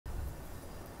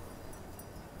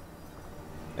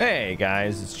Hey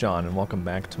guys, it's John and welcome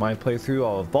back to my playthrough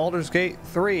of Baldur's Gate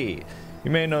 3.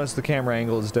 You may notice the camera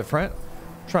angle is different.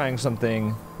 Trying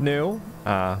something new.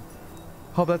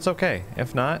 Hope that's okay.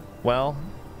 If not, well,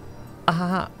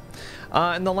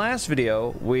 in the last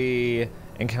video, we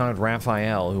encountered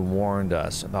Raphael, who warned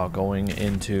us about going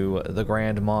into the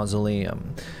Grand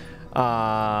Mausoleum.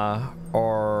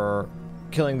 Or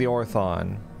killing the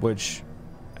Orthon, which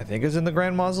I think is in the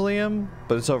Grand Mausoleum,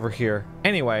 but it's over here.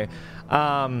 Anyway,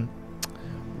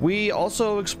 we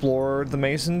also explored the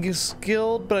Mason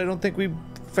Guild, but I don't think we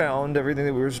found everything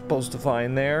that we were supposed to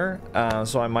find there.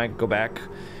 So I might go back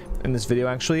in this video,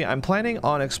 actually. I'm planning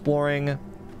on exploring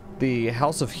the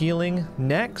House of Healing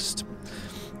next.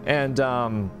 And,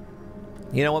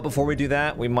 you know what, before we do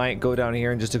that, we might go down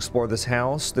here and just explore this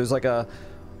house. There's like a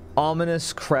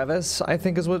ominous crevice, I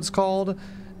think is what it's called,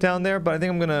 down there, but I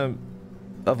think I'm gonna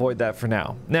avoid that for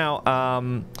now. Now,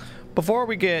 before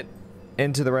we get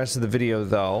into the rest of the video,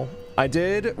 though, I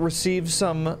did receive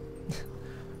some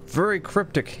very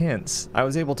cryptic hints. I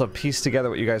was able to piece together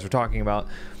what you guys were talking about.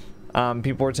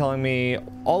 People were telling me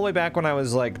all the way back when I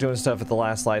was like doing stuff at the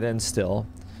last light in still.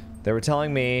 They were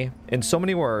telling me in so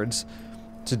many words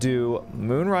to do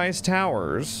Moonrise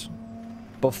Towers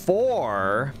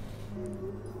before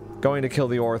going to kill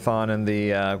the Orthon in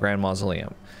the Grand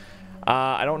Mausoleum.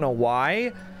 I don't know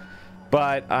why,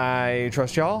 but I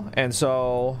trust y'all, and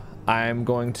so I'm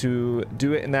going to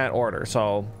do it in that order.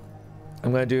 So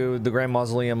I'm going to do the Grand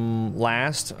Mausoleum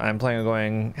last. I'm planning on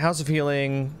going House of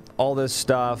Healing, all this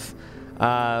stuff,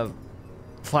 find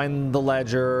the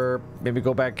ledger, maybe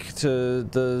go back to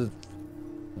the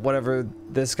whatever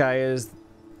this guy is.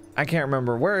 I can't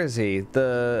remember. Where is he?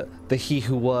 The he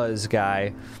who was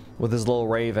guy with his little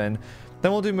raven.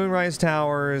 Then we'll do Moonrise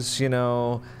Towers, you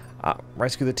know,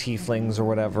 rescue the tieflings or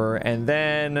whatever, and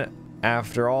then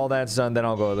after all that's done, then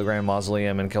I'll go to the Grand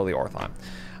Mausoleum and kill the Orthon.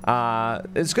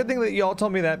 It's a good thing that y'all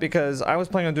told me that, because I was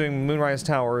planning on doing Moonrise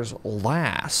Towers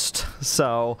last,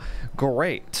 so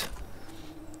great.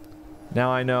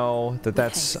 Now I know that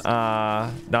that's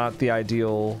not the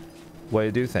ideal way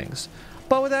to do things.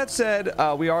 But with that said,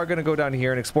 we are going to go down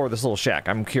here and explore this little shack.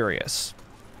 I'm curious,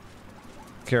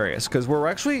 because we're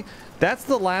actually, that's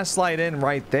the last light in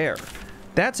right there.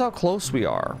 That's how close we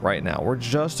are right now. We're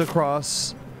just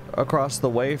across the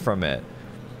way from it,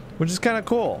 which is kind of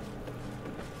cool.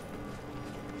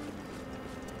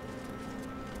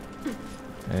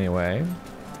 Anyway,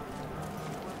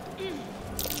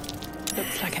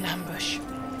 looks like an ambush.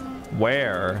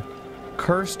 Where?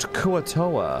 Cursed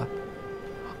Kuatoa.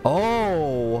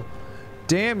 Oh,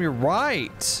 damn, you're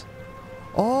right.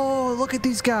 Oh, look at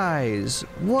these guys.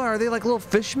 What, are they like little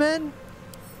fishmen?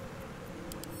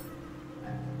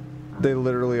 They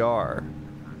literally are.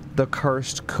 The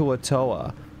Cursed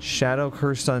Kuatoa. Shadow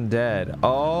Cursed Undead.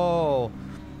 Oh.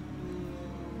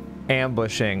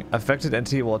 Ambushing. Affected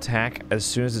entity will attack as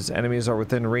soon as its enemies are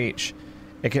within reach.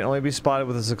 It can only be spotted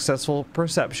with a successful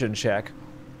perception check,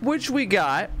 which we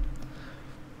got.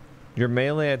 Your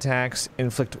melee attacks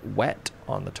inflict wet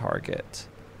on the target.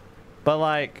 But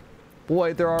like,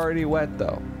 boy, they're already wet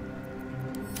though.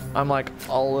 I'm like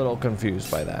a little confused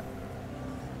by that.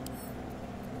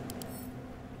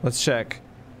 Let's check.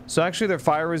 So actually their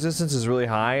fire resistance is really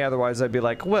high, otherwise I'd be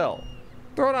like, Will,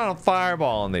 throw down a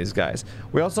fireball on these guys.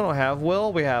 We also don't have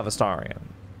Will, we have Astarion.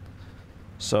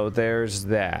 So there's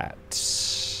that.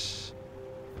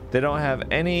 They don't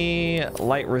have any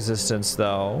light resistance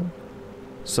though,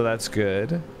 so that's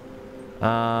good.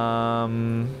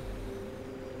 Well,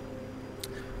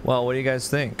 what do you guys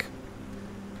think?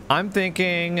 I'm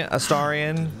thinking,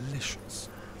 Astarion,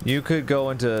 you could go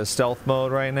into stealth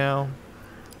mode right now.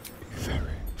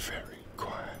 Very, very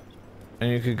quiet.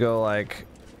 And you could go like,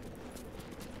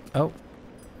 oh,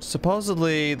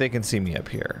 supposedly they can see me up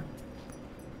here.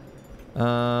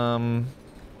 Well,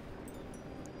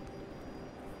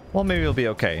 maybe it'll be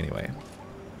okay anyway.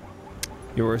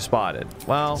 You were spotted.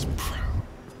 Well,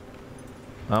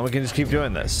 we can just keep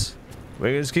doing this.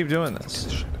 We can just keep doing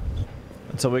this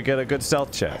until we get a good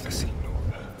stealth check.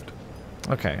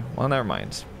 Okay, well, never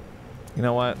mind. You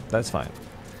know what? That's fine.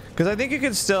 Because I think you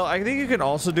can still, I think you can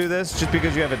also do this just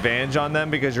because you have advantage on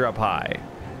them because you're up high.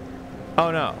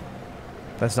 Oh no,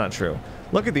 that's not true.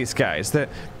 Look at these guys. They're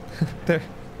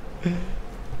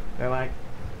like,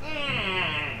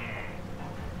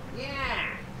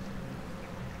 yeah.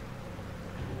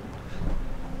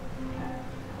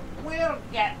 We'll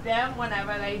get them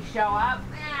whenever they show up.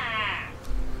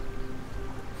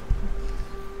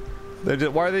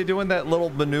 why are they doing that little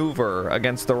maneuver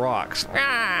against the rocks?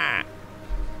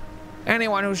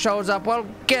 Anyone who shows up, we'll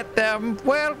get them.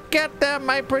 We'll get them,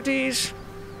 my pretties.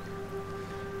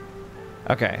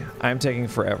 Okay, I'm taking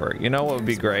forever. You know what would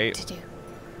be great?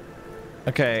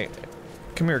 Okay,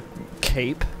 come here,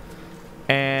 Cape.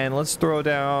 And let's throw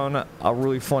down a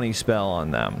really funny spell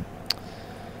on them.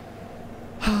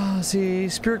 See,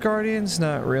 Spirit Guardian's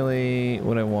not really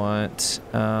what I want.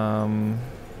 You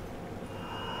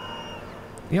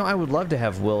know, I would love to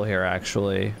have Will here,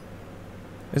 actually.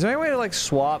 Is there any way to, like,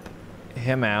 swap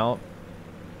him out?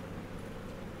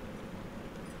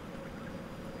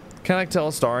 Can I, like, tell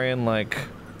Astarion, like,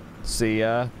 see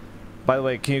ya? By the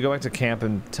way, can you go back to camp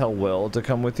and tell Will to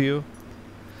come with you?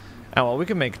 Oh, well, we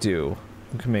can make do.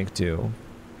 We can make do.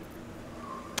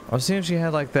 I was seeing if she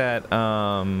had, like, that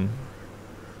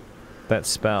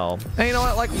spell. Hey, you know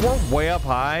what? Like, we're way up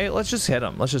high. Let's just hit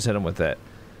him. Let's just hit him with it.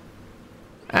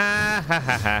 Ah, ha,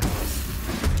 ha, ha.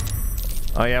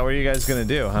 Oh, yeah, what are you guys gonna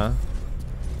do, huh?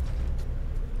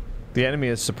 The enemy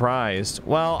is surprised.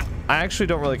 Well, I actually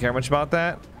don't really care much about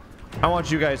that. I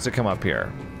want you guys to come up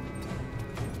here.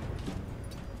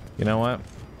 You know what?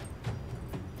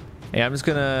 Yeah, I'm just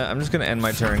gonna end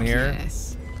my turn here.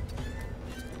 Yes.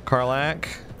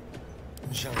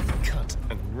 Shall we cut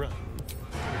and run?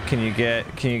 Can you get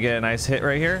a nice hit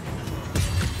right here?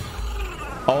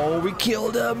 Oh, we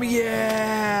killed him!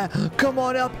 Yeah! Come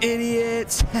on up,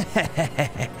 idiots!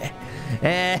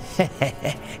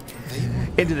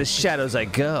 Into the shadows I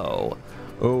go.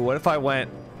 Oh, what if I went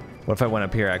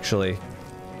up here actually?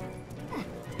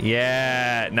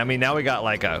 Yeah, I mean now we got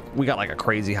like a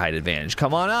crazy height advantage.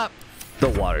 Come on up. The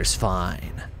water's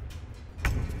fine.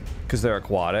 Cause they're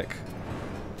aquatic.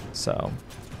 So.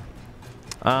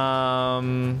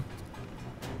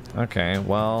 Okay,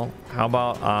 well, how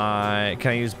about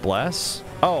can I use Bless?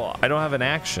 Oh, I don't have an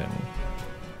action.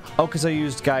 Oh, because I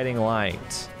used Guiding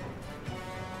Light.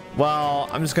 Well,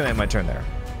 I'm just gonna end my turn there.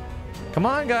 Come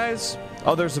on, guys.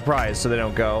 Oh, they're surprised, so they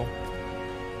don't go.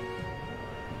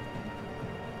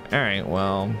 Alright,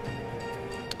 well.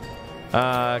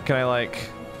 Can I, like...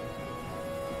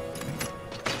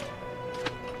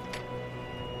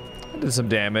 I did some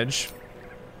damage.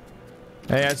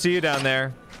 Hey, I see you down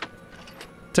there.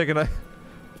 Take another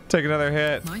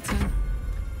hit. My turn.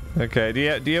 Okay, do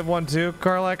you have one too,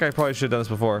 Karlak? I probably should have done this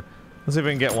before. Let's see if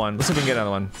we can get one. Let's see if we can get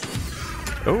another one.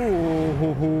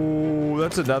 Ooh,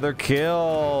 that's another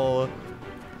kill.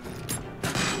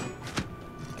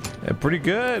 Yeah, pretty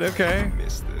good. Okay.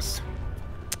 Miss this.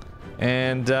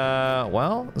 And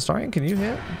well, Astarion, can you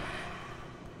hit?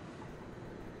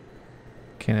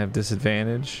 Can't have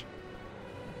disadvantage.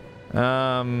 You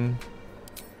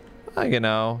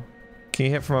know, can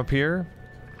you hit from up here?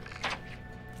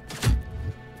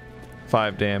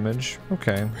 5 damage.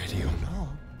 Okay. Ready or not?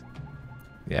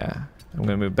 Yeah, I'm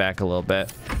gonna move back a little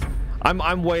bit.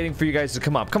 I'm waiting for you guys to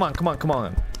come up. Come on, come on, come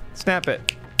on. Snap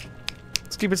it.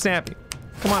 Let's keep it snappy.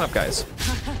 Come on up, guys.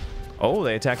 Oh,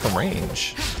 they attack from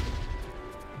range.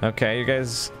 Okay, you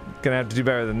guys gonna have to do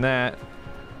better than that.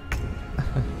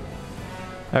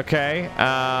 Okay,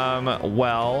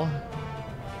 well,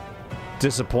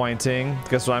 disappointing.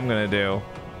 Guess what I'm gonna do?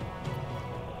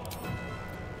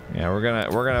 Yeah, we're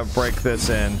gonna break this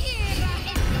in.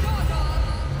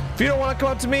 If you don't want to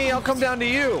come up to me, I'll come down to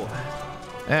you.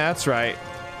 Yeah, that's right.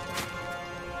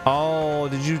 Oh,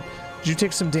 did you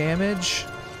take some damage?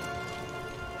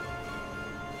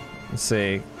 Let's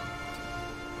see.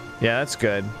 Yeah, that's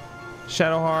good.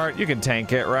 Shadowheart, you can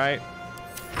tank it, right?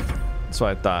 That's what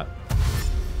I thought.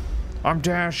 I'm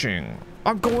dashing.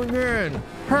 I'm going in.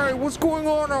 Hey, what's going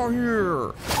on out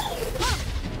here?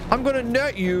 I'm gonna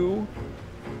net you.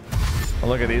 Oh,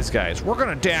 look at these guys. We're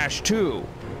gonna dash too.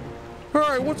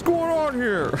 Hey, what's going on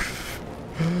here?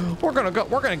 We're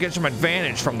gonna get some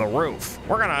advantage from the roof.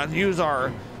 We're gonna use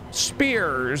our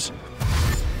spears.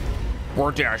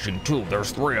 We're dashing too. There's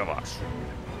 3 of us.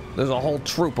 There's a whole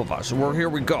troop of us. Here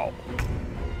we go.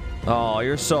 Oh,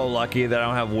 you're so lucky that I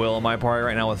don't have Will in my party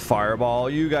right now with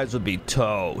Fireball. You guys would be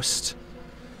toast.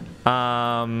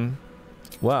 Well.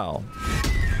 All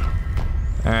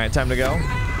right, time to go.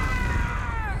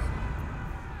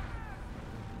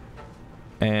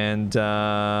 And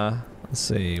let's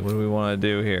see, what do we want to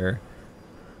do here?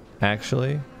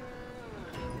 Actually,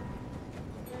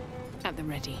 At the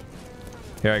ready.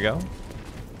 here I go.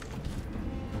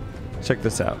 Check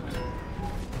this out.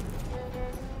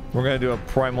 We're gonna do a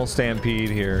primal stampede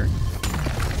here.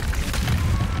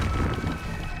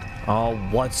 Oh,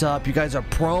 what's up? You guys are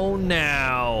prone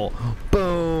now.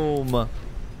 Boom.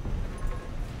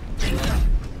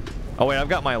 Oh wait, I've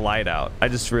got my light out. I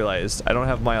just realized I don't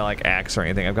have my like axe or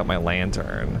anything. I've got my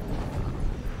lantern.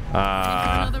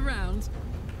 Another round.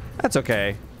 That's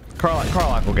okay.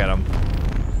 Karlak will get him.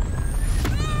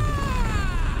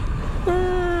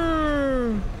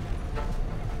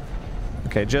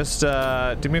 Okay, just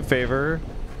do me a favor.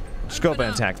 Just go up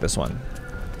and attack this one.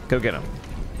 Go get him.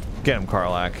 Get him,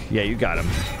 Karlach. Yeah, you got him.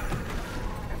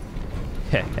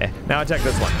 Now attack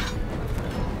this one.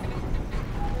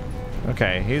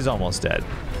 Okay, he's almost dead.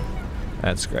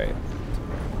 That's great.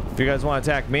 If you guys want to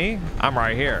attack me, I'm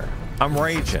right here. I'm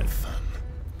raging.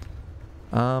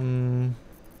 Can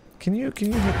you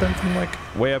hit them from like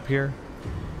way up here?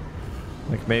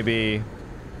 Like maybe.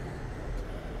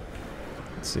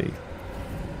 Let's see.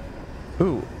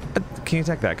 Ooh, can you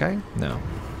attack that guy? No.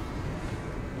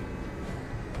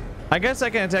 I guess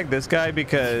I can attack this guy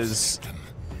because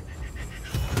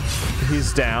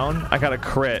he's down. I got a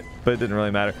crit, but it didn't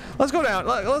really matter. Let's go down.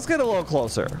 Let's get a little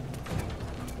closer.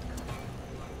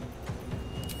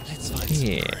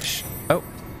 Yes. Oh,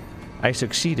 I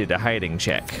succeeded a hiding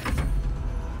check.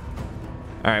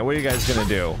 All right, what are you guys gonna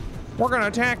do? We're gonna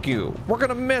attack you. We're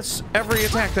gonna miss every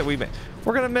attack that we make.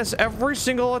 We're gonna miss every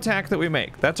single attack that we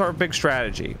make. That's our big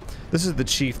strategy. This is the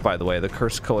chief, by the way, the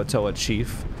Cursed Koatoa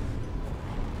chief.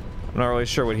 I'm not really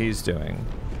sure what he's doing.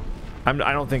 I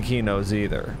don't think he knows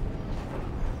either.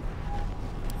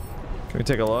 Can we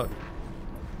take a look?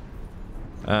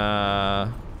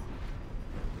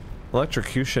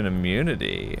 Electrocution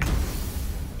immunity.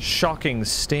 Shocking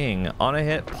sting. On a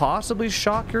hit, possibly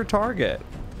shock your target.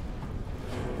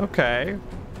 Okay.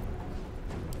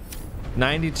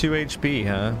 92 HP,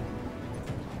 huh?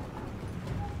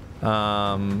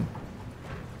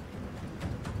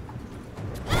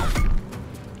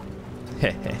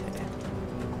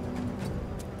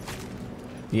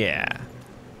 Yeah.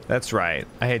 That's right.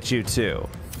 I hit you too.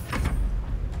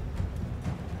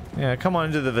 Yeah, come on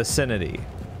into the vicinity.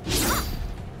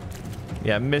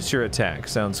 Yeah, miss your attack.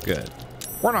 Sounds good.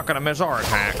 We're not gonna miss our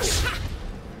attacks.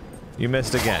 You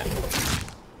missed again.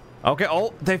 Okay,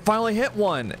 oh, they finally hit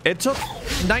one. It took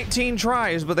 19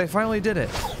 tries, but they finally did it.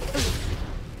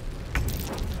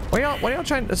 What are y'all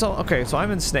trying to... So, okay, so I'm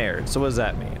ensnared. So what does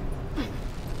that mean?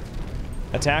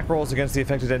 Attack rolls against the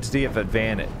affected entity have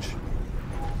advantage.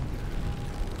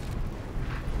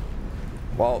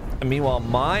 Well, meanwhile,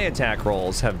 my attack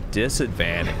rolls have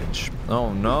disadvantage.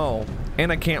 Oh no.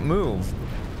 And I can't move.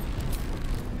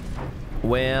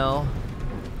 Well...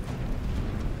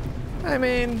 I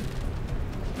mean...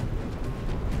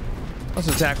 Let's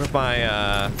attack with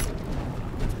my,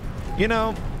 you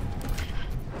know...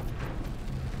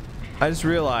 I just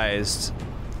realized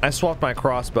I swapped my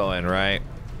crossbow in, right?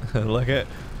 Look at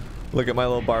my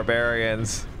little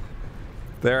barbarians.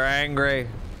 They're angry.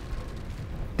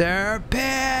 They're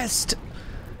pissed.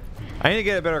 I need to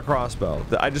get a better crossbow.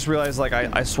 I just realized, like,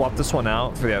 I swapped this one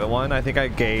out for the other one. I think I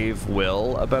gave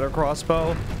Will a better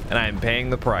crossbow, and I'm paying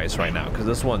the price right now because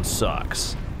this one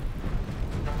sucks.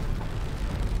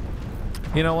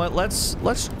 You know what? Let's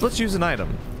use an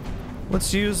item.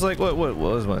 Let's use, like, what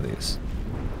was one of these?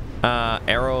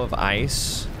 Arrow of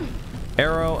ice.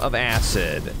 Arrow of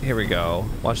acid. Here we go.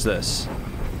 Watch this.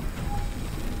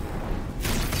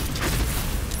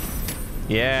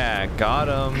 Yeah, got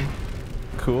him.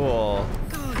 Cool.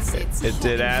 It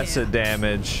did acid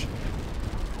damage.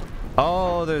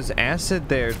 Oh, there's acid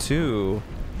there too.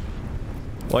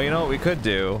 Well, you know what we could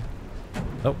do?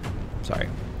 Oh, sorry.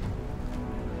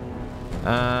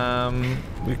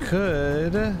 We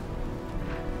could...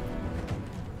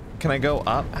 Can I go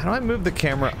up? How do I move the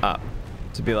camera up?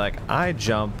 To be like, I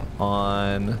jump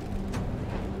on...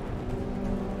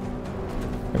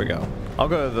 Here we go. I'll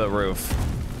go to the roof.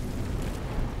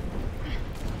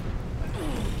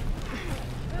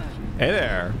 Hey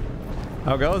there.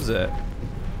 How goes it?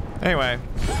 Anyway.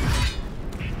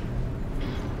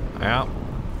 Yeah.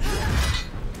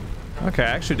 Okay, I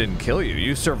actually didn't kill you.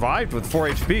 You survived with 4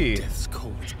 HP. Death's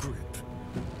cold grip.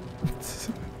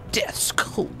 Death's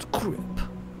cold grip.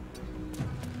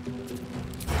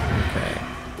 Okay.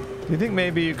 Do you think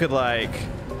maybe you could, like...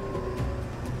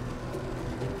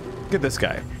 Get this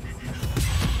guy.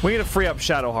 We need to free up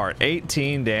Shadowheart.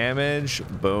 18 damage.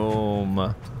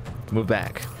 Boom. Move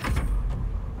back.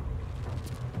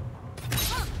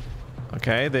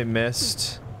 Okay, they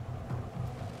missed.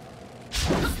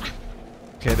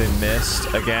 Okay, they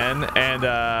missed again.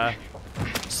 And,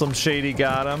 Slim Shady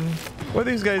got him. What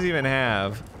do these guys even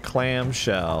have?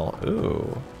 Clamshell.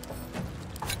 Ooh.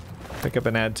 Pick up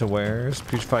and add to wares.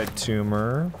 Putrefied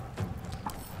tumor.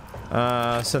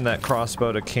 Send that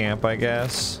crossbow to camp, I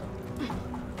guess.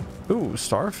 Ooh,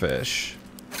 starfish.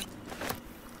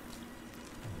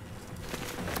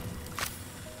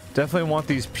 Definitely want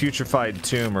these putrefied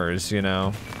tumors, you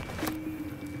know.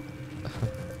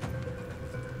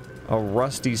 A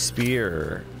rusty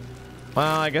spear.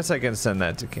 Well, I guess I can send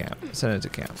that to camp. Send it to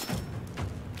camp.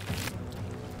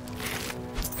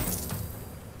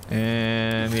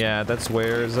 And yeah, that's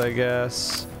wares, I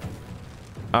guess.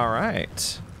 All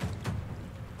right.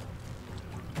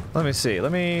 Let me see.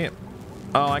 Let me...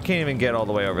 Oh, I can't even get all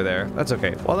the way over there. That's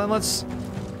okay. Well, then let's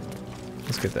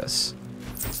get this.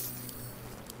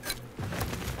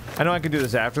 I know I could do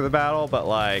this after the battle, but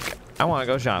like, I want to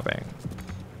go shopping,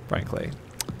 frankly.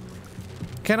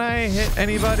 Can I hit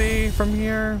anybody from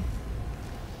here?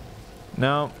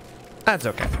 No, that's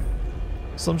okay.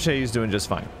 Slim Shady's doing just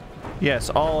fine. Yes,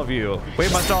 all of you. We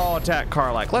must all attack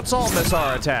Karlach. Let's all miss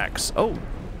our attacks. Oh,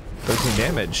 13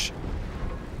 damage.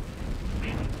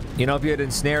 You know, if you had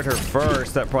ensnared her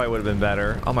first, that probably would have been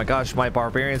better. Oh my gosh, my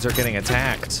barbarians are getting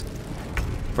attacked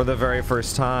for the very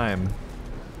first time.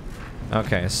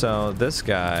 Okay, so this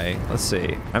guy, let's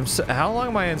see. How long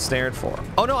am I ensnared for?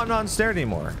 Oh no, I'm not ensnared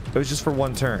anymore. It was just for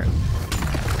one turn.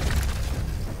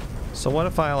 So what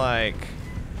if I like...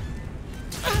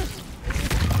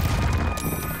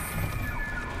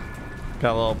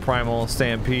 Got a little primal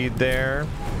stampede there.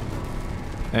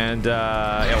 And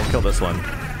yeah, we'll kill this one.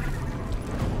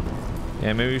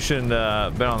 Yeah, maybe we shouldn't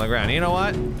been on the ground. You know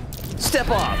what? Step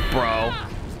up, bro.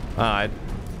 I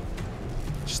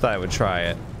just thought I would try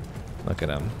it. Look at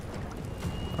him.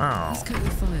 Oh. Let's cut the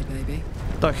fire, baby.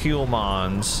 The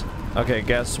humans. Okay,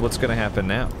 guess what's gonna happen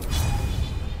now?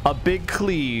 A big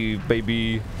cleave,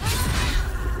 baby.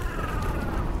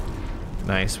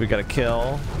 Nice, we got a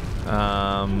kill.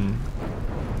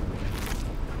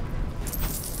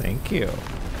 Thank you.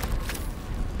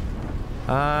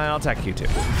 I'll attack you too.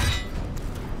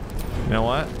 You know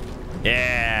what?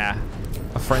 Yeah,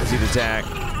 a frenzied attack.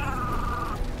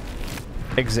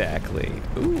 Exactly.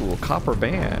 Ooh, copper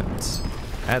bands.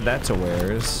 Add that to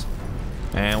wares.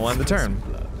 And one to turn.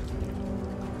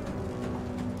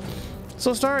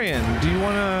 So Starion, do you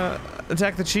want to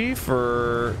attack the chief,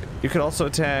 or you could also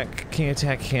attack? Can you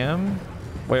attack him?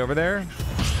 Way over there.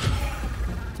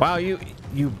 Wow, you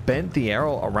bent the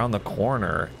arrow around the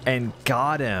corner and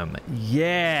got him.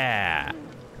 Yeah.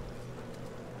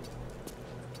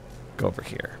 Go over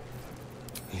here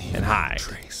and hide.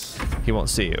 He won't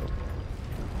see you.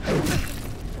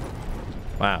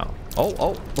 Wow.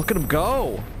 Oh, look at him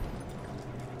go.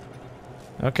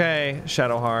 Okay,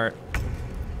 Shadowheart.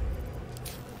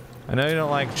 I know you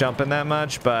don't like jumping that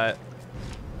much, but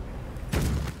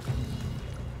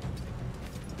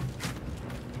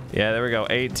yeah, there we go.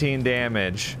 18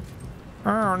 damage.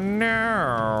 Oh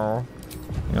no.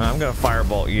 You know, I'm gonna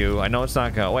firebolt you. I know it's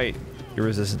not gonna wait. You're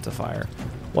resistant to fire.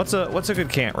 What's a good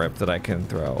cantrip that I can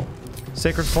throw?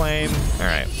 Sacred Flame. All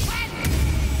right.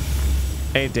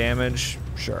 8 damage.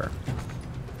 Sure.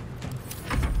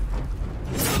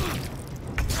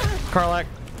 Karlach,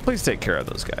 please take care of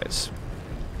those guys.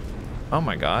 Oh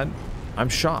my god. I'm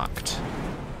shocked.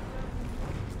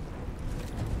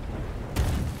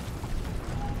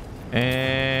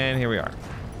 And here we are.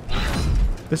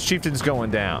 This chieftain's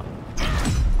going down.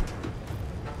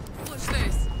 Watch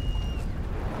this.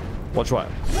 Watch what?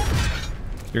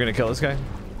 You're gonna kill this guy?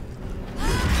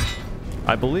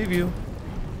 I believe you.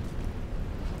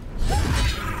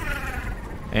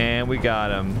 And we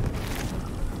got him.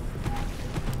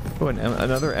 Oh,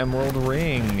 another emerald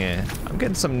ring. I'm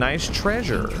getting some nice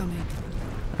treasure.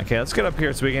 Okay, let's get up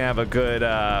here so we can have a good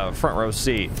front row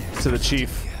seat to the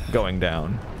chief going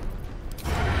down.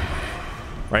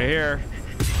 Right here.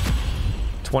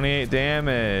 28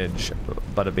 damage.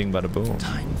 Bada bing, bada boom.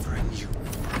 Time for a new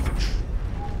approach.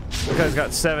 This guy's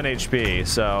got 7 HP,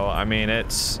 so I mean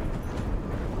it's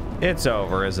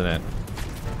over, isn't it?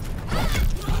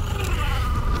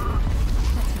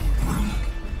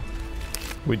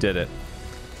 We did it.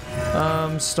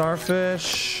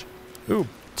 Starfish. Ooh,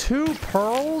 2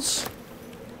 pearls.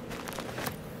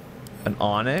 An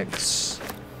onyx.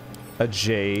 A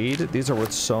jade. These are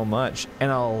worth so much.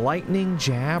 And a lightning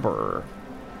jabber.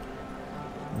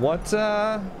 What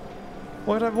type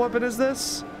of weapon is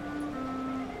this?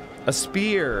 A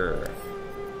spear.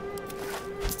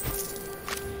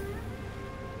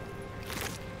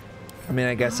 I mean,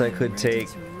 I guess I could take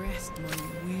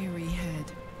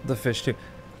the fish too.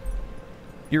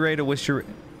 You're ready to rest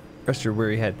your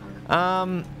weary head.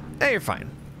 Hey, you're fine.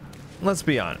 Let's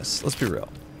be honest. Let's be real.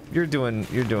 You're doing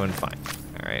fine.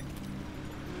 All right.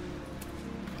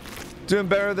 Doing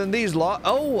better than these lot.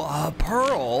 Oh, a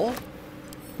pearl.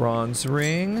 Bronze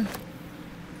ring.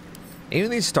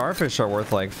 Even these starfish are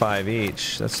worth like 5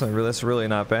 each. That's really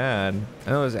not bad. I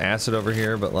know there's acid over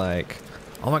here, but like,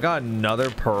 oh my god, another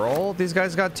pearl? These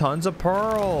guys got tons of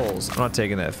pearls. I'm not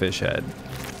taking that fish head.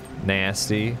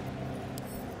 Nasty.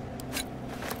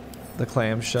 The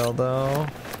clamshell though.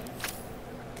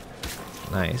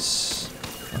 Nice.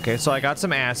 Okay, so I got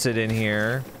some acid in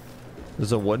here.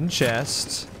 There's a wooden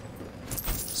chest.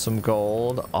 Some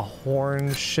gold. A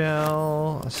horn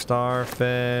shell. A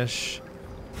starfish.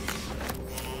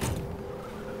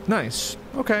 Nice.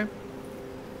 Okay.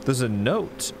 There's a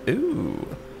note. Ooh.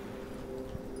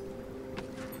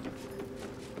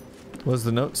 What does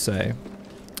the note say?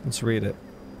 Let's read it.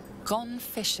 Gone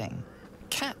fishing.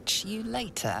 Catch you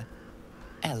later,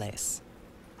 Ellis.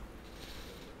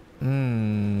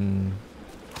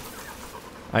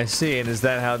 I see. And is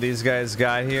that how these guys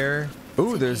got here?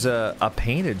 Ooh, there's a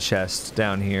painted chest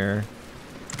down here.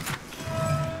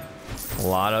 A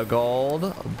lot of gold.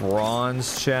 A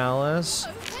bronze chalice.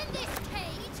 Open this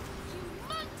cage, you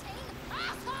munting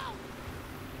asshole!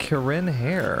 Kirin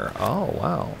hair. Oh,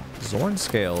 wow. Zorn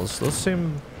scales. Those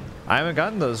seem... I haven't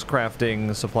gotten those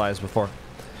crafting supplies before.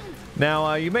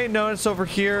 Now, you may notice over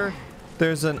here,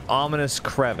 there's an ominous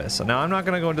crevice. Now, I'm not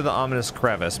going to go into the ominous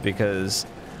crevice because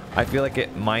I feel like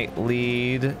it might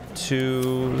lead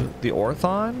to the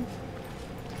Orthon.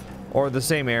 Or the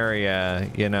same area,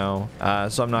 you know.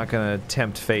 So I'm not going to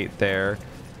tempt fate there.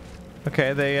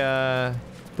 Okay,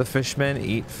 the fishmen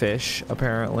eat fish,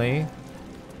 apparently.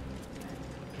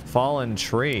 Fallen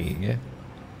tree.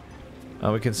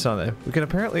 We can sell it. We can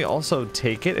apparently also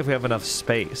take it if we have enough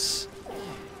space.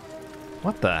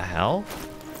 What the hell?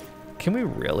 Can we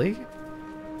really?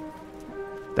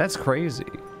 That's crazy.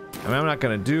 I mean, I'm not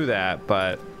gonna do that,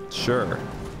 but sure.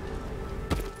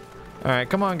 Alright,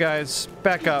 come on guys.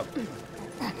 Back up.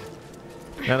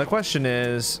 Now the question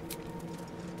is...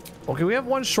 Okay, we have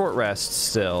one short rest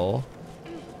still.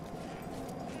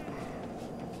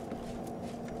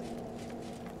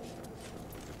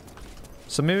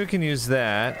 So maybe we can use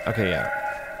that. Okay, yeah.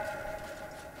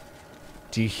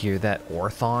 Do you hear that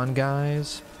Orthon,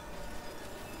 guys?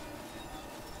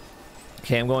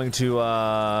 Okay, I'm going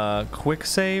to quick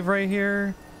save right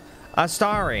here.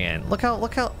 Astarion. Look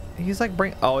how he's like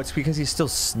oh, it's because he's still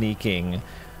sneaking.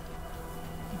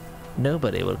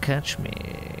 Nobody will catch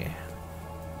me.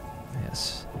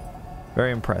 Yes.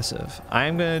 Very impressive.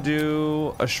 I'm gonna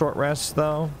do a short rest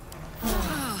though.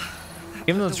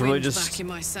 Even though it's really just back in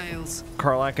my sails.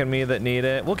 Karlak and me that need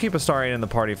it. We'll keep Astarion in the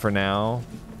party for now.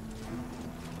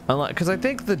 Because I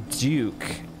think the Duke,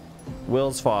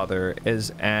 Will's father,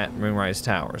 is at Moonrise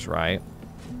Towers, right?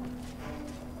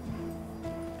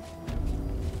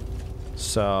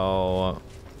 So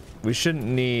we shouldn't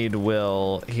need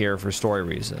Will here for story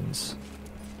reasons.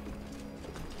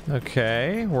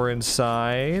 Okay, we're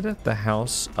inside the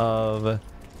House of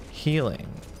Healing.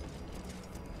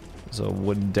 There's a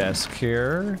wooden desk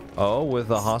here. Oh, with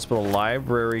a hospital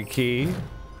library key.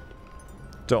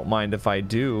 Don't mind if I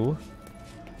do.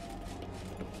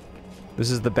 This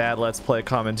is the bad Let's Play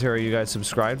commentary you guys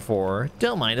subscribed for.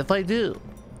 Don't mind if I do.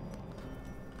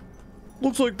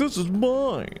 Looks like this is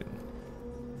mine.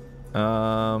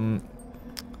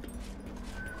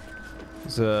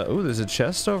 There's a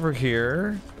chest over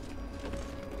here.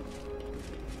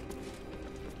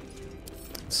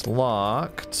 It's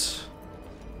locked.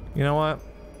 You know what?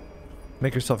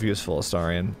 Make yourself useful,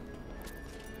 Astarion.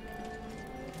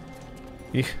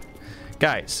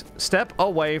 Guys, step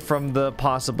away from the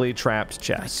possibly trapped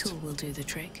chest. My tool will do the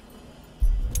trick.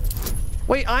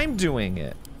 Wait, I'm doing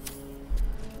it.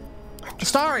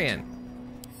 Astarion.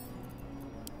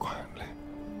 Quietly.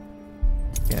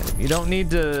 Yeah, you don't need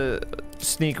to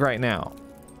sneak right now.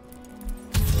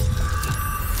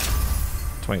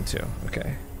 22.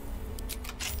 Okay.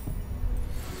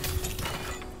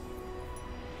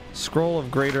 Scroll of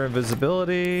greater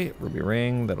invisibility, ruby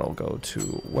ring, that'll go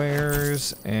to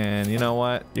wares, and you know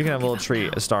what? You can have a little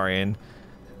treat, Astarion.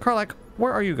 Karlak,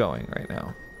 where are you going right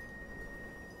now?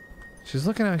 She's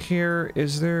looking out here.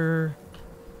 Is there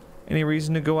any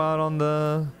reason to go out on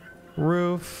the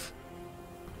roof?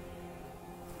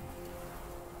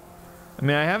 I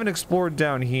mean, I haven't explored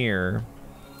down here,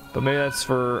 but maybe that's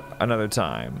for another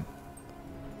time.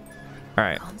 All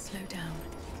right. Can't slow down.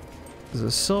 There's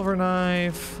a silver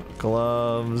knife,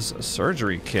 gloves, a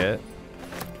surgery kit.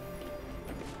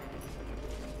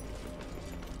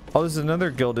 Oh, there's another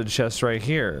gilded chest right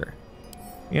here.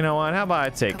 You know what? How about I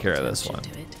take care of this one?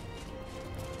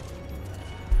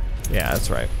 Yeah, that's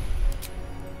right.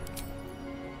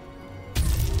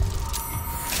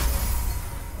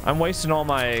 I'm wasting all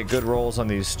my good rolls on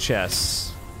these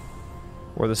chests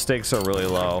where the stakes are really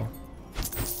low.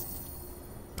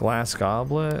 Glass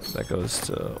goblet, that goes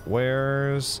to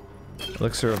wares.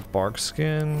 Elixir of bark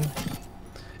skin.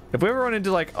 If we ever run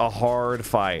into like a hard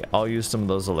fight, I'll use some of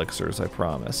those elixirs, I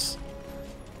promise.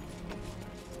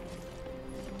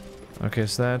 Okay,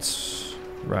 so that's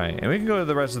right. And we can go to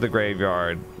the rest of the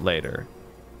graveyard later.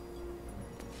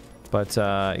 But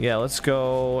yeah, let's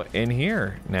go in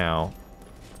here now.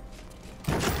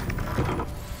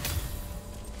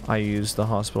 I used the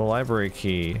hospital library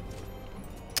key.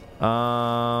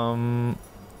 Now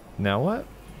what?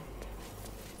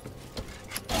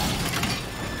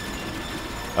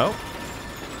 Oh.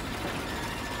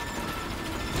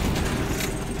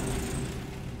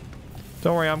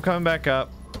 Don't worry, I'm coming back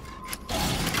up.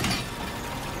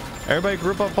 Everybody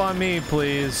group up on me,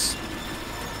 please.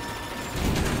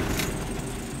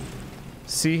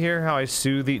 See here how I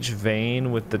soothe each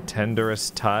vein with the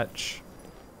tenderest touch?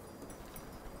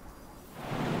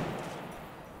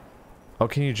 Oh,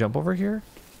 can you jump over here?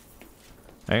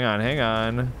 Hang on, hang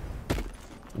on.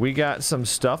 We got some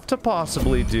stuff to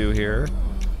possibly do here.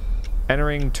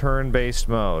 Entering turn-based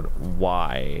mode.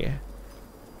 Why?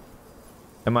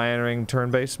 Am I entering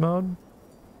turn-based mode?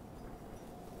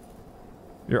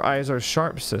 Your eyes are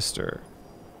sharp, sister.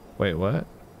 Wait, what?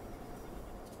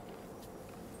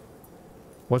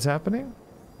 What's happening?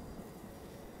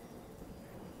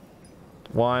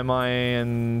 Why am I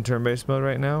in turn-based mode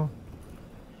right now?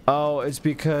 Oh, it's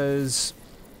because...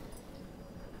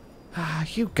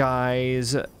 you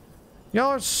guys... Y'all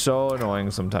are so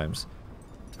annoying sometimes.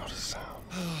 Not a sound.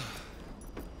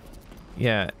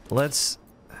 Yeah, let's...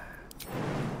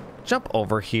 jump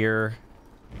over here.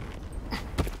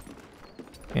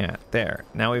 Yeah, there.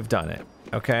 Now we've done it.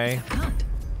 Okay? Can't.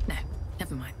 No,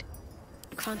 never mind.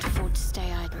 Can't afford to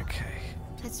stay idle. Okay.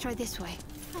 Let's try this way.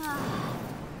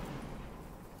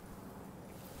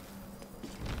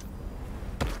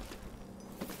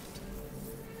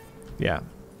 Yeah.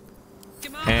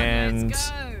 Come on, And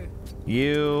let's go.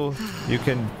 you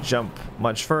can jump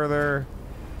much further.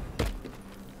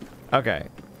 Okay.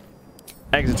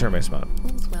 Exit turn-based mode.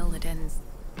 All's well that ends.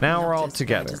 Now not we're all as bad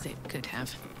together. as it could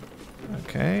have.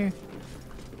 Okay.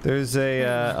 There's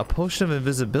a potion of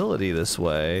invisibility this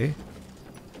way.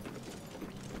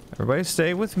 Everybody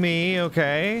stay with me,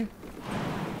 okay?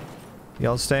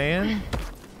 Y'all staying?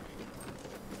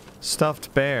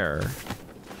 Stuffed bear.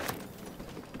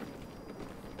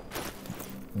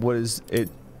 What is it?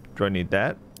 Do I need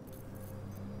that?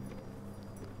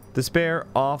 This bear,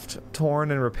 oft torn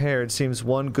and repaired, seems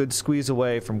one good squeeze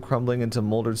away from crumbling into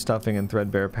moldered stuffing and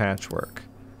threadbare patchwork.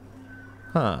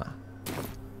 Huh.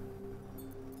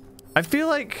 I feel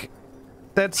like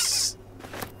that's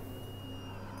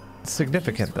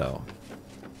significant though.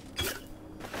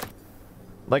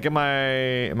 Like, am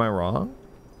I wrong?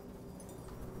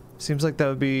 Seems like that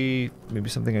would be maybe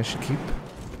something I should keep.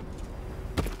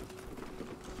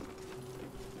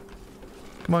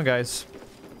 Come on, guys.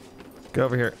 Get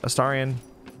over here. Astarion.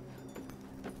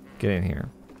 Get in here.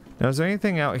 Now, is there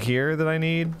anything out here that I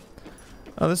need?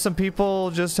 Oh, there's some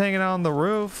people just hanging out on the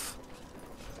roof.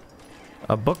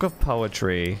 A book of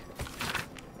poetry.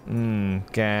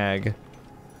 Gag.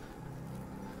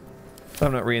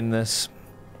 I'm not reading this.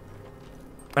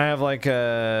 I have like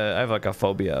a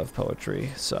phobia of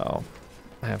poetry, so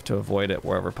I have to avoid it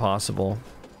wherever possible.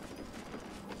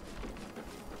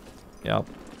 Yep.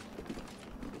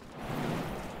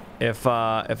 If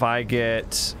I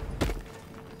get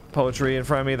poetry in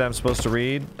front of me that I'm supposed to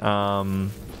read, I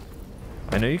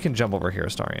know you can jump over here,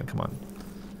 Astarion. Come on.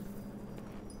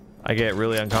 I get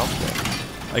really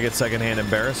uncomfortable. I get secondhand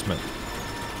embarrassment.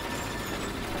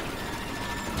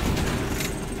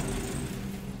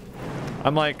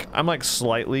 I'm like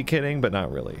slightly kidding, but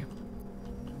not really.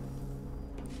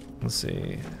 Let's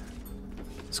see.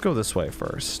 Let's go this way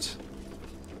first.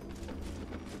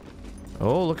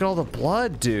 Oh, look at all the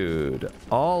blood, dude.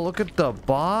 Oh, look at the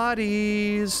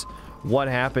bodies. What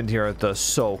happened here at the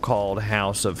so-called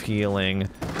House of Healing?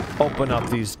 Open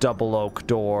up these double oak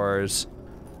doors.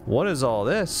 What is all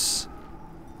this?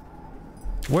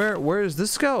 Where does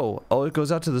this go? Oh, it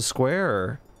goes out to the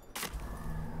square.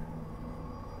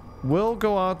 We'll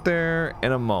go out there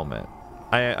in a moment.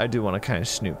 I do want to kind of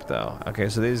snoop though. Okay,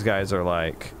 so these guys are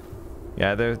like,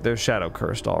 yeah, they're shadow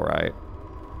cursed, all right.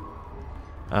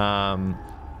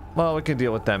 Well, we can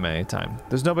deal with them anytime.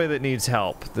 There's nobody that needs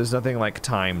help. There's nothing like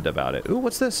timed about it. Ooh,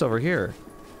 what's this over here?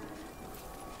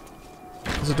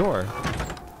 There's a door.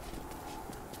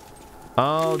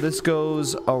 Oh, this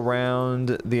goes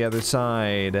around the other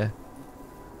side.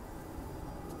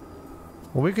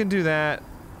 Well, we can do that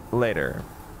later.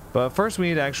 But first we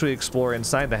need to actually explore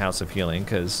inside the House of Healing,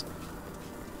 because...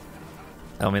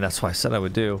 I mean, that's what I said I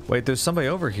would do. Wait, there's somebody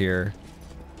over here.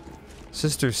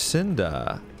 Sister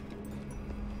Cinda.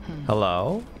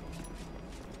 Hello?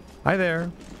 Hi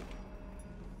there.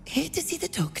 Here to see the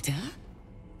doctor?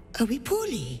 Are we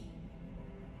poorly?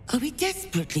 Are we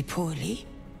desperately poorly?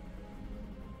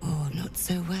 Oh, not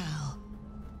so well.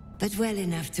 But well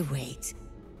enough to wait.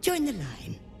 Join the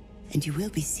line, and you will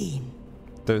be seen.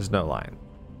 There's no line.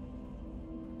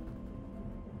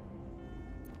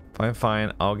 Fine,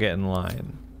 fine. I'll get in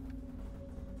line.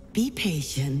 Be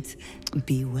patient.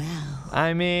 Be well.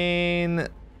 I mean...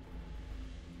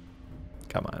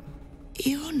 Come on.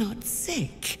 You're not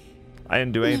sick. I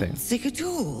didn't do anything. Not sick at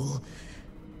all.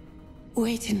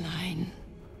 Wait in line.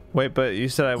 Wait, but you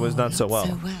said I was not so well.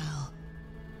 So well.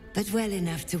 But well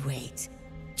enough to wait.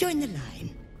 Join the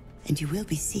line, and you will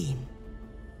be seen.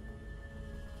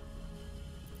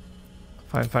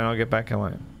 Fine, fine. I'll get back in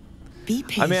line. Be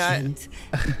patient.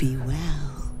 Be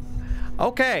well.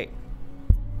 Okay.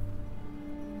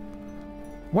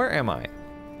 Where am I?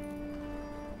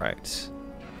 Right.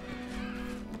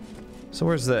 So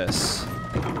where's this?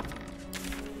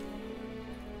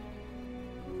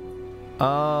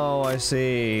 Oh, I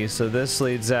see. So this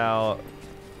leads out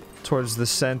towards the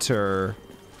center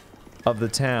of the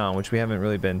town, which we haven't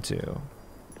really been to.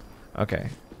 Okay.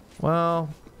 Well,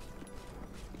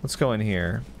 let's go in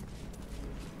here.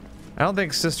 I don't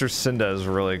think Sister Cinda is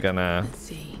really gonna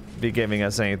be giving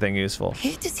us anything useful.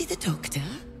 Here to see the doctor?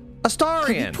 Astarion!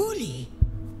 Are we poorly?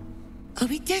 Are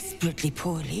we desperately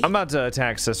poorly? I'm about to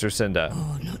attack Sister Cinda.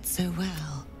 Oh, not so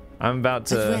well. I'm about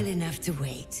to... But well enough to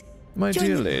wait. My Join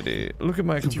dear the lady, line, look at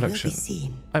my and you will be complexion.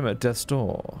 seen. I'm at death's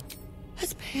door.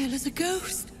 As pale as a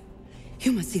ghost.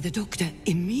 You must see the doctor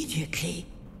immediately.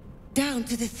 Down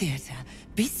to the theater.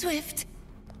 Be swift.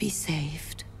 Be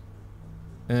saved.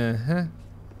 Uh-huh.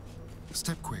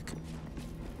 Step quick.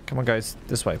 Come on, guys.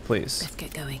 This way, please. Let's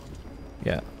get going.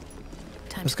 Yeah.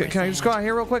 Time Let's to get, can I press just go ahead. out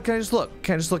here real quick? Can I just look?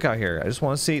 Can I just look out here? I just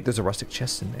want to see. There's a rustic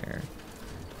chest in there.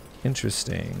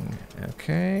 Interesting.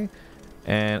 Okay.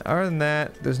 And other than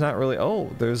that, there's not really... Oh,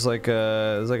 there's like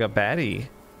a baddie.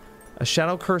 A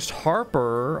shadow-cursed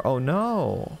harper. Oh,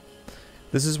 no.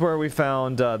 This is where we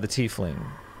found the tiefling.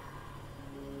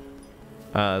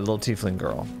 Little tiefling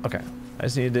girl. Okay. I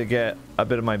just needed to get a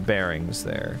bit of my bearings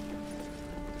there.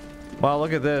 Wow,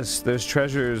 look at this. There's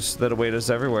treasures that await us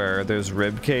everywhere. There's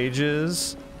rib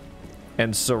cages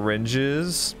and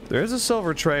syringes. There's a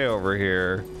silver tray over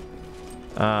here,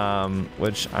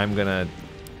 which I'm gonna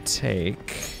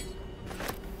take.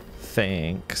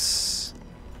 Thanks.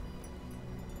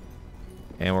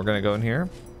 And we're gonna go in here.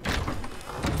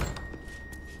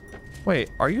 Wait,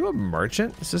 are you a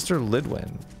merchant, Sister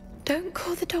Lidwin? Don't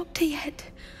call the doctor yet.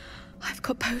 I've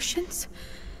got potions,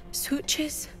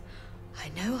 sutures. I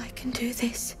know I can do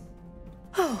this.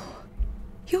 Oh,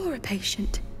 you're a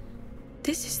patient.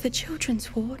 This is the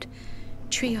children's ward.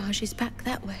 Triage is back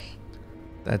that way.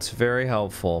 That's very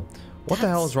helpful. What the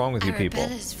hell is wrong with you people?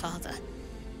 Arabella's father.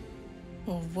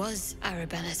 Or was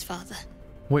Arabella's father.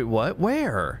 Wait, what?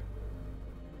 Where?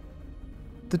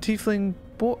 The tiefling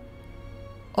boy.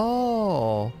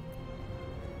 Oh.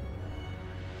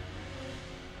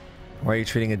 Why are you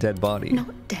treating a dead body?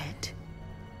 Not dead.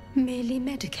 Merely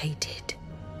medicated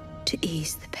to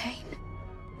ease the pain.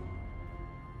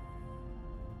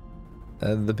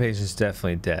 The patient's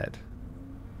definitely dead.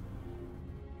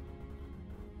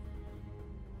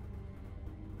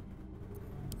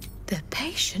 The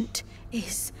patient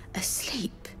is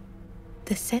asleep.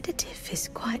 The sedative is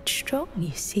quite strong,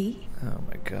 you see. Oh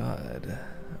my god.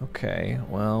 Okay,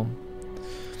 well.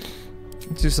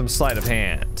 Let's do some sleight of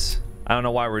hand. I don't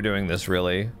know why we're doing this,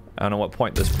 really. I don't know what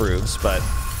point this proves, but...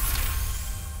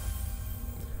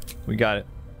 we got it.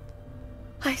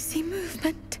 I see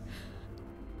movement.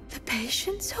 The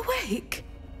patient's awake.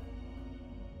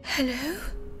 Hello?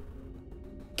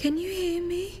 Can you hear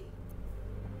me?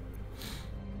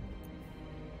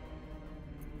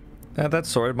 That's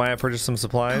sorted. Might I purchase some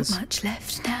supplies? Not much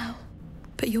left now,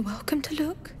 but you're welcome to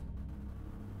look.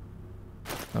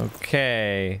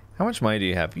 Okay. How much money do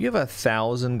you have? You have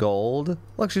 1,000 gold?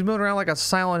 Look, she's moving around like a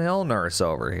Silent Hill nurse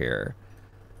over here.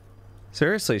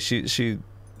 Seriously,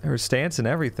 her stance and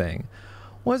everything.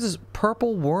 What is this?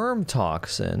 Purple worm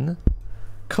toxin.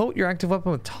 Coat your active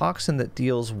weapon with toxin that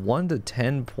deals 1 to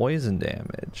 10 poison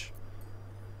damage.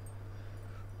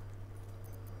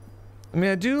 I mean,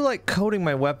 I do like coating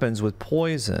my weapons with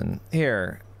poison.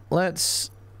 Here, let's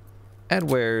add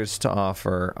wares to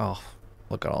offer. Oh,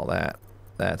 look at all that.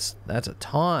 That's a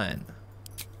ton.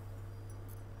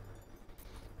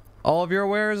 All of your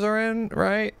wares are in,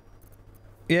 right?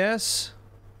 Yes.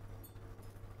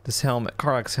 This helmet,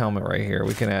 Karlach's helmet right here.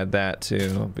 We can add that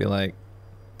too. Be like,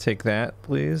 take that,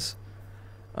 please.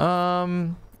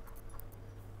 Astarion,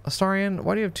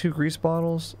 why do you have 2 grease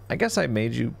bottles? I guess I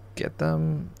made you get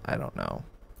them. I don't know.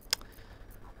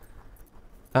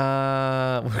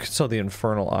 We could sell the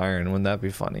infernal iron. Wouldn't that be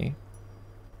funny?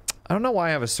 I don't know why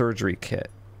I have a surgery kit.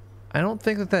 I don't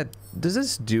think that does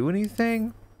this do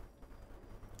anything?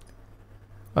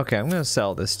 Okay, I'm gonna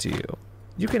sell this to you.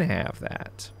 You can have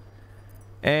that.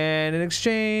 And in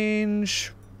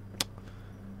exchange,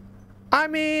 I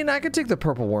mean, I could take the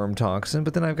purple worm toxin,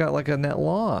 but then I've got like a net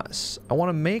loss. I want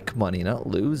to make money, not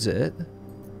lose it.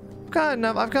 I've got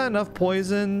enough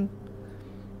poison.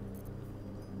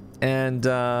 And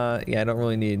yeah, I don't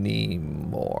really need any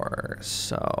more.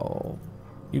 So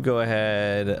you go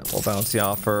ahead, we'll bounce the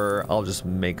offer. I'll just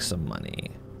make some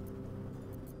money.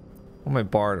 What am I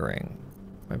bartering?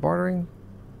 Am I bartering?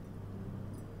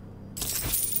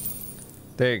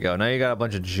 There you go. Now you got a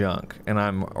bunch of junk, and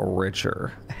I'm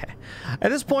richer.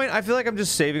 At this point, I feel like I'm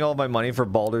just saving all of my money for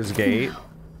Baldur's Gate. Now,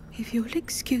 if you'll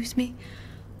excuse me,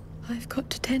 I've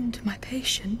got to tend to my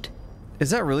patient.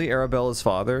 Is that really Arabella's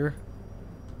father?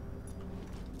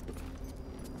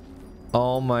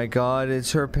 Oh my god,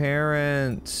 it's her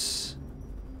parents.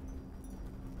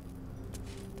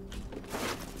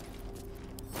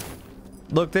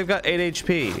 Look, they've got 8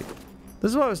 HP.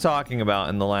 This is what I was talking about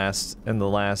in the last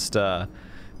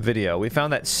video. We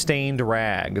found that stained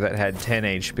rag that had 10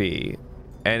 HP,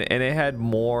 and it had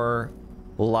more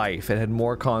life. It had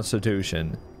more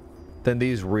constitution than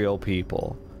these real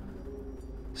people.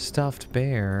 Stuffed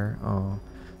bear. Oh,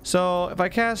 so if I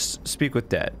cast Speak with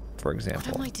Dead, for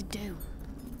example, What am I to do?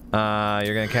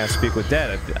 you're gonna cast Speak with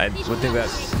Dead. I would think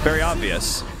that's very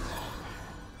obvious.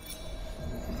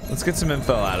 Let's get some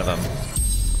info out of him.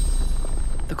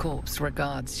 The corpse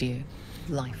regards you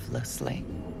lifelessly.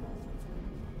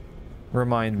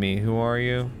 Remind me, who are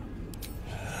you?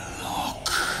 Look.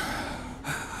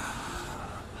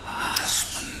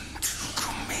 Husband to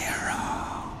Chimera.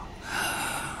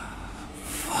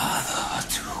 Father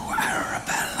to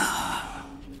Arabella.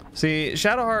 See,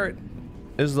 Shadowheart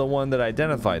is the one that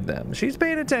identified them. She's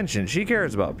paying attention. She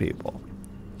cares about people.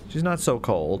 She's not so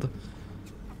cold.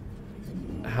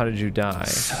 How did you die?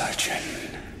 Surgeon.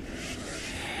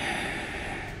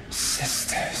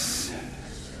 Sisters.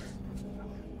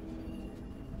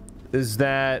 Is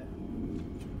that...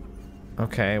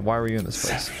 Okay, why were you in this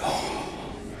place? Zevlor.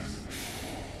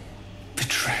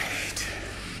 Betrayed.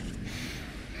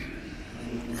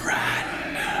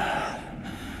 Ran.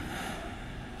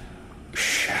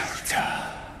 Shelter.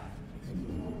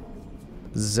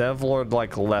 Zevlor,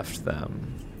 like, left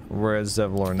them. Where is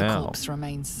Zevlor The now? corpse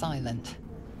remains silent.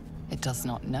 It does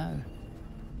not know.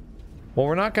 Well,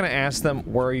 we're not going to ask them,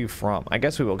 where are you from? I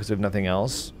guess we will, because we have nothing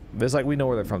else. It's like we know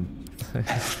where they're from.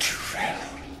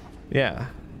 Yeah.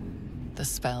 The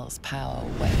spell's power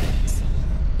wanes.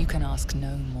 You can ask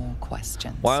no more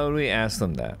questions. Why would we ask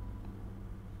them that?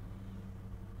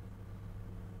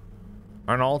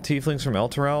 Aren't all tieflings from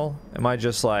Elturel? Am I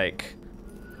just like...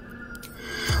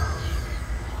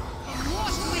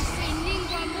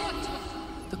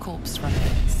 The corpse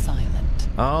remains silent.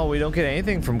 Oh, we don't get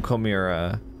anything from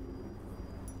Chimera.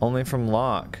 Only from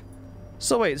Locke.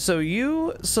 So wait, so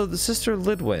the sister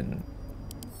Lidwin.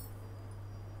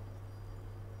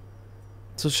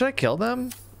 So should I kill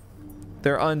them?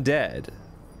 They're undead.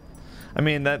 I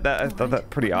mean, I thought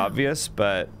that pretty obvious,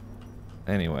 but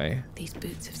anyway. These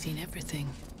boots have seen everything.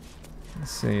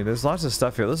 Let's see, there's lots of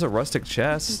stuff here. There's a rustic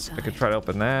chest. I could try to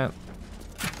open that.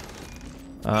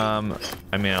 I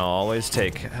mean, I'll always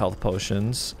take health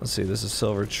potions. Let's see, there's a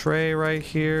silver tray right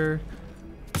here.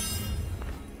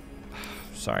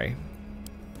 Sorry.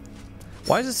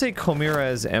 Why does it say Chimera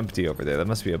is empty over there? That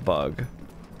must be a bug.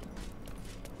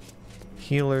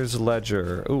 Healer's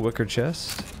Ledger. Ooh, wicker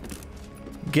chest.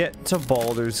 Get to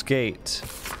Baldur's Gate.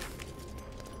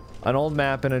 An old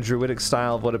map in a druidic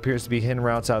style of what appears to be hidden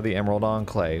routes out of the Emerald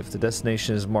Enclave. The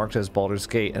destination is marked as Baldur's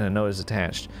Gate and a note is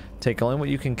attached. Take only what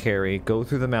you can carry, go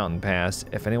through the mountain pass.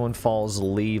 If anyone falls,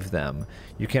 leave them.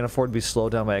 You can't afford to be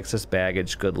slowed down by excess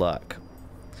baggage. Good luck.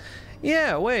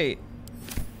 Yeah, wait.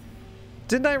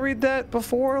 Didn't I read that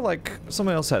before? Like,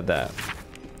 somebody else had that.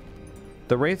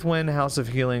 The Wraithwind House of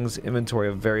Healing's inventory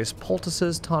of various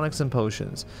poultices, tonics, and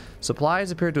potions.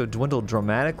 Supplies appear to have dwindled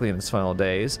dramatically in its final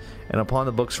days, and upon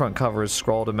the book's front cover is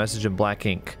scrawled a message in black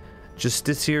ink.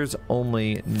 Justiciars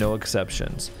only, no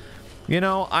exceptions. You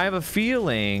know, I have a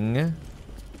feeling...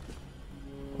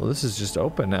 Well, this is just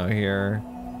open out here.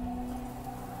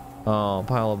 Oh,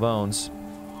 pile of bones.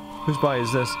 Whose body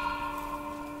is this?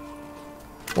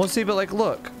 Well, see, but like,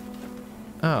 look.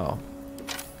 Oh.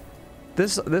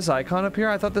 This icon up here,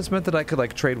 I thought this meant that I could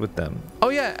like trade with them. Oh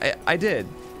yeah, I did.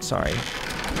 Sorry.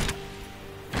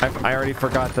 I already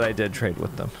forgot that I did trade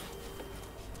with them.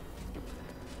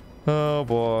 Oh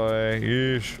boy,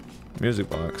 yeesh. Music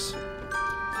box.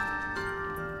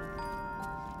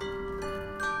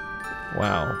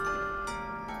 Wow.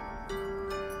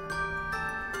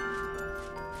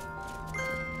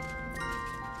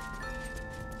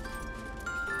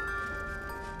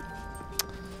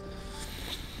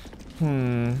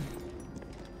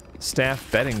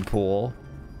 Staff bedding pool.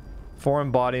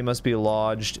 Foreign body must be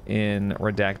lodged in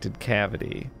redacted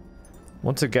cavity.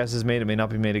 Once a guess is made, it may not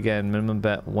be made again. Minimum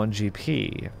bet 1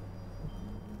 GP.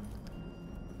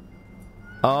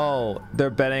 Oh, they're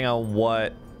betting on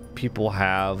what people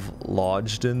have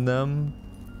lodged in them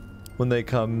when they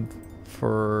come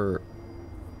for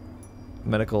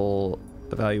medical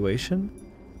evaluation.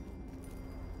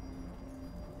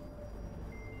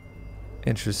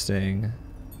 Interesting.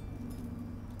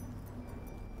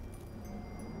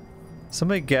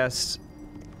 Somebody guessed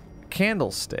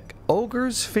candlestick,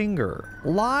 ogre's finger,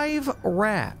 live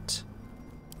rat.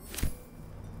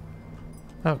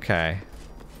 Okay.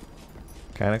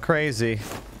 Kind of crazy.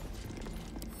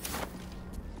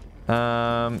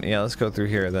 Yeah, let's go through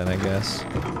here then, I guess.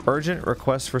 Urgent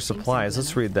request for supplies.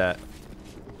 Let's read that.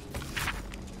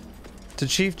 To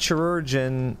Chief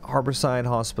Chirurgeon, Harborside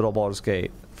Hospital, Baldur's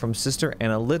Gate. From Sister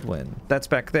Anna Lidwin. That's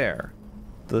back there.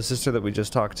 The sister that we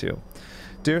just talked to.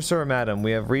 Dear Sir or Madam,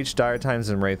 we have reached dire times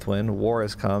in Wraithwind. War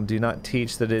has come. Do not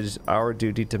teach that it is our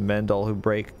duty to mend all who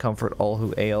break, comfort all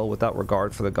who ail, without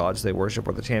regard for the gods they worship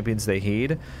or the champions they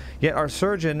heed. Yet our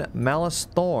surgeon, Malice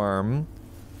Thorm...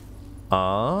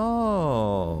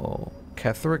 Oh...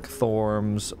 Ketheric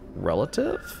Thorm's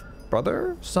relative?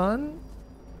 Brother? Son?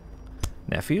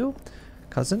 Nephew?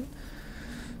 Cousin?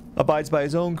 Abides by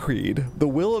his own creed. The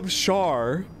will of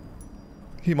Shar...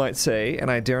 he might say, and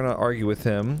I dare not argue with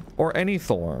him, or any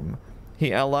Thorm.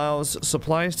 He allows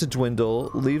supplies to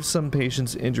dwindle, leaves some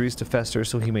patients' injuries to fester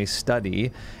so he may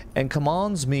study, and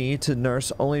commands me to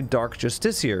nurse only dark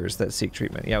justiciars that seek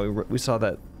treatment. Yeah, we saw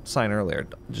that sign earlier.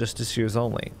 Justiciars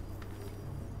only.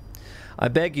 I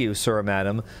beg you, sir or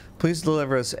madam, please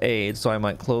deliver us aid so I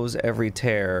might close every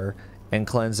tear and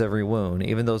cleanse every wound,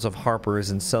 even those of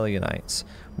harpers and Selenites.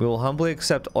 We will humbly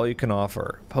accept all you can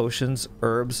offer. Potions,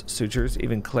 herbs, sutures,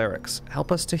 even clerics.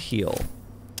 Help us to heal.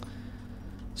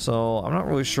 So, I'm not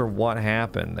really sure what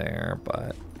happened there,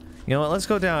 but... You know what, let's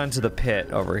go down to the pit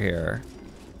over here.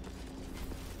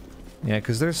 Yeah,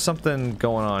 because there's something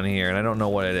going on here, and I don't know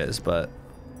what it is, but...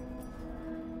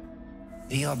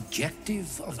 The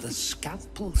objective of the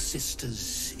Scalpel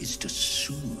Sisters is to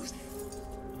soothe.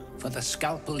 For the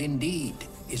scalpel indeed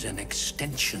is an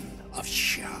extension of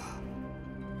Shah.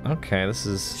 Okay, this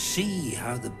is... See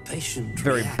how the patient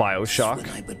very reacts Bioshock. when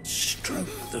I but stroke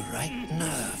the right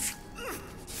nerve.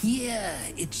 Hear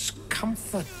its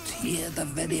comfort, hear the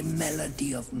very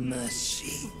melody of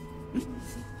mercy.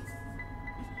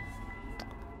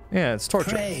 Yeah, it's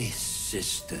torture. Pray,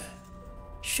 sister,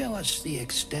 show us the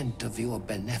extent of your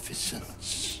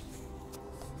beneficence.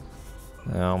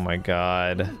 Oh my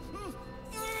god.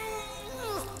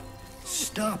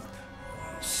 Stop.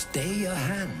 Stay your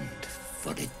hand,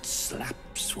 for it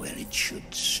slaps where it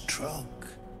should stroke.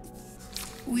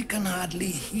 We can hardly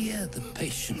hear the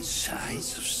patient's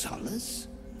sighs of solace.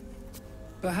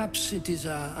 Perhaps it is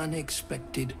our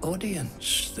unexpected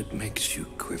audience that makes you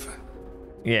quiver.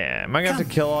 Yeah, am I gonna have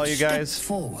to kill all you guys? Step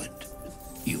forward.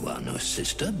 You are no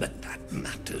sister, but that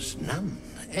matters none.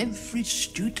 Every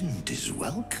student is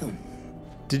welcome.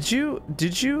 Did you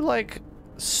like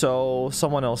sew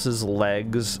someone else's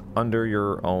legs under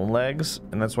your own legs,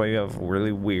 and that's why you have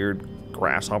really weird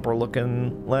grasshopper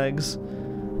looking legs?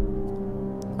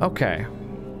 Okay,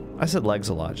 I said legs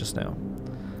a lot just now.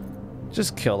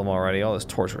 Just kill them already. All this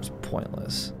torture is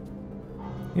pointless.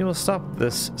 You will stop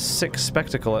this sick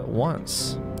spectacle at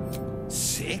once.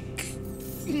 Sick?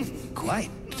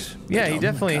 Quite. Yeah, But he on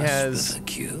definitely the cusp has of a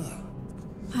cure.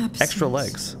 extra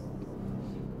legs.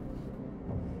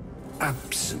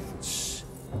 Absence.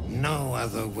 No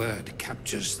other word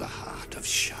captures the heart of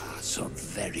Shah so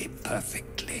very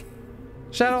perfectly.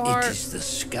 Shadowheart, It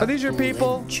is the are these your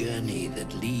people? journey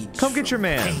that leads Come get your from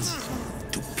mans.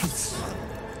 pain to peace.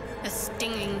 A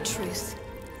stinging truth,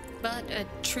 but a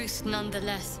truth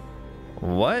nonetheless.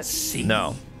 What? See?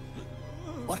 No.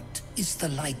 What is the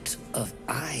light of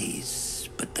eyes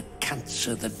but the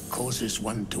cancer that causes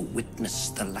one to witness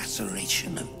the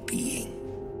laceration of being?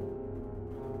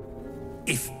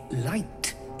 If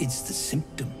light is the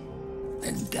symptom,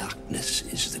 then darkness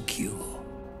is the cure.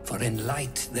 For in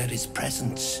light there is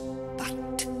presence,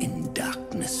 but in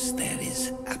darkness there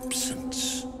is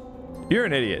absence. You're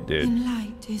an idiot, dude. In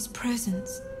light is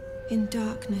presence, in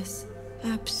darkness,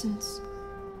 absence.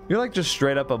 You're like just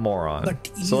straight up a moron.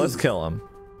 But So let's you- kill him.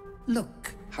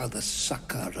 Look how the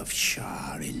succor of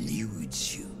Shah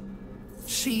eludes you.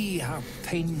 See how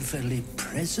painfully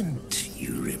present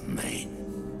you remain.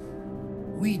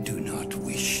 We do not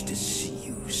wish to see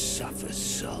you suffer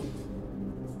so.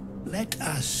 Let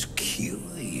us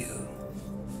cure you.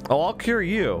 Oh, I'll cure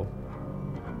you.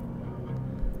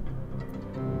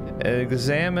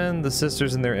 Examine the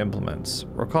sisters and their implements.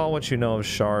 Recall what you know of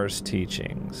Shar's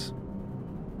teachings.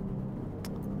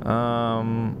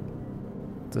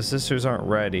 The sisters aren't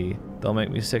ready. They'll make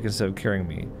me sick instead of curing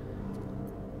me.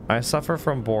 I suffer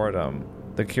from boredom.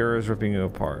 The cure is ripping you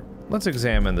apart. Let's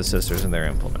examine the sisters and their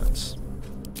implements.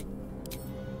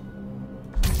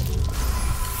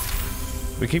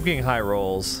 We keep getting high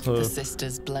rolls. The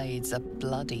sisters' blades are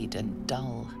bloodied and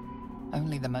dull.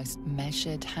 Only the most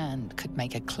measured hand could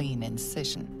make a clean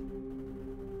incision.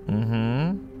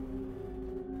 Mm-hmm.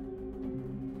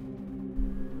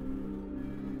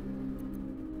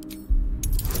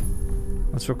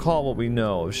 Let's recall what we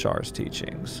know of Shar's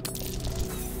teachings.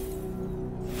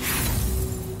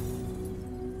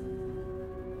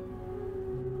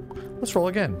 Let's roll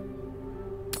again.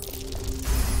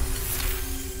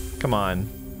 Come on.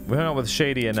 We hung out with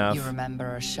Shady enough. You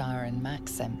remember a Sharon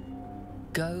maxim.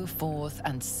 Go forth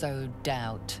and sow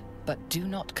doubt, but do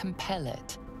not compel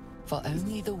it, for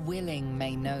only the willing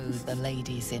may know the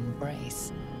lady's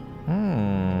embrace.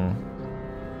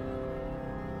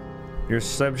 Your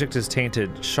subject is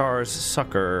tainted. Shar's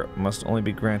succor must only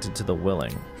be granted to the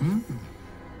willing.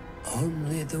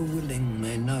 Only the willing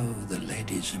may know the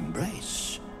lady's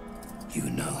embrace. You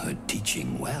know her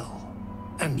teaching well.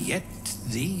 And yet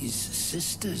these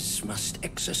sisters must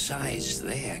exercise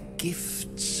their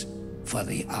gifts, for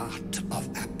the art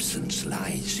of absence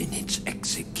lies in its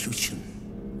execution.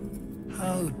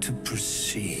 How to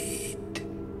proceed?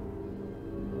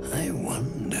 I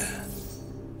wonder.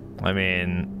 I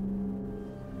mean,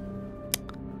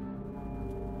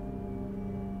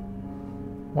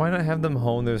 why not have them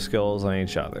hone their skills on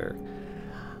each other?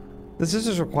 The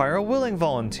sisters require a willing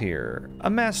volunteer, a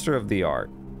master of the art.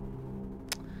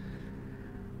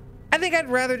 I think I'd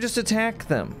rather just attack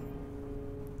them.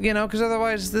 You know, because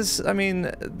otherwise this, I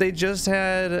mean, they just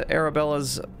had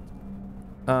Arabella's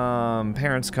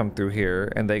parents come through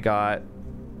here and they got,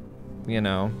 you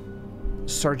know,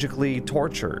 surgically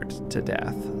tortured to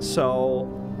death. So,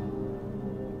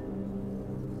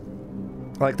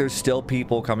 like, there's still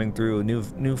people coming through,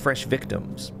 new fresh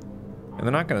victims. And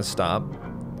they're not going to stop.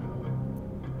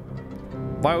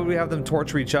 Why would we have them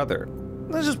torture each other?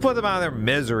 Let's just put them out of their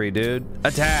misery, dude.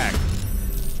 Attack.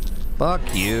 Fuck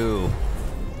you.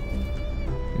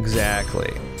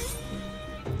 Exactly.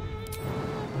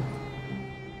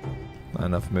 Not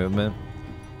enough movement.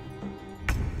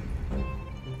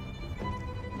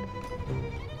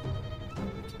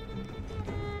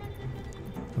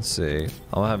 Let's see.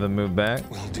 I'll have him move back.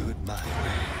 We'll do it my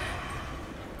way.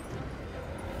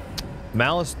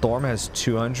 Malice Thorm has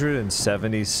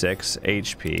 276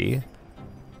 HP.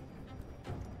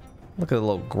 Look at the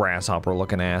little grasshopper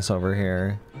looking ass over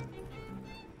here.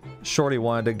 Shorty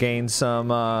wanted to gain some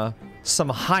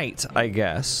height, I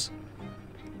guess.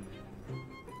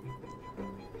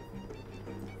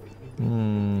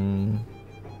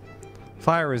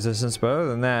 Fire resistance, but other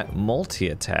than that,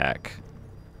 multi-attack.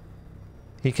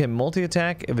 He can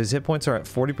multi-attack if his hit points are at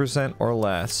 40% or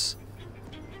less.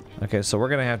 Okay, so we're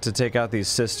gonna have to take out these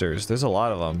sisters. There's a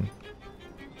lot of them.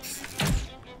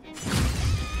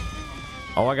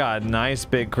 Oh, I got a nice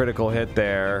big critical hit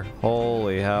there.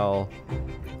 Holy hell.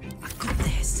 I've got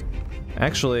this.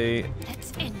 Actually...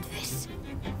 Let's end this.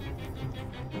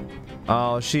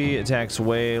 Oh, she attacks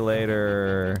way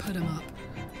later. Put him up.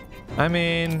 I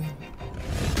mean...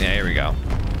 Yeah, here we go.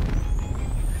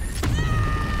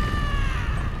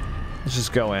 Let's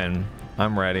just go in.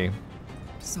 I'm ready.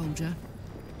 Soldier.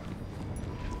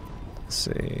 Let's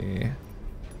see.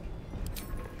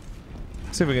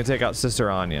 Let's see if we can take out Sister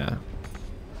Anya.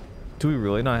 Do we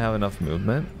really not have enough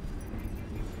movement?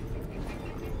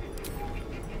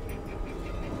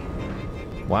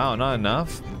 Wow, not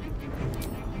enough?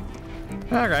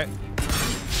 Alright.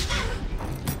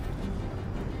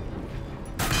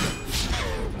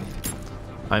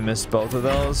 I missed both of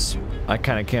those. I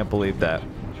kind of can't believe that.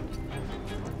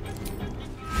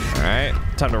 Alright,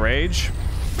 time to rage.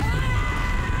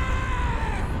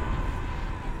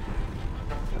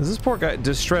 Is this poor guy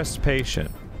distressed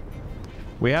patient?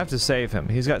 We have to save him.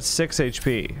 He's got 6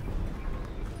 HP.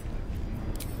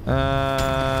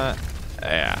 Yeah.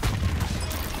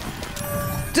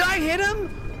 Did I hit him?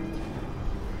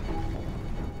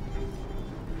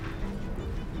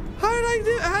 How did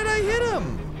I hit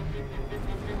him?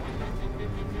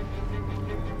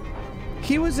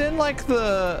 He was in like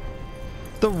the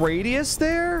radius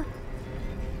there?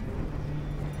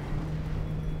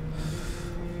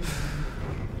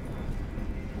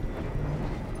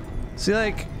 See,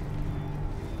 like,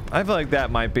 I feel like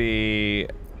that might be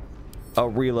a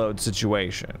reload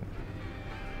situation.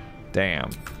 Damn.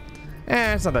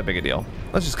 It's not that big a deal.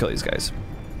 Let's just kill these guys.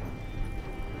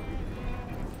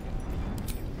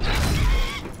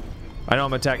 I know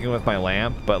I'm attacking with my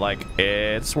lamp, but like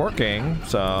it's working,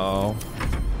 so.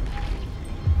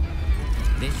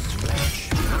 This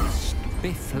flesh must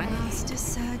be flayed. Master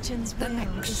Surgeon's The will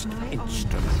next is my honor.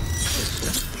 instrument, sister.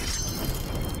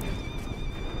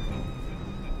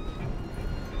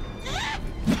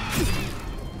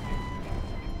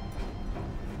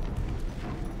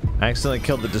 I accidentally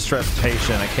killed the distressed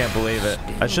patient. I can't believe it.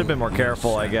 I should have been more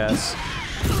careful, I guess.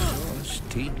 Those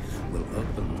teeth will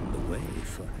open the way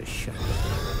for a shadow.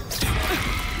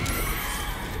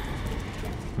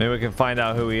 Maybe we can find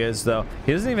out who he is, though.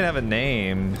 He doesn't even have a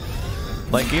name.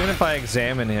 Like, even if I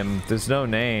examine him, there's no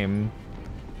name.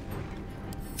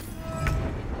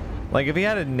 Like, if he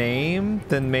had a name,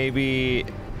 then maybe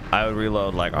I would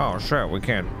reload like, oh, shit, we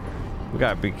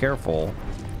gotta be careful.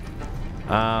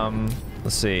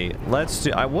 Let's see. Let's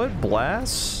do... I would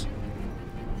bless.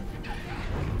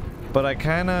 But I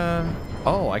kinda...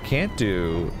 Oh, I can't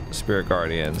do Spirit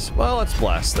Guardians. Well, let's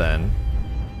bless then.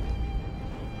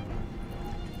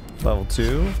 Level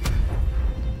 2.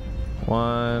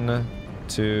 1,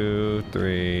 2,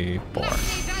 3, 4.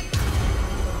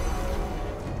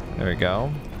 There we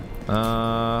go.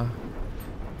 Don't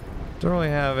really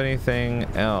have anything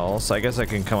else. I guess I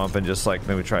can come up and just like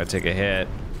maybe try to take a hit.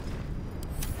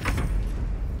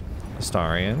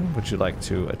 Astarion, would you like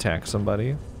to attack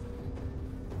somebody?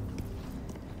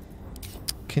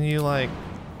 Can you like...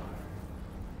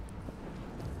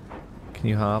 Can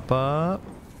you hop up?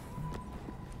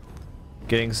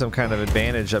 Getting some kind of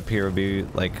advantage up here would be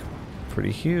like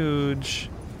pretty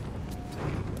huge.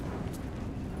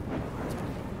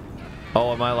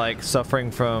 Oh, am I like suffering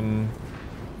from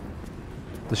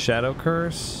the shadow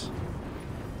curse?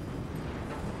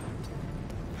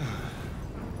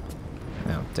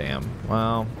 Oh, damn.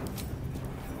 Well,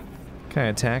 can I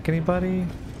attack anybody?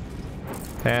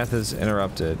 Path is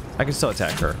interrupted. I can still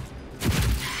attack her.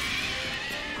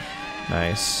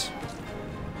 Nice.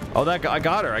 Oh, I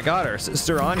got her. I got her.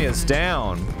 Sister Anya's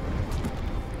down.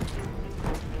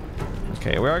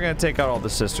 Okay, we are gonna take out all the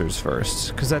sisters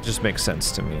first, because that just makes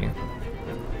sense to me.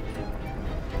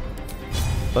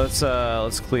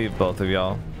 Let's cleave both of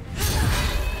y'all.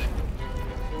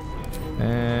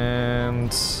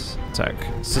 And attack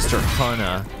Sister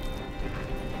Hana.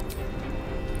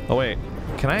 Oh wait,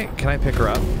 can I pick her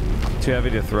up? Too heavy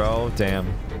to throw?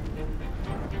 Damn.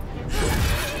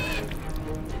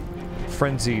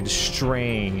 Frenzied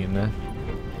Strain.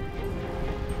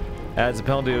 Adds a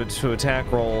penalty to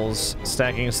attack rolls,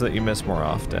 stacking so that you miss more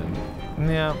often.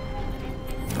 Yeah.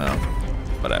 No.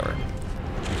 Whatever.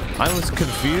 I was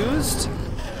confused.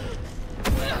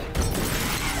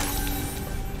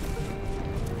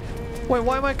 Wait,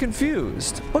 why am I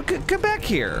confused? What? Come back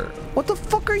here. What the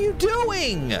fuck are you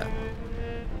doing?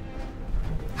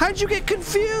 How'd you get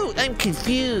confused? I'm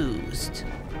confused.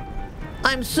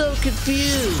 I'm so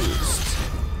confused.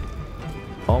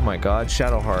 Oh my god,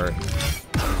 Shadowheart.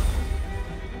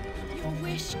 Your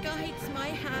wish guides my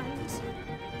hand.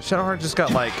 Shadowheart just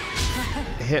got like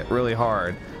hit really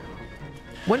hard.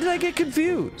 When did I get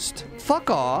confused?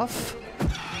 Fuck off.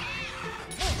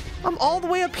 I'm all the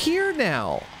way up here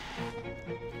now.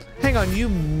 Hang on, you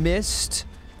missed?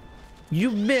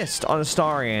 You missed on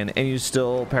Astarion and you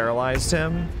still paralyzed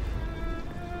him?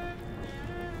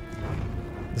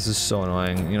 This is so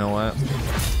annoying. You know what?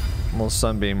 A little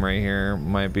sunbeam right here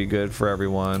might be good for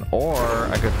everyone. Or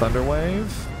I could Thunder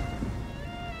Wave.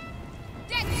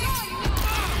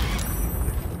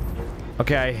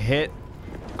 Okay, I hit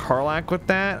Karlach with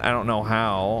that. I don't know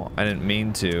how. I didn't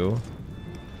mean to.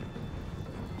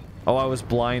 Oh, I was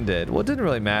blinded. Well, it didn't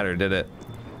really matter, did it?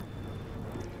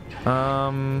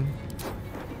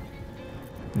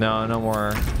 No, no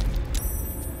more.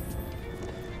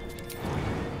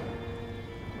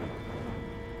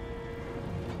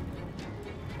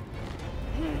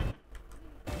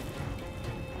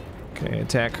 Okay,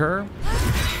 attack her.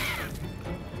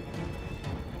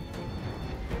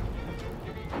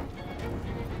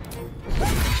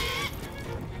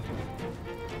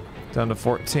 Down to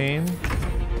 14.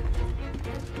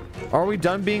 Are we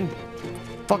done being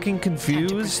fucking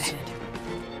confused?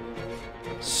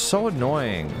 So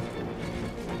annoying.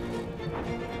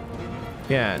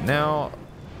 Yeah, now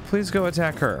please go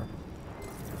attack her.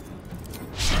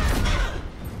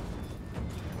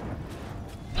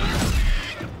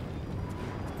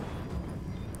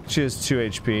 She has 2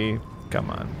 HP. Come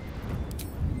on.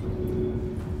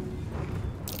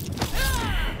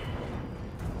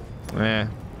 Eh,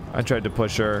 I tried to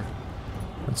push her.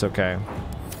 It's okay.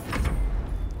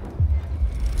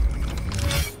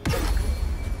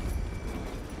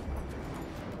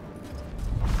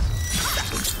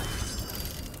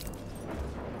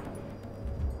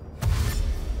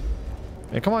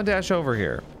 Yeah, come on, dash over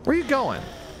here. Where are you going?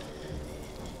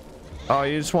 Oh,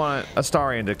 you just want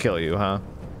Astarion to kill you, huh?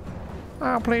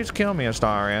 Oh, please kill me,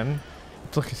 Astarion.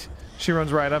 Look, she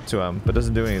runs right up to him, but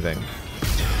doesn't do anything.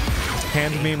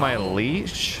 Hand me my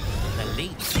leash. The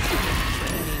leech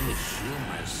turning the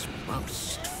humors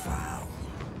most foul.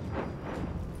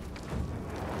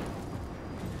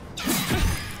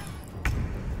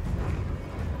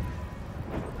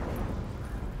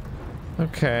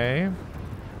 Okay.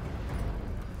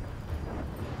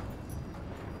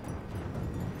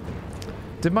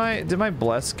 Did my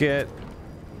bless get?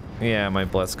 Yeah, my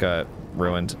bless got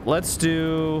ruined. Let's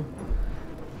do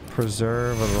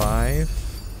preserve a life.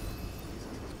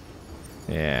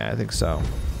 Yeah, I think so.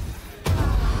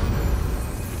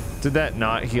 Did that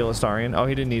not heal Astarion? Oh,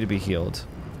 he didn't need to be healed.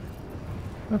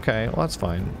 Okay, well that's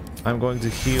fine. I'm going to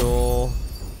heal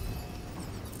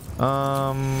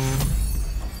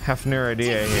Hafnir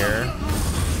idea here.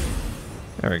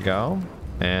 There we go.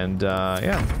 And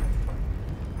yeah.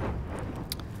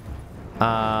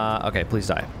 Okay, please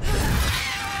die.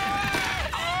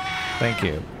 Thank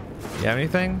you. You have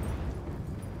anything?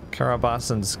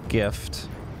 Karabasan's gift.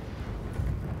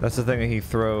 That's the thing that he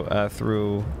threw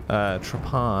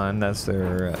Trapan. That's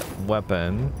their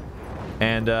weapon.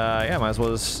 And yeah, might as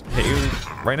well just hit you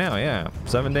right now. Yeah,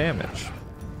 7 damage.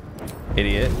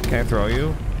 Idiot. Can I throw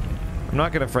you? I'm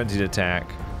not gonna frenzied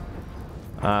attack.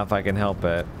 If I can help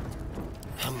it.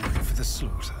 Hungry for the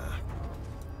slaughter.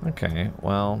 Okay,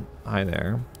 well, hi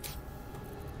there.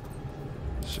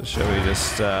 Shall we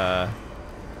just,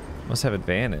 must have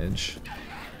advantage.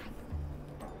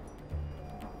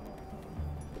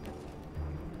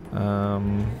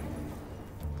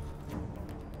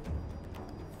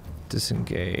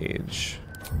 Disengage.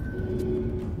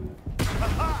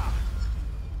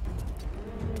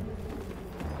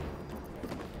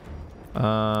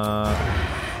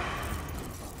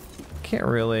 Can't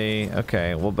really.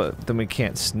 Okay, well, but then we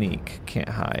can't sneak, can't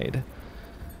hide.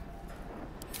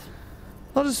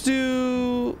 I'll just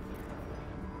do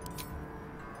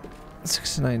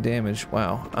 69 damage.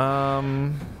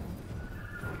 Wow.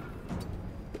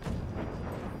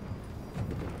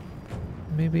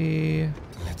 Maybe.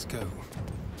 Let's go.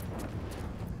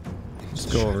 Let's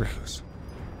go over.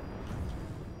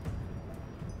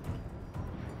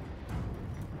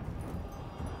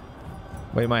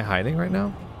 Wait, am I hiding right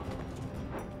now?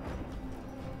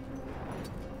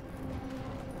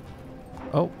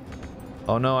 Oh.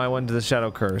 Oh no, I went to the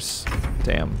Shadow Curse.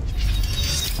 Damn.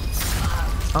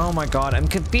 Oh my god, I'm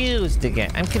confused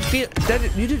again. I'm confused.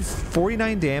 You did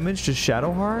 49 damage to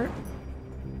Shadowheart?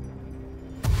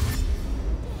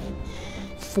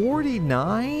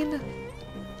 49?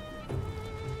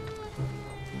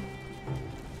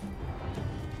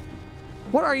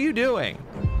 What are you doing?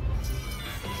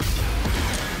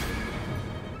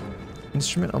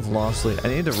 Instrument of Lost Lead. I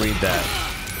need to read that.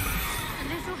 A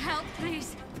little help,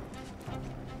 please.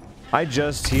 I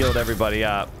just healed everybody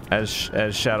up as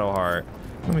Shadowheart.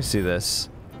 Let me see this.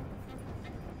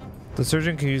 The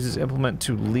surgeon can use his implement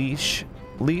to leech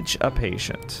a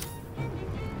patient.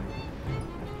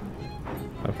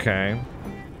 Okay.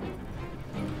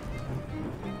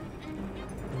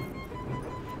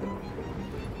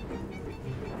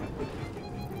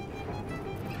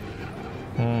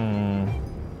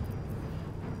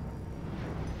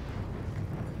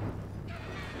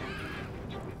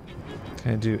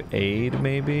 Can I do aid,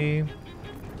 maybe?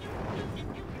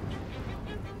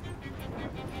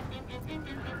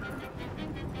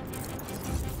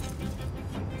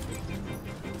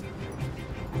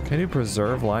 Can you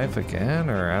preserve life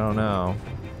again, or I don't know?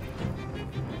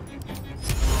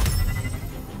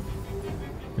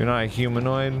 You're not a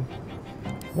humanoid?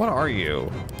 What are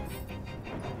you?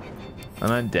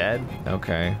 An undead?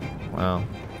 Okay, well.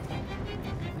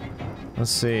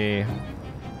 Let's see.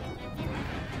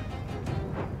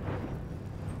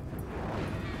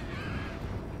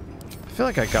 I feel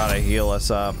like I gotta heal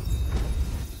us up.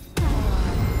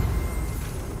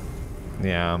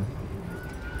 Yeah.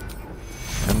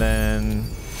 And then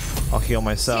I'll heal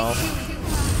myself.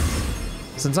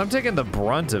 Since I'm taking the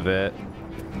brunt of it.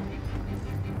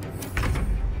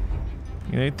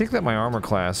 You know, you'd think that my armor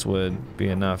class would be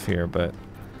enough here, but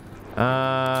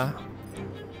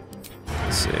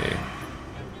let's see.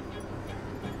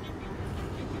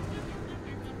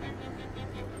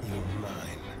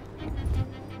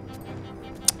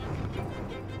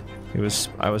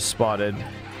 I was spotted.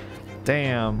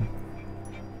 Damn.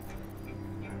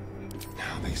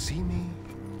 Now they see me.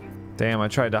 Damn, I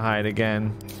tried to hide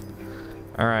again.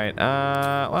 Alright,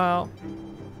 well.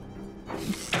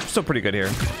 Still pretty good here.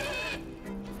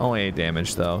 Only 8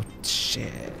 damage though.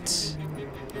 Shit.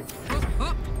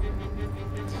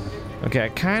 Okay, I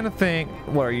kind of think...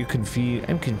 What, are you confused?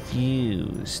 I'm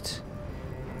confused.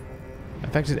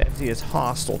 Affected entity is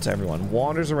hostile to everyone.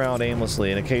 Wanders around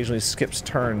aimlessly and occasionally skips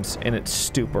turns in its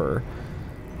stupor.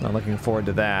 Not looking forward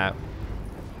to that.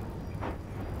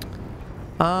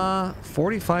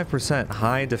 45%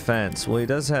 high defense. Well, he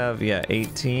does have, yeah,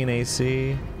 18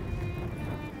 AC.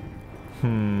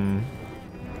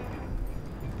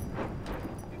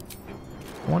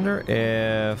 Wonder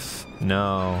if...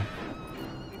 No.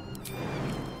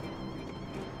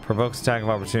 Provokes attack of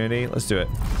opportunity. Let's do it.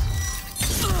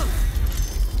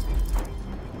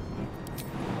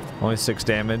 Only 6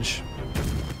 damage.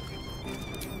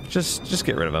 Just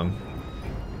get rid of him.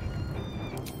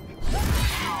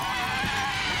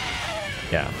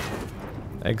 Yeah.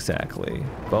 Exactly.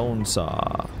 Bone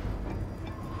saw.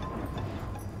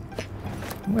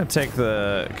 I'm gonna take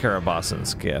the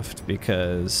Karabasan's gift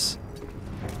because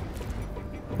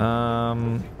oh,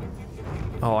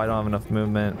 I don't have enough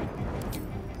movement.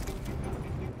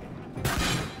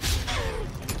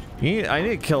 I need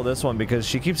to kill this one because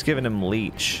she keeps giving him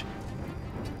leech.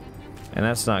 And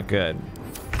that's not good.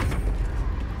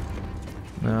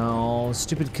 No,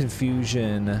 stupid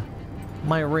confusion.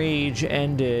 My rage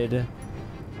ended.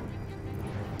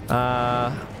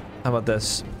 How about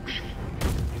this?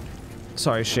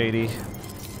 Sorry, Shady.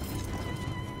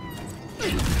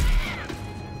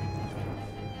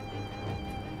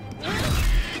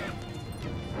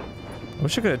 I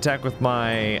wish I could attack with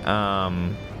my,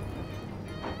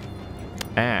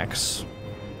 axe.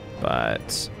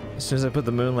 But as soon as I put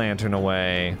the moon lantern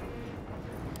away,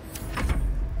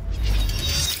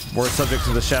 we're subject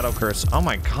to the shadow curse. Oh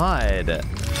my god.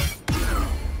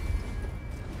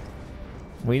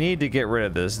 We need to get rid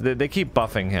of this. They keep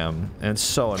buffing him, and it's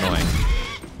so annoying.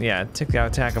 Yeah, take the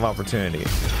attack of opportunity.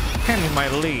 Hand me my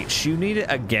leech. You need it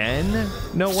again?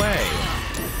 No way.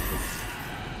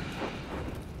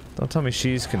 Don't tell me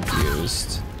she's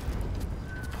confused.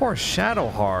 Poor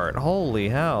Shadowheart. Holy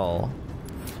hell.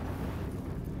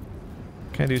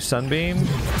 Can I do Sunbeam?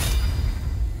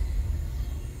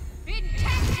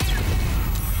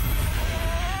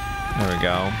 There we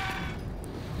go.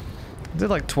 Did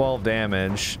like 12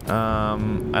 damage.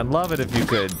 I'd love it if you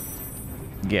could...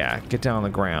 Yeah, get down on the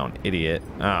ground, idiot.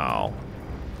 Oh.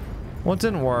 Well, it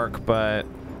didn't work, but...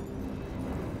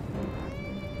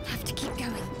 Have to keep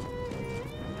going.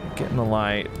 Get in the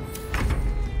light.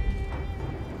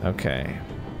 Okay.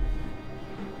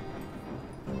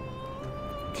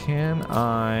 Can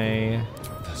I...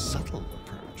 The subtle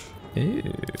approach.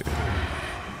 Ew.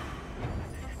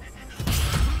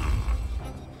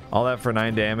 All that for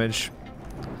 9 damage.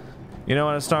 You know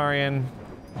what, Astarion?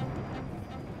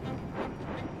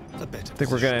 I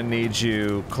think we're gonna need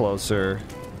you closer.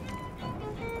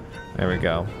 There we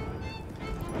go.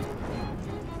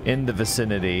 In the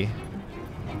vicinity.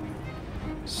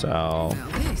 So...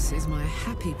 Now this is my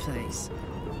happy place.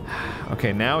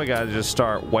 Okay, now we gotta just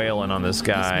start wailing on this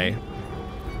guy.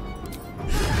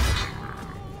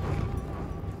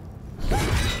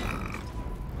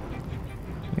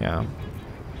 Yeah.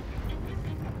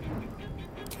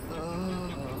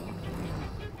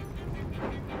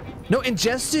 No,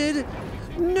 ingested?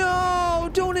 No,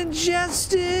 don't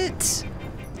ingest it.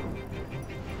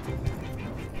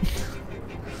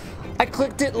 I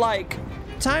clicked it like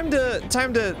time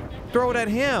to throw it at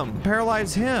him,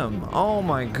 paralyze him. Oh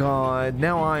my god,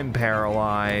 now I'm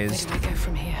paralyzed. Where do I go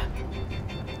from here?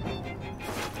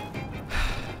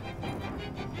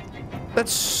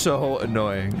 That's so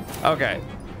annoying. Okay.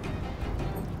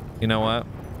 You know what?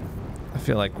 I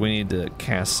feel like we need to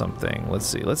cast something. Let's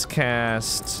see. Let's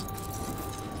cast...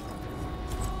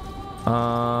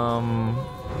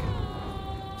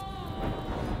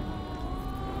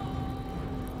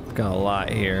 Got a lot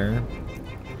here.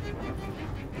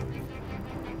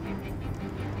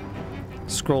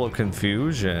 Scroll of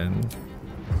Confusion.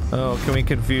 Oh, can we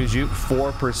confuse you?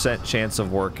 4% chance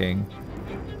of working.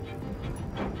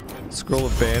 Scroll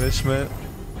of Banishment.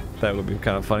 That would be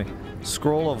kind of funny.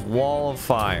 Scroll of Wall of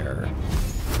Fire.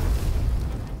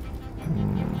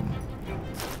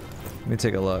 Let me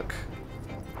take a look.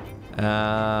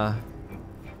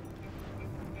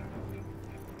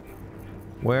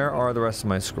 Where are the rest of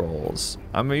my scrolls?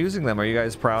 I'm using them. Are you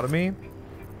guys proud of me?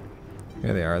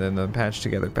 Here they are. They're in the patched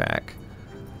together pack.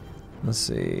 Let's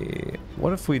see.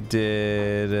 What if we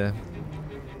did...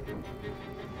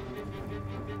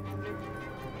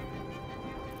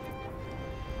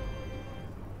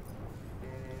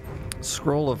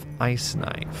 Scroll of Ice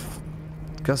Knife.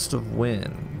 Gust of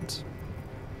Wind.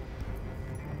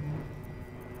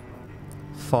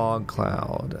 Fog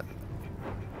Cloud.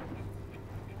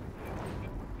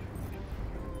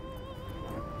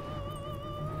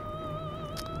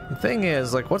 The thing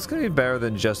is, like, what's gonna be better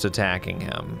than just attacking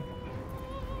him?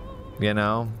 You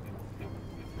know?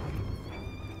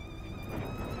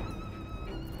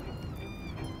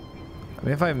 I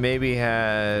mean, if I maybe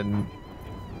had...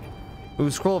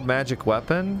 Ooh, Scroll of Magic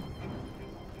Weapon?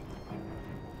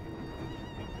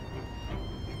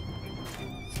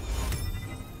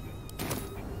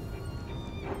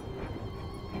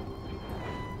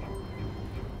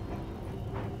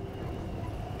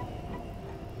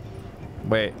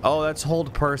 Wait, oh, that's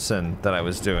hold person that I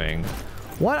was doing.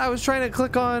 What? I was trying to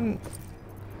click on...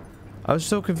 I was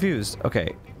so confused.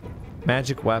 Okay.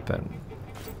 Magic weapon.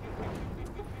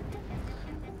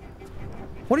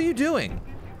 What are you doing?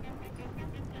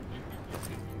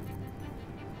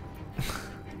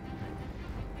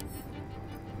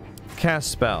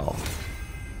 Cast spell.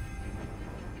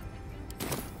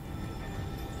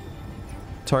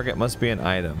 Target must be an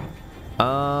item.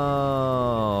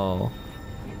 Oh.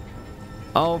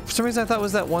 Oh, for some reason I thought it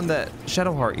was that one that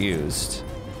Shadowheart used.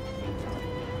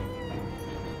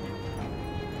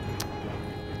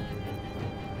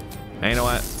 And you know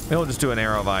what? Maybe we'll just do an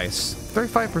Arrow of Ice.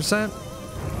 35%.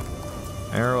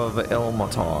 Arrow of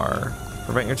Ilmatar.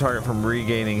 Prevent your target from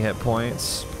regaining hit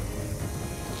points.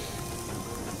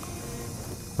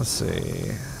 Let's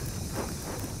see.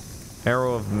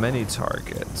 Arrow of many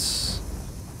targets.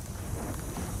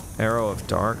 Arrow of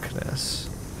darkness.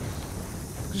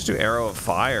 Just do Arrow of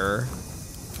Fire.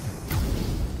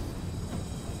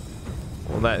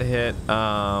 Will that hit,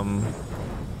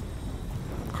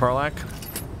 Karlach?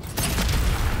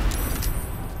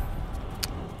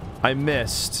 I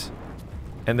missed.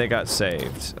 And they got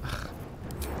saved.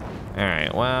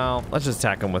 Alright, well, let's just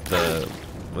attack him with the...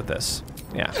 with this.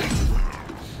 Yeah.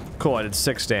 Cool, I did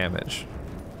 6 damage.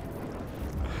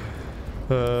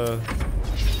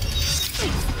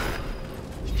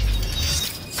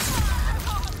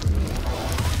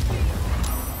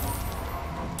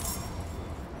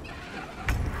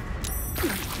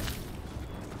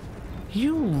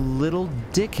 You little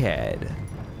dickhead.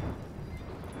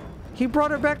 He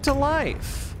brought her back to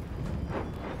life.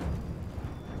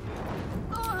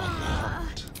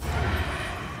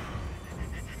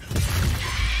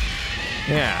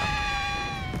 Yeah.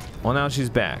 Well, now she's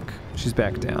back. She's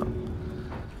back down.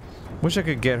 Wish I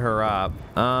could get her up.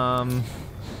 Can't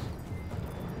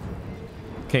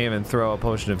even throw a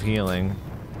potion of healing.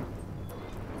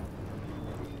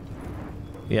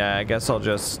 Yeah, I guess I'll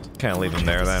just kind of leave him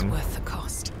there then. Worth the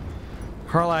cost.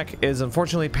 Karlach is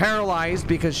unfortunately paralyzed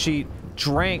because she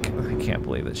drank. I can't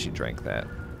believe that she drank that.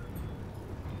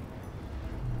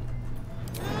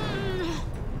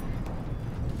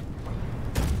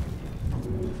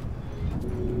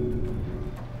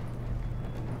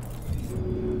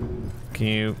 Can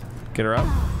you get her up?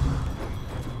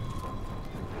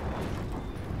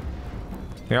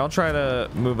 Here, I'll try to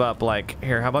move up like,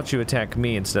 here, how about you attack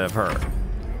me instead of her?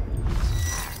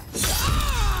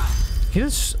 He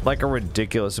does like a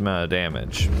ridiculous amount of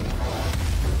damage.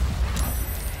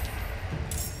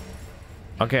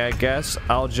 Okay, I guess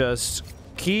I'll just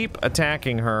keep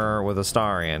attacking her with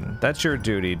Astarion. That's your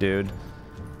duty, dude.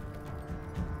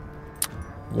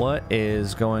 What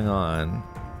is going on?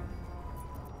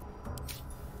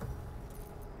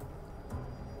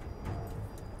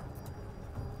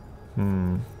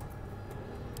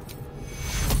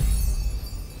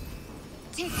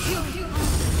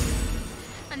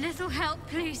 A little help,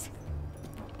 please.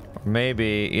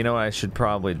 Maybe, you know what I should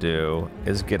probably do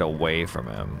is get away from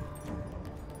him.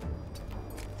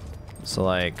 So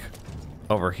like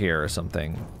over here or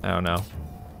something. I don't know.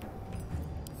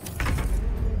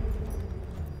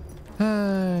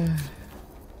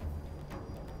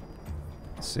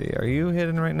 Let's see, are you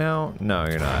hidden right now? No,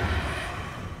 you're not.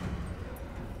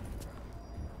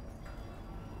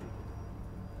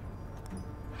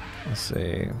 Let's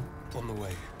see. On the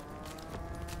way.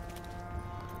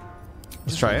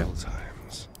 Let's try it.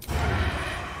 Times.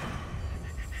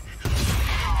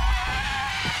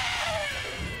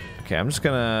 Okay, I'm just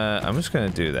gonna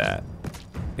do that.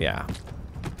 Yeah.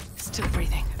 Still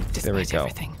breathing. There we Despite go.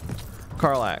 everything.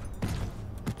 Karlach.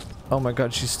 Oh my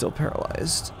god, she's still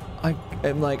paralyzed.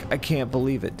 I'm like, I can't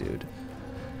believe it, dude.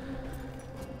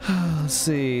 Let's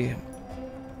see.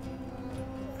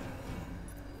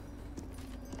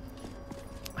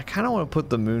 I kind of want to put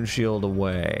the moon shield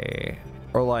away.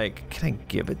 Or like, can I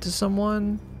give it to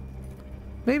someone?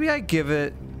 Maybe I give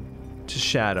it to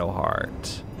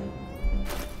Shadowheart.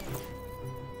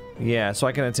 Yeah, so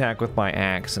I can attack with my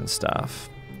axe and stuff.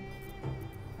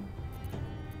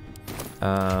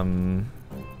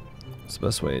 What's the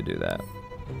best way to do that?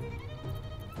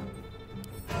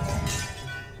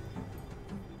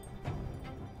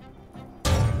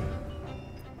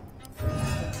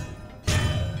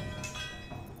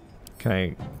 Can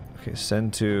I... Okay,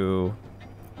 send to...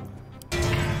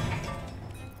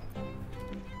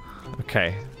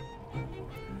 Okay.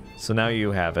 So now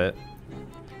you have it.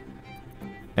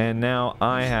 And now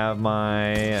I have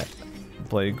my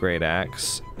Bloody Great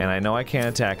Axe. And I know I can't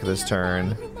attack this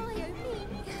turn.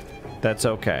 That's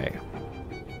okay.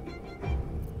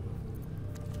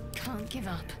 Can't give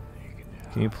up.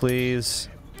 Can you please...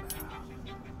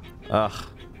 Ugh.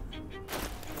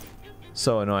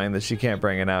 So annoying that she can't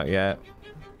bring it out yet.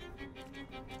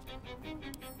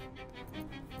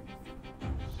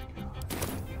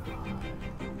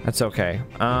 That's okay.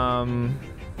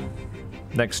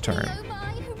 Next turn.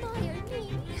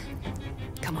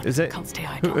 Come on, Is it... can't stay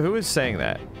idle. Who is saying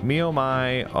that? Me oh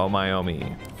my oh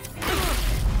me.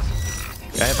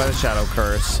 Got hit by the Shadow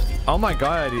Curse. Oh my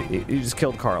god, he just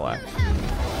killed Karlach.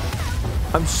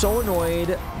 I'm so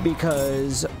annoyed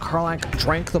because Karlach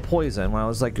drank the poison when I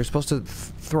was like, you're supposed to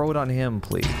throw it on him,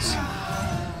 please.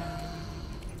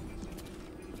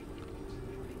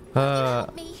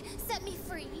 Set me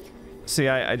free. See,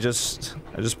 I just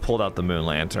pulled out the Moon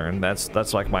Lantern.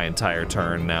 That's like my entire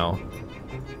turn now.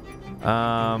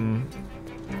 Can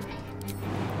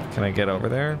I get over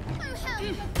there?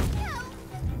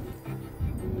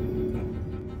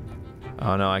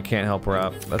 Oh no, I can't help her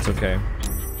up. That's okay.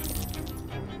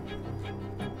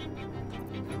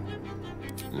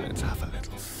 Let's have a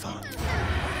little fun.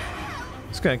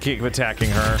 Just gonna keep attacking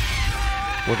her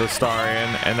with a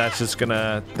Starion, and that's just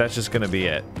gonna be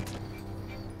it.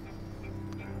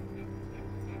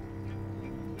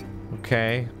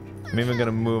 Okay. I'm even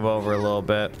gonna move over a little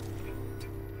bit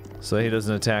so he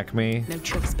doesn't attack me. No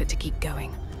choice but to keep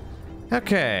going.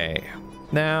 Okay.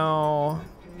 Now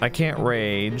I can't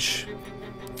rage,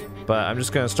 but I'm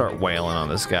just gonna start wailing on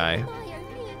this guy.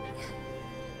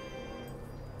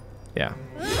 Yeah.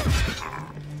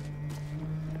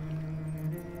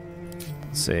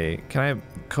 Let's see. Can I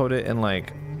coat it in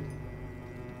like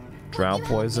drow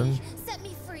poison? Set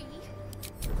me free.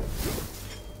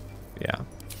 Yeah.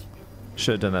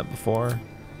 Should have done that before.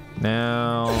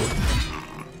 Now.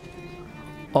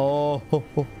 Oh.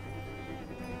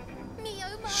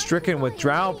 Stricken with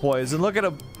drow poison. Look at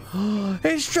him.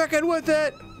 He's stricken with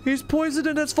it. He's poisoned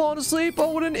and has fallen asleep.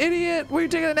 Oh, what an idiot. What are you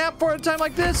taking a nap for at a time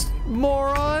like this,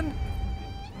 moron?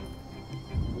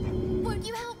 Won't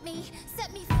you help me?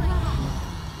 Set me free.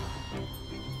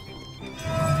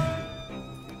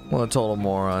 What a total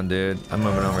moron, dude. I'm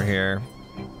moving over here.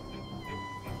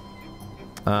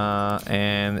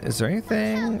 And is there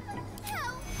anything?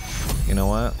 You know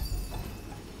what?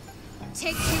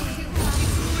 Take two.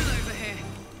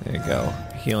 There you go.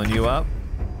 Healing you up.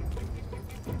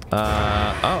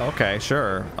 Oh, okay,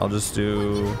 sure. I'll just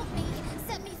do...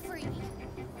 Set me free.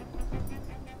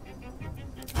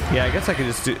 Yeah, I guess I could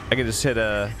just hit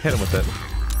him with it.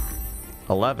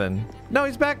 11. No,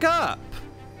 he's back up.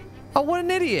 Oh, what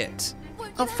an idiot.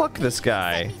 Oh, fuck this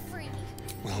guy.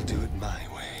 We'll do it my way.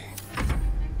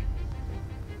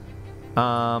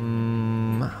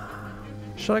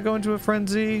 Should I go into a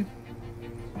frenzy?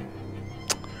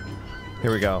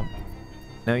 Here we go.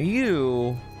 Now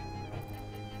you...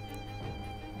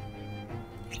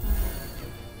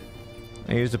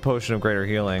 I used a potion of greater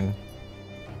healing.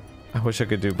 I wish I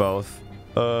could do both.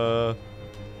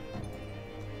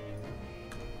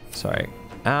 Sorry.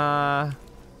 I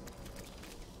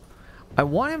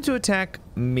want him to attack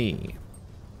me.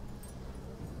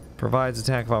 Provides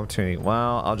attack of opportunity.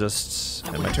 Well, I'll just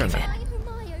end my turn then.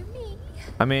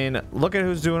 I mean, look at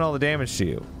who's doing all the damage to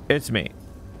you. It's me.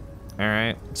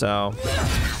 Alright, so...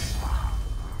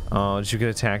 Oh, did you get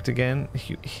attacked again?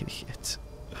 You idiot.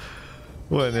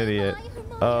 What an idiot.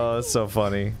 Oh, that's so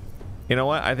funny. You know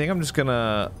what? I think I'm just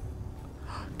gonna...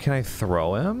 Can I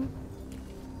throw him?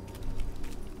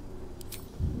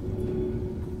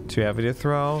 Too heavy to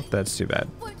throw? That's too bad.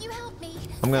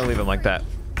 I'm gonna leave him like that.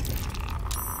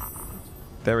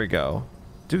 There we go.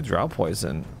 Dude, drow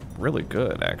poison. Really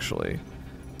good, actually.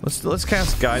 Let's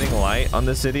cast Guiding Light on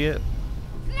this idiot.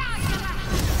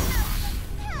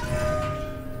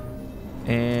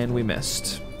 And we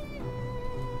missed.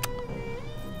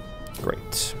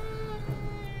 Great.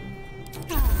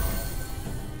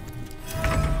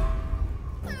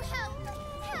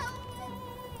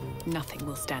 Nothing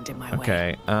will stand in my way.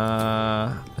 Okay,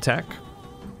 attack.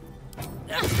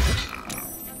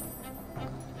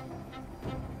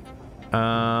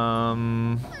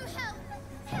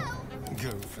 Go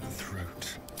for the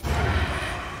throat.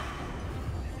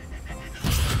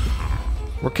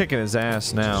 We're kicking his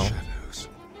ass now. Shadows.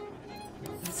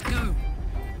 Let's go.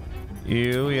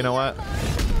 You know what?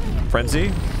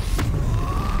 Frenzy?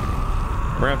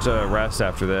 We're gonna have to rest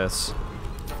after this.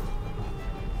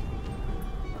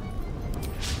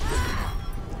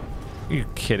 Are you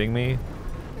kidding me?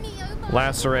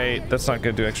 Lacerate. That's not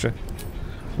gonna do extra.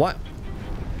 What?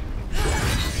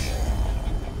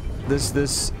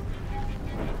 This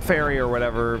fairy or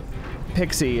whatever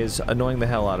pixie is annoying the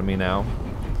hell out of me now.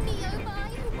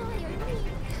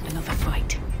 Another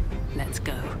fight. Let's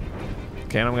go.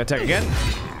 Okay, and I'm gonna attack again.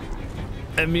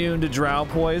 Immune to drow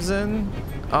poison.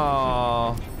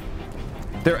 Oh,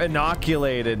 they're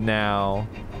inoculated now.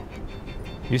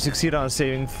 You succeed on a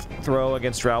saving throw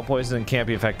against drow poison and can't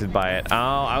be affected by it. Oh,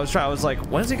 I was like,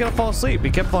 when is he gonna fall asleep? He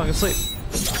kept falling asleep.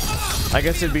 I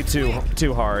guess it'd be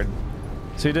too hard.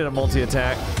 So he did a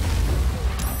multi-attack.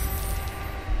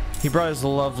 He brought his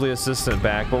lovely assistant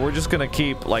back, but we're just gonna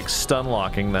keep like stun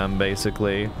locking them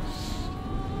basically.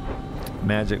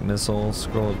 Magic missile,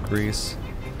 scroll of grease.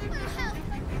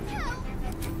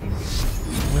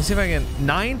 Let's see if I can.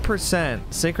 9%.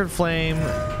 Sacred flame.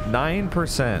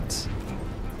 9%.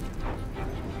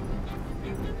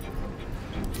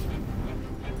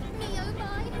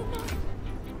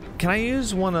 Can I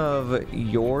use one of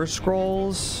your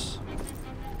scrolls?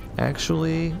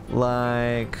 Actually,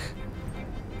 like,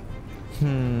 let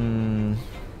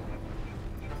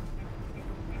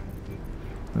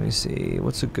me see.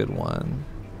 What's a good one?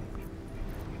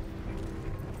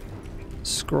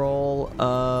 Scroll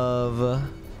of.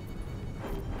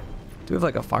 Do we have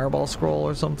like a fireball scroll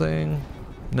or something?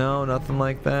 No, nothing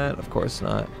like that. Of course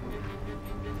not.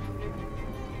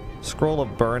 Scroll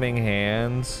of burning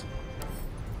hands.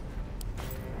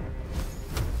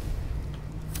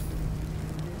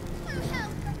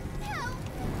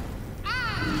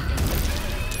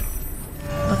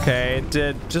 Okay, it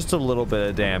did just a little bit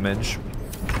of damage.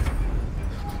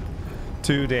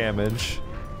 2 damage.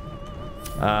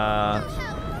 Yeah,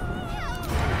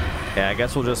 I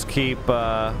guess we'll just keep,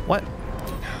 what?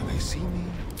 Now they see me.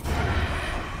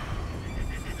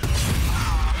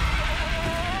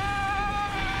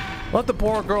 Let the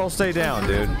poor girl stay down,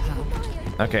 dude.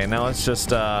 Okay, now let's just,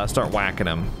 start whacking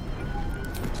him.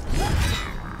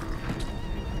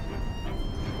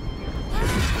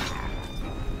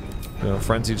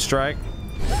 Frenzied strike.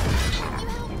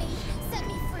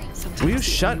 Will you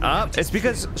shut up? It's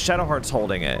because Shadowheart's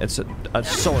holding it. It's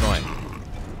so annoying.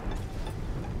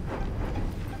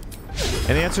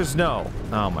 And the answer is no.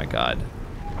 Oh my god.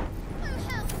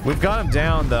 We've got him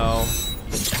down though.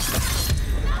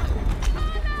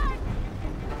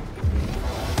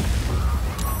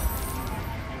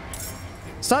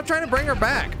 Stop trying to bring her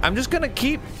back. I'm gonna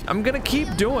keep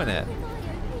doing it.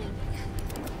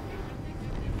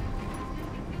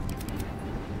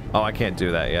 Oh, I can't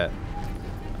do that yet.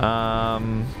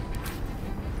 Won't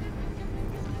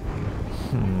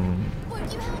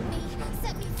you help me?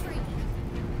 Set me free.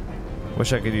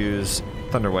 Wish I could use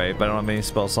Thunderwave, but I don't have any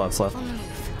spell slots left.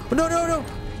 Oh, no, no, no!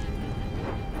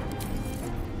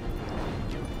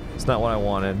 It's not what I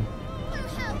wanted.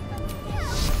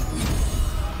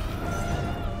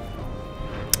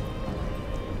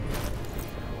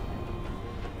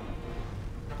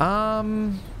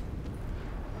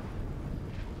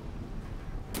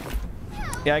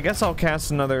 Yeah, I guess I'll cast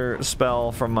another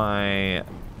spell from my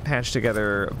patched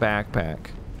together backpack.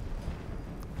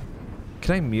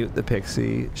 Can I mute the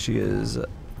pixie? She is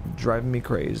driving me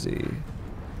crazy.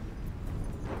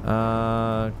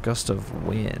 Gust of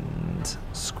wind.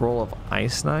 Scroll of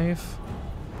ice knife.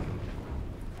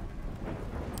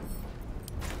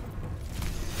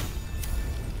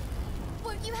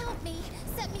 Won't you help me?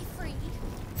 Set me free.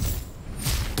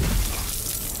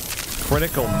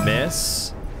 Critical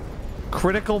miss.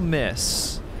 Critical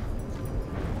miss.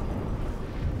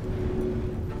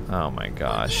 Oh my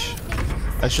gosh.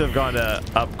 I should have gone to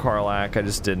up Karlach. I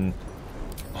just didn't.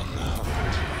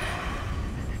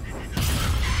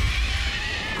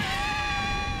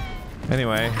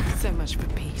 Anyway. So much for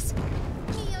peace.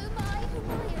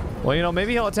 Well, you know,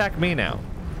 maybe he'll attack me now.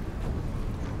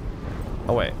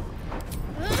 Oh, wait.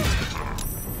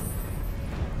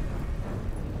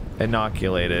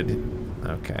 Inoculated.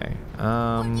 Okay.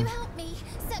 Won't you help me?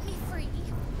 Set me free.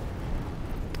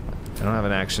 I don't have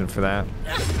an action for that.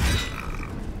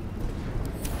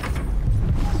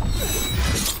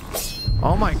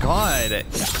 Oh my god.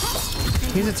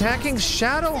 He's attacking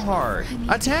Shadowheart.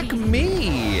 Attack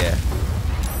me.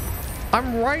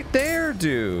 I'm right there,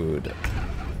 dude.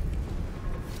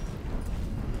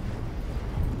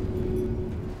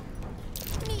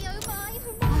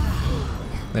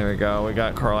 There we go. We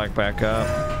got Karlach back up.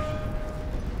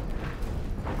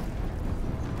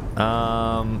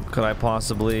 Could I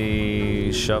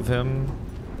possibly shove him?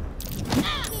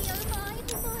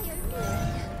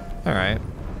 All right.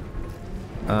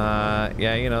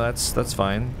 Yeah, you know, that's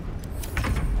fine.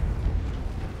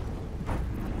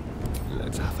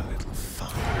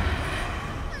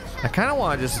 I kind of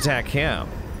want to just attack him.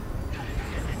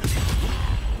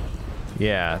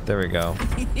 Yeah, there we go.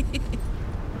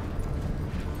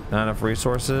 Not enough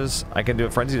resources. I can do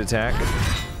a frenzied attack.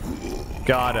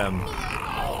 Got him.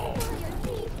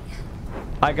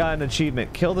 I got an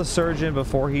achievement. Kill the surgeon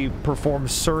before he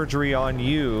performs surgery on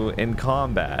you in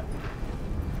combat.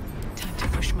 Time to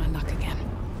push my luck again.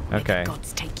 Okay. May the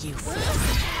gods take you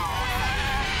first.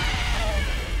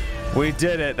 We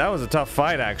did it. That was a tough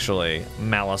fight, actually.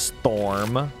 Malice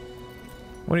Storm.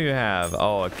 What do you have?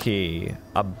 Oh, a key.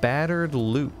 A battered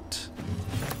lute.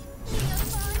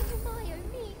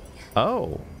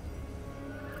 Oh.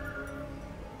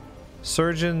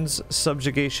 Surgeon's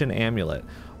subjugation amulet.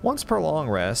 Once per long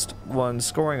rest, when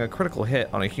scoring a critical hit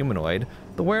on a humanoid,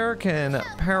 the wearer can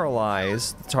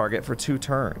paralyze the target for 2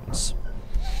 turns.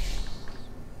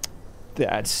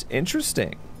 That's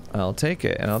interesting. I'll take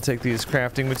it. And I'll take these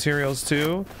crafting materials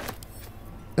too.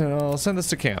 And I'll send this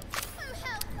to camp.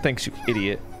 Thanks, you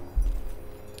idiot.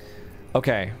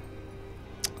 Okay.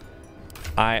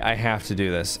 I have to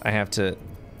do this. I have to...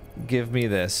 Give me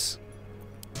this.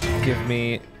 Give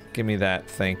me that.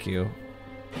 Thank you.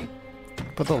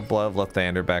 Put the blood of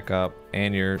Lathander back up.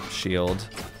 And your shield.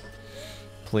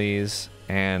 Please.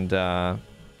 And,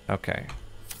 okay.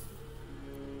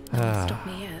 Stop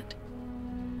me yet.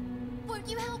 Won't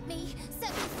you help me? Set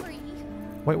me free.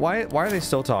 Wait, why are they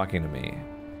still talking to me?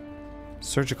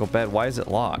 Surgical bed, why is it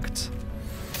locked?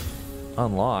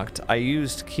 Unlocked. I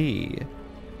used key.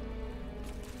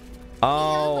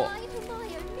 Oh.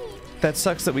 That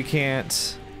sucks that we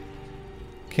can't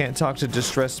talk to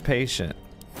distressed patient.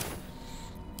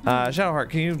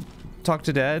 Shadowheart, can you talk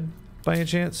to dead by any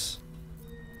chance?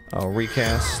 Oh,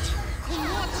 recast.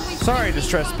 Sorry,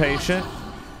 distressed patient.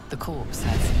 The corpse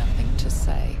has nothing to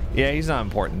say. Yeah, he's not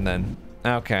important then.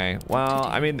 Okay, well,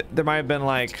 I mean, there might have been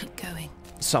like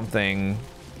something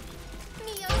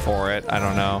for it. I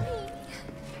don't know.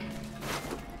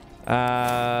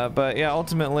 But yeah,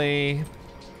 ultimately,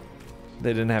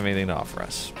 they didn't have anything to offer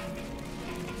us.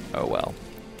 Oh well.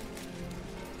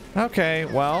 Okay,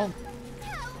 well.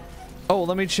 Oh,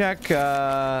 let me check.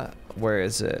 Where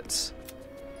is it?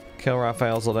 Kill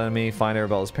Raphael's old enemy, find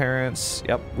Arabella's parents.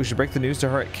 Yep, we should break the news to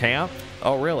her at camp.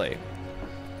 Oh, really?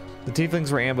 The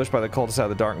tieflings were ambushed by the cultists out of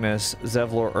the darkness.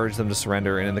 Zevlor urged them to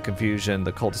surrender, and in the confusion,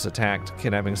 the cultists attacked,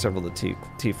 kidnapping several of the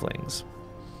tieflings.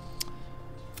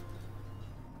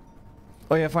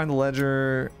 Oh yeah, find the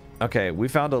ledger. Okay, we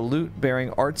found a lute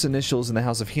bearing Art's initials in the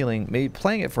House of Healing. Maybe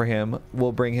playing it for him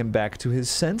will bring him back to his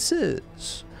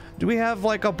senses. Do we have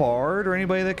like a bard or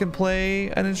anybody that can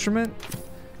play an instrument?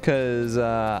 Because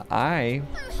I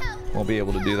won't be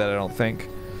able to do that, I don't think.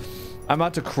 I'm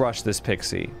about to crush this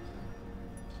pixie.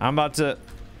 I'm about to...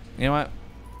 You know what?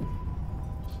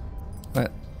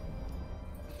 What?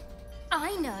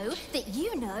 I know that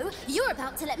you know you're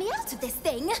about to let me out of this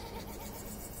thing.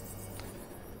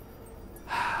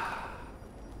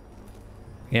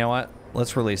 You know what?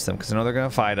 Let's release them, because I know they're going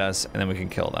to fight us, and then we can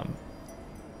kill them.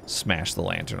 Smash the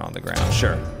lantern on the ground.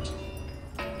 Sure.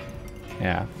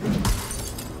 Yeah.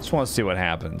 Just want to see what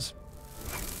happens.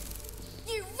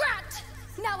 You rat!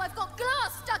 Now I've got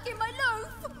glass stuck in my loaf!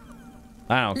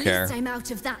 I don't care. At least I'm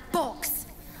out of that box.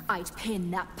 I'd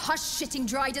pin that push-shitting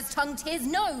Dryder's tongue to his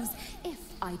nose if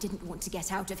I didn't want to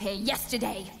get out of here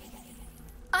yesterday.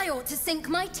 I ought to sink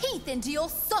my teeth into your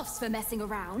softs for messing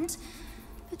around.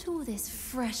 But all this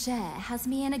fresh air has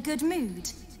me in a good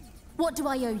mood. What do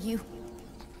I owe you?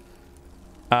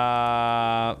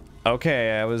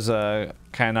 Okay, I was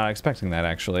kind of not expecting that,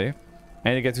 actually. I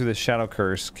need to get through this shadow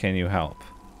curse. Can you help?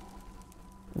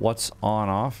 What's on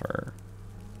offer?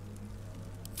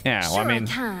 Yeah, well, Sure, I mean...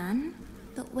 I can,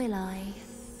 but will I?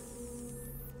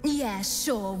 Yeah,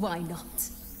 sure, why not?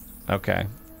 Okay.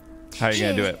 How are you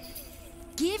gonna do it?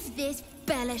 Give this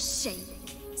bell a shake.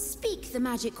 Speak the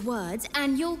magic words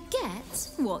and you'll get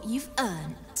what you've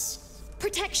earned.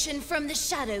 Protection from the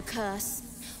shadow curse.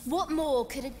 What more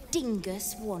could a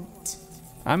dingus want?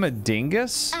 I'm a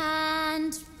dingus?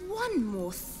 And one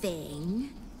more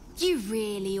thing. You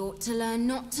really ought to learn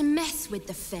not to mess with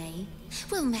the Fae.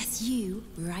 We'll mess you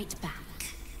right back.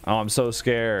 Oh, I'm so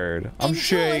scared. I'm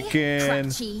shaking.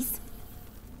 Crutchies.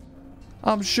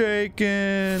 I'm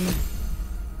shaking.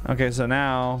 Okay, so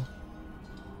now...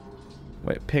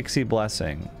 Wait, Pixie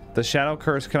Blessing. The shadow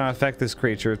curse cannot affect this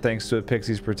creature thanks to a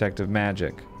pixie's protective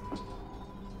magic.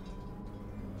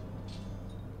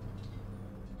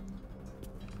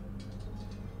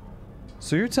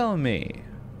 So you're telling me...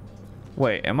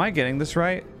 Wait, am I getting this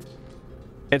right?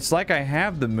 It's like I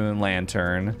have the moon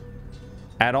lantern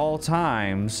at all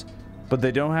times, but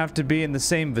they don't have to be in the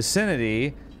same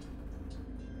vicinity.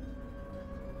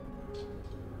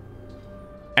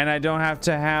 And I don't have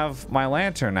to have my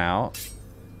lantern out.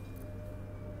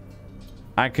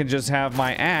 I can just have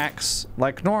my axe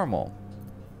like normal.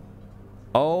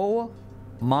 Oh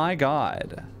my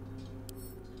god.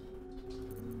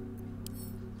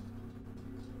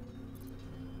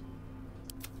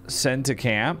 Send to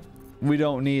camp. We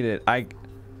don't need it.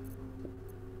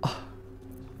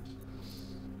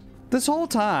 This whole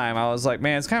time I was like,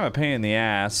 man, it's kind of a pain in the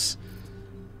ass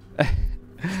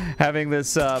having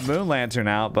this moon lantern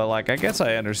out, but like I guess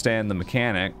I understand the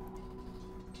mechanic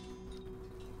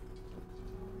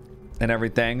and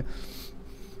everything.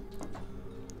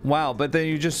 Wow, but then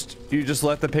you just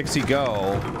let the pixie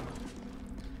go,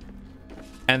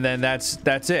 and then that's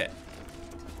it.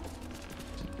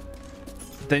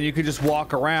 Then you could just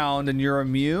walk around and you're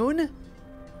immune.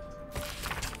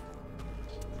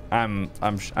 I'm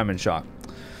in shock.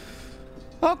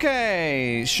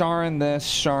 Okay, Sharon this,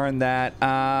 Sharon that.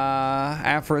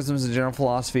 Aphorisms and general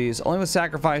philosophies. Only with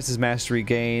sacrifice is mastery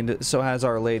gained, so has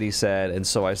Our Lady said, and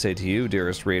so I say to you,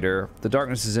 dearest reader, the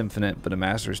darkness is infinite, but a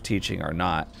master's teaching are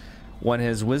not. When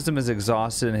his wisdom is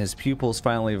exhausted and his pupils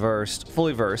fully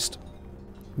versed,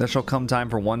 there shall come time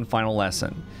for one final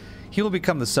lesson. He will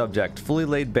become the subject, fully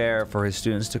laid bare for his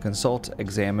students to consult,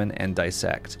 examine, and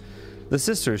dissect. The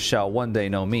sisters shall one day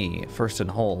know me, first in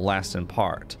whole, last in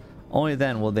part. Only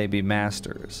then will they be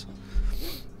masters.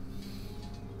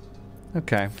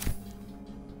 Okay.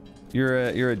 You're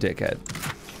a dickhead.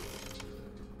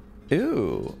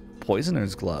 Ooh,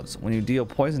 poisoner's gloves. When you deal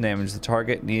poison damage, the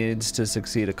target needs to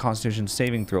succeed a Constitution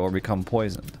saving throw or become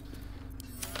poisoned.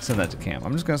 Send that to camp.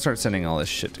 I'm just gonna start sending all this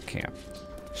shit to camp.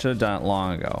 Should have done it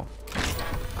long ago.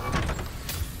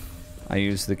 I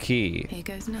used the key. Here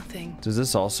goes nothing. Does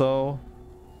this also?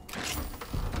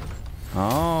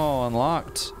 Oh,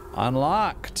 unlocked.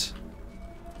 Unlocked.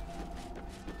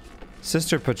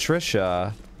 Sister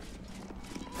Patricia.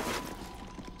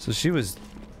 So she was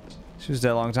dead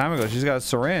a long time ago. She's got a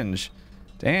syringe.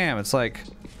 Damn, it's like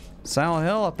Silent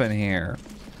Hill up in here.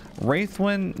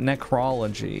 Wraithwin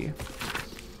Necrology.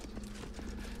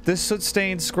 This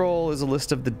soot-stained scroll is a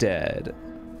list of the dead.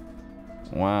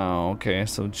 Wow, okay,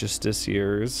 so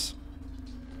justiciars.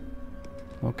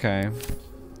 Okay.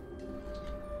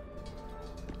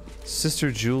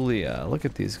 Sister Julia, look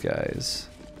at these guys.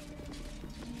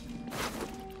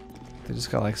 They just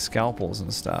got like scalpels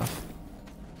and stuff.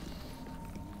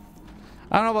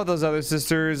 I don't know about those other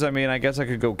sisters. I mean, I guess I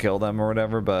could go kill them or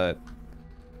whatever, but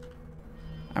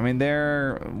I mean,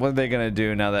 what are they gonna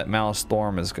do now that Malice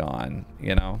Thorm is gone,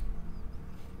 you know?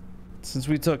 Since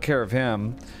we took care of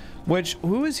him.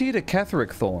 Who is he to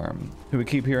Ketheric Thorm, who we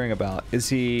keep hearing about? Is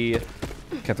he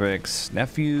Ketheric's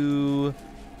nephew?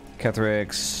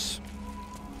 Ketheric's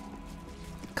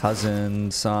cousin,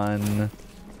 son?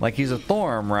 Like, he's a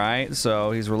Thorm, right?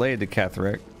 So he's related to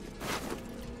Ketheric.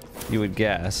 You would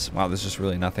guess. Wow, there's just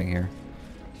really nothing here.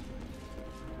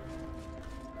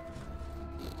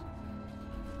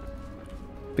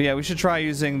 But yeah, we should try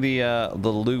using the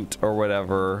loot or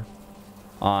whatever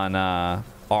on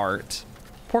Art.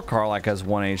 Poor Karlach has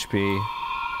 1 HP.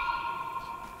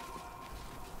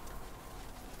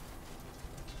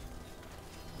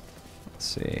 Let's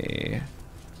see.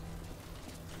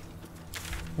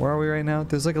 Where are we right now?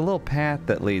 There's like a little path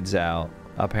that leads out,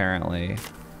 apparently.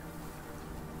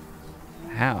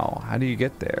 How? How do you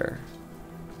get there?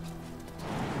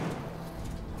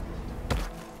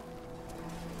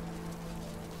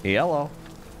 Yellow.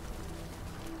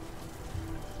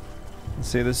 Let's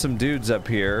see, there's some dudes up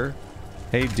here.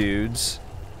 Hey, dudes.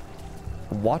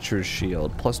 Watcher's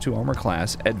Shield, +2 armor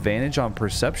class, advantage on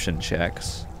perception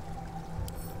checks.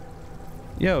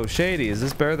 Yo, Shady, is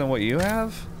this better than what you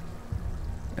have?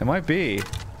 It might be.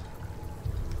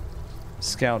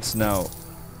 Scout's note.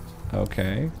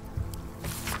 Okay.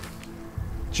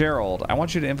 Gerald, I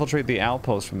want you to infiltrate the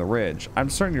outpost from the ridge. I'm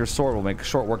certain your sword will make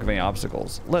short work of any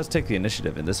obstacles. Let's take the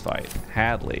initiative in this fight.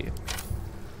 Hadley.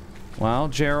 Well,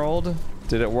 Gerald,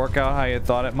 did it work out how you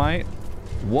thought it might?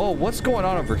 Whoa, what's going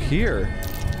on over here?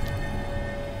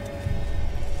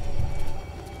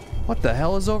 What the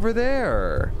hell is over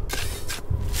there?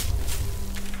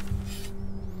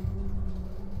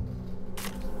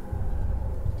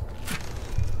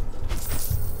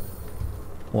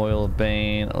 Oil of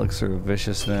Bane, Elixir of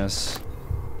Viciousness,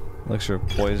 Elixir of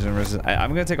Poison Resistance. I'm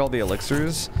gonna take all the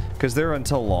elixirs because they're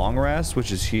until long rest,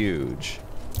 which is huge.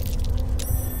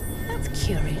 That's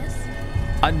curious.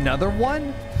 Another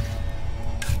one?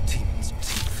 Demon's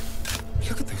teeth.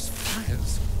 Look at those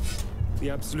fires.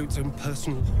 The Absolute's own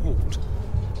personal horde.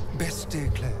 Bestia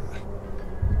Claire.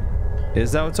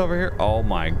 Is that what's over here? Oh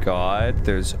my god,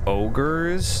 there's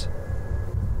ogres.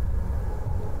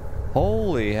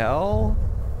 Holy hell.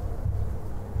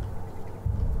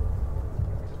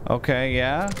 Okay,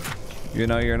 yeah. You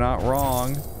know, you're not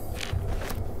wrong.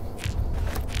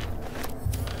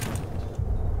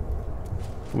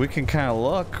 We can kind of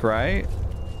look, right?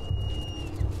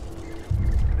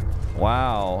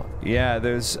 Wow. Yeah,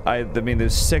 there's I mean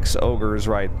there's 6 ogres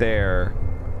right there.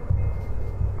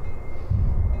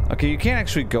 Okay, you can't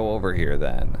actually go over here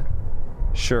then.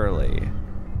 Surely.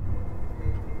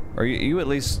 Or you at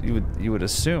least you would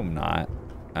assume not.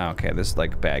 Okay, there's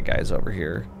like bad guys over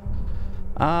here.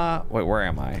 Wait, where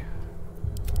am I?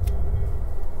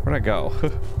 Where'd I go?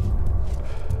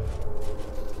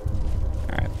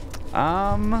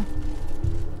 Alright.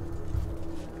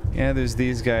 Yeah, there's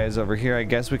these guys over here. I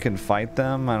guess we can fight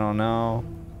them. I don't know.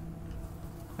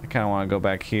 I kind of want to go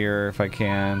back here if I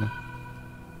can.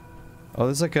 Oh,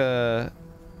 there's like a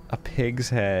pig's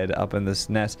head up in this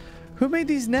nest. Who made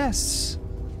these nests?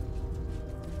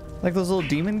 Like those little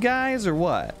demon guys or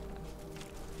what?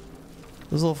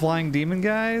 Those little flying demon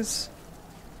guys?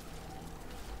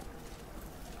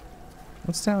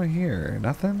 What's down here?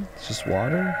 Nothing? It's just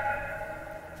water?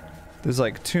 There's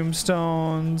like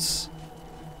tombstones.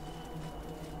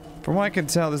 From what I can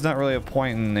tell, there's not really a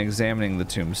point in examining the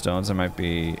tombstones. I might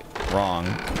be wrong.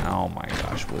 Oh my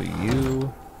gosh, will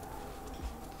you?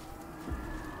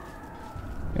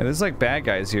 Yeah, there's like bad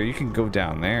guys here. You can go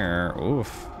down there.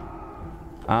 Oof.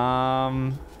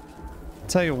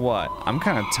 Tell you what, I'm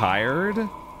kind of tired.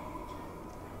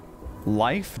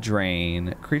 Life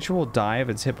drain. Creature will die if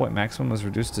its hit point maximum is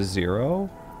reduced to 0.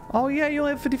 Oh yeah, you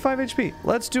only have 55 HP.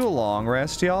 Let's do a long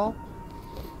rest, y'all.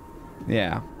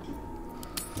 Yeah.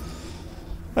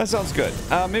 That sounds good.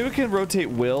 Maybe we can rotate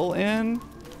Will in.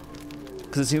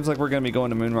 Because it seems like we're going to be going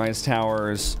to Moonrise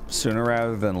Towers sooner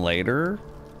rather than later.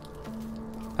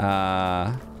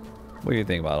 What do you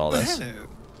think about all this? Hello.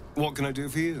 What can I do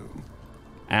for you?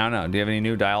 I don't know. Do you have any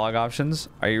new dialogue options?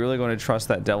 Are you really going to trust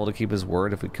that devil to keep his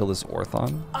word if we kill this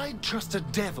Orthon? I'd trust a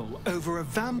devil over a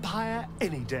vampire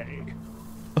any day.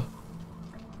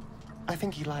 I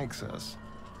think he likes us.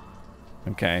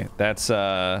 Okay, that's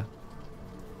I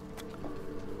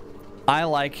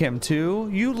like him too.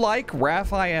 You like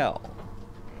Raphael.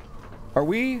 Are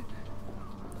we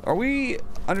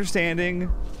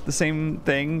understanding the same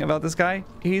thing about this guy?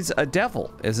 He's a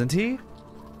devil, isn't he?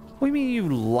 What do you mean you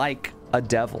like a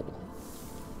devil?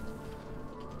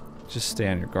 Just stay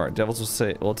on your guard. Devils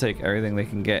will take everything they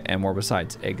can get and more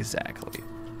besides. Exactly.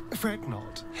 Fret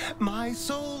not. My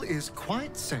soul is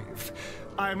quite safe.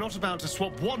 I am not about to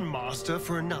swap one master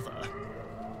for another.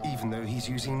 Even though he's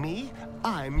using me,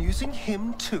 I'm using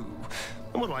him too.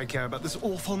 And what do I care about this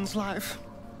Orthon's life?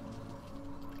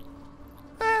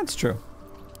 That's true.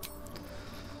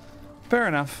 Fair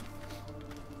enough.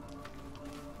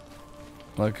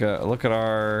 Look at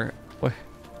our... What?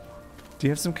 Do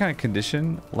you have some kind of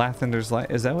condition? Lathander's light?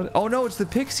 Is that what... Oh no, it's the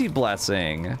pixie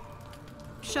blessing.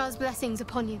 Shah's blessings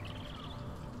upon you.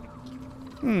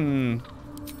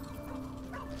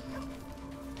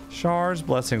 Shar's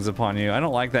blessings upon you. I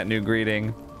don't like that new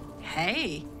greeting.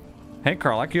 Hey. Hey,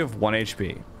 Karlach, you have 1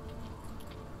 HP.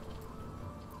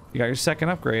 You got your 2nd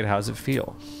upgrade. How's it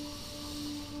feel?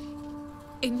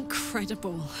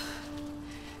 Incredible.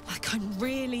 Like I'm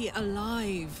really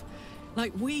alive.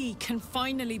 Like we can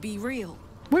finally be real.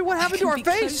 Wait, what happened to our I can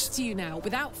be face? close to you now,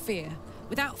 without fear,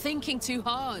 without thinking too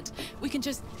hard. We can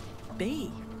just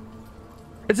be.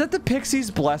 Is that the pixie's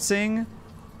blessing?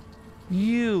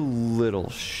 You little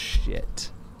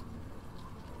shit.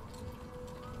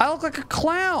 I look like a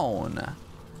clown.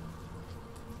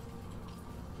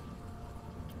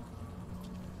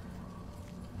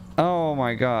 Oh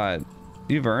my god.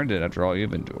 You've earned it after all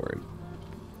you've endured.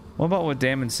 What about what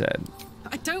Damon said?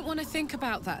 I don't want to think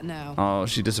about that now. Oh,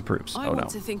 she disapproves. I Oh no. want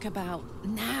to think about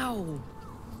now.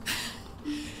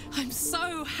 I'm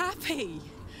so happy.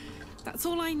 That's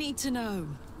all I need to know.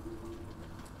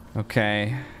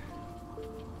 Okay.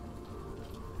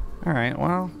 Alright,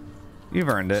 well, you've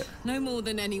earned it. No more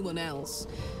than anyone else.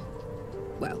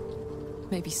 Well,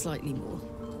 maybe slightly more.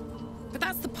 But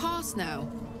that's the past now.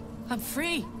 I'm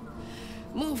free.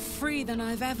 More free than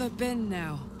I've ever been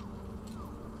now.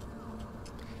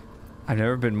 I've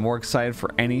never been more excited for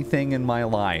anything in my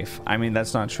life. I mean,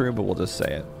 that's not true, but we'll just say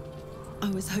it. I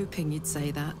was hoping you'd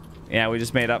say that. Yeah, we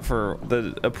just made up for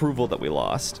the approval that we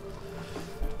lost.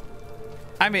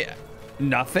 I mean,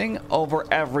 nothing over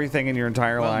everything in your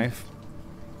entire life.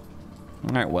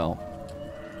 All right, well.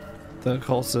 The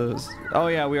Colsa's... Oh,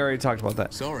 yeah, we already talked about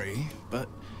that. Sorry, but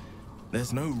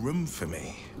there's no room for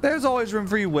me. There's always room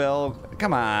for you, Will.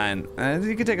 Come on.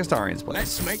 You can take Astarian's place.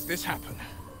 Let's make this happen.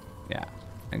 Yeah,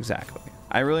 exactly.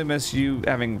 I really miss you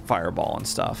having fireball and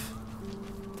stuff.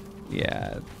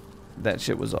 Yeah, that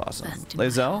shit was awesome.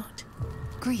 Lizelle?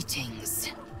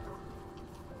 Greetings.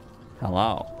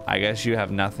 Hello. I guess you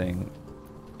have nothing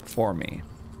for me.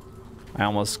 I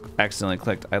almost accidentally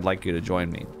clicked, I'd like you to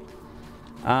join me.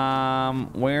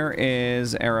 Where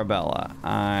is Arabella?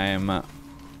 I'm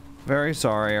very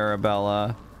sorry,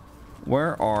 Arabella.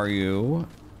 Where are you?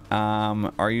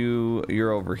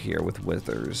 You're over here with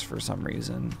Withers for some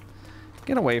reason.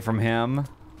 Get away from him.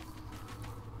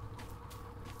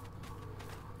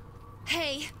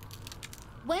 Hey,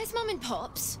 where's Mum and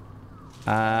Pops?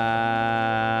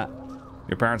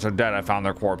 Your parents are dead. I found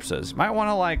their corpses. Might want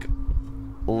to, like,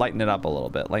 lighten it up a little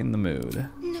bit. Lighten the mood.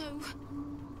 No.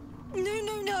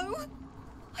 No.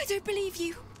 I don't believe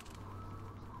you.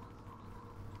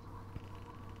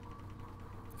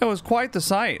 It was quite the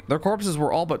sight. Their corpses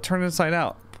were all but turned inside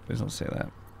out. Please don't say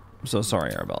that. I'm so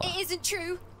sorry, Arabella. It isn't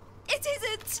true. It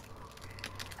isn't.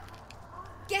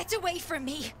 Get away from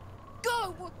me.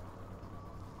 Go.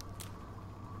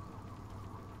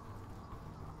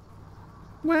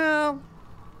 Well,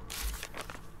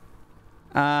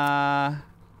 Arabella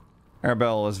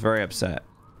was very upset.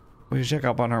 We should check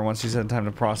up on her once she's had time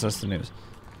to process the news.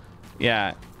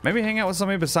 Yeah, maybe hang out with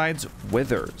somebody besides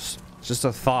Withers. Just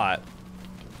a thought.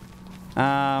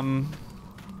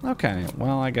 Okay,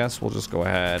 well, I guess we'll just go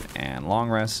ahead and long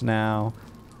rest now.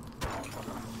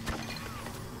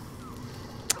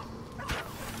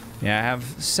 Yeah, I have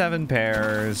 7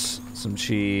 pears, some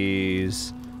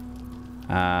cheese,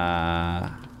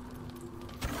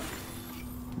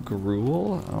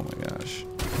 gruel? Oh my gosh.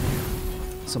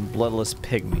 Some bloodless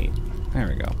pig meat. There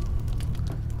we go.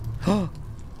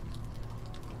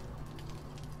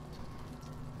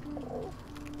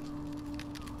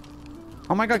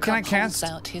 Oh my god, can I cast?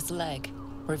 Out his leg,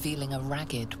 revealing a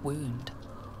ragged wound.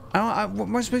 I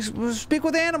must speak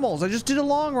with animals. I just did a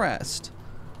long rest.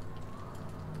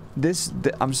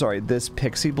 I'm sorry, this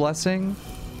pixie blessing?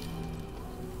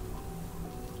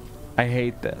 I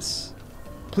hate this.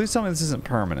 Please tell me this isn't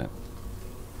permanent.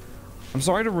 I'm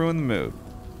sorry to ruin the mood.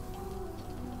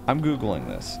 I'm Googling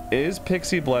this. Is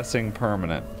pixie blessing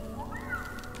permanent?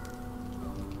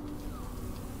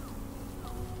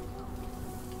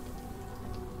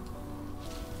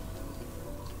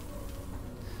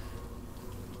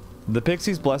 The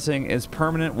Pixie's Blessing is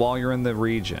permanent while you're in the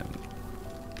region.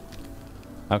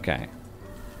 Okay.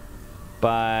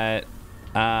 But,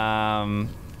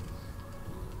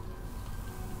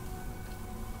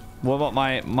 what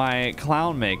about my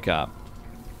clown makeup?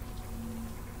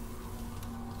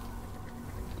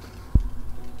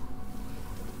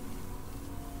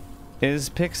 Is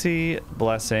Pixie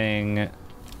Blessing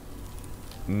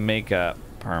makeup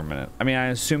permanent? I mean, I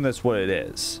assume that's what it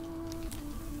is.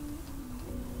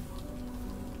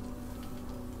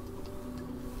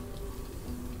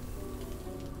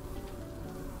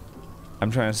 I'm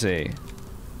trying to see.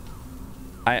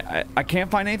 I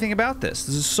can't find anything about this.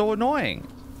 This is so annoying.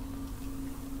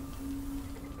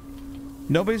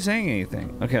 Nobody's saying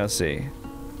anything. Okay, let's see.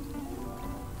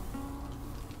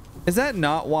 Is that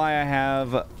not why I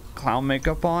have clown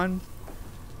makeup on?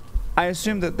 I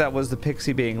assumed that was the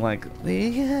pixie being like,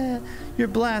 yeah, you're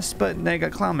blessed, but they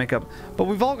got clown makeup. But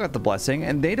we've all got the blessing,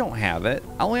 and they don't have it.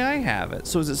 Only I have it.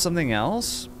 So is it something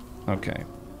else? Okay.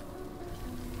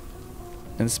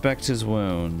 Inspect his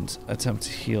wound. Attempt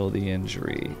to heal the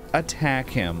injury. Attack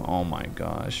him. Oh my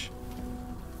gosh.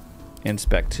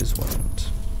 Inspect his wound.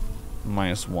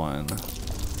 -1.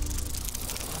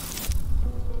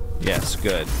 Yes,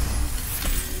 good.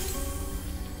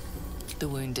 The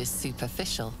wound is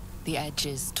superficial. The edge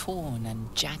is torn and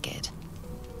jagged.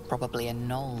 Probably a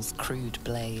Knoll's crude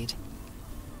blade.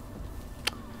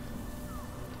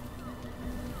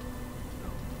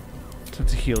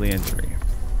 Attempt to heal the injury.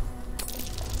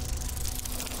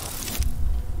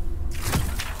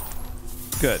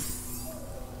 Good.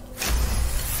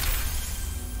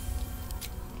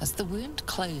 As the wound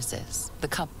closes, the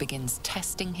cub begins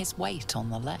testing his weight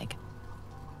on the leg.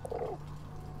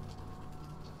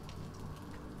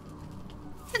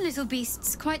 The little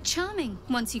beast's quite charming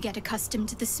once you get accustomed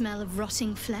to the smell of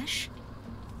rotting flesh.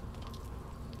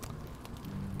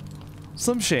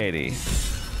 Slim Shady.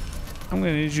 I'm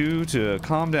gonna need you to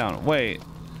calm down. Wait.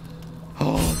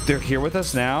 Oh, they're here with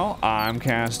us now? I'm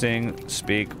casting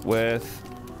Speak with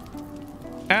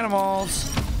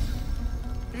Animals.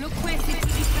 Look where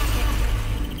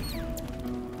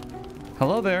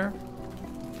Hello there.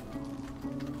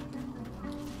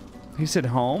 He said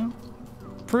home?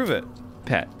 Prove it.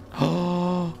 Pet.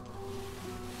 Oh.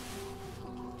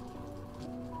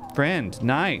 Friend,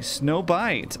 nice. No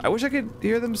bite. I wish I could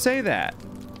hear them say that.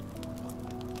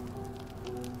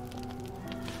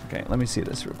 Okay, let me see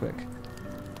this real quick.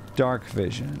 Dark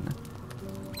vision.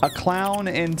 A clown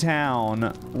in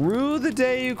town. Rue the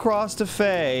day you crossed a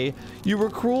fae. You were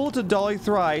cruel to Dolly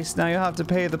thrice. Now you have to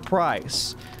pay the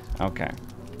price. Okay.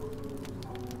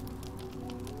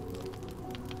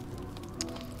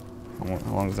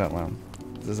 How long does that last?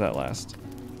 Does that last?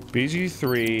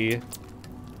 BG3.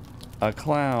 A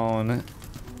clown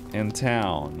in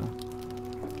town.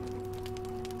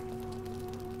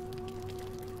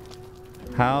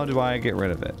 How do I get rid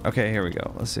of it? Okay, here we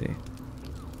go. Let's see.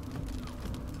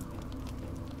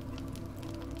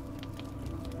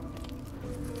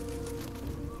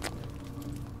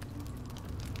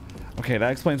 Okay,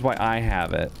 that explains why I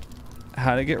have it.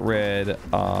 How to get rid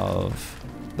of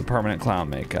the permanent clown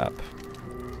makeup.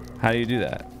 How do you do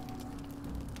that?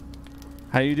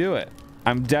 How do you do it?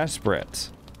 I'm desperate.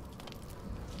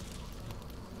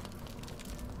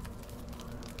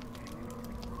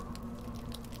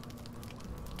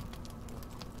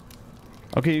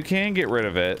 Okay, you can get rid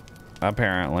of it,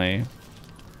 apparently.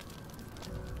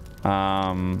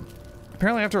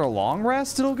 Apparently after a long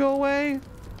rest, it'll go away.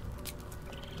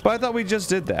 But I thought we just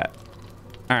did that.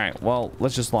 Alright, well,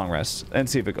 let's just long rest and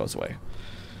see if it goes away.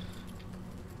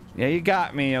 Yeah, you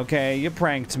got me, okay? You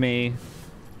pranked me.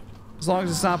 As long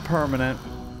as it's not permanent.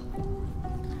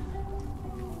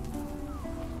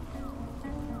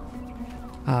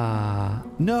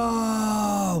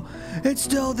 No! It's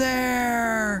still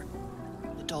there!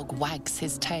 The dog wags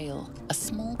his tail. A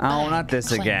small Oh, bag not this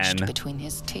clenched again. between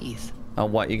his teeth. Oh,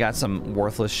 what? You got some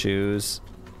worthless shoes?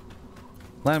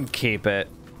 Let him keep it.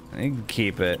 You can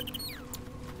keep it.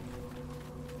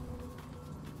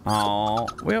 Oh,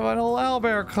 we have an old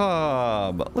owlbear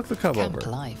cub. Look the cub Camp over.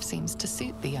 life seems to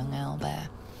suit the young owlbear.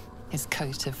 His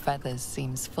coat of feathers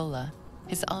seems fuller.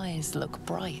 His eyes look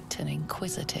bright and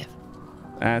inquisitive.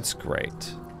 That's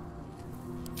great.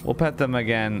 We'll pet them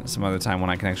again some other time when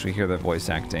I can actually hear their voice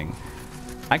acting.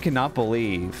 I cannot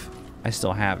believe I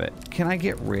still have it. Can I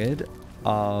get rid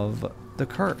of the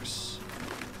curse?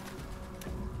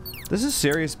 This is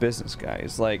serious business,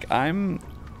 guys. Like, I'm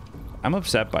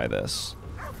upset by this.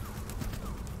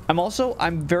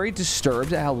 I'm very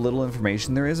disturbed at how little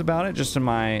information there is about it, just in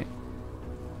my...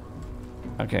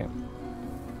 Okay.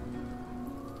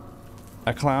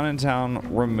 A clown in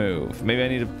town, remove. Maybe I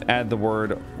need to add the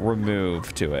word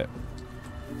remove to it.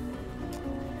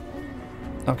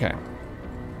 Okay.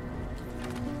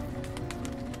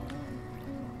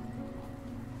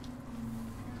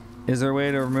 Is there a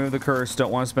way to remove the curse?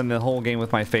 Don't want to spend the whole game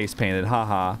with my face painted.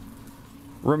 Haha.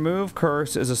 Remove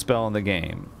curse is a spell in the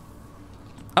game.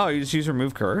 Oh, you just use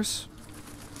remove curse?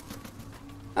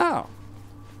 Oh.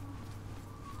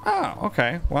 Oh,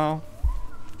 okay. Well.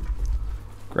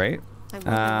 Great. I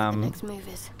wonder what the next move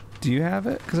is. Do you have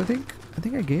it? Because I think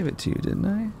I gave it to you, didn't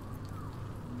I?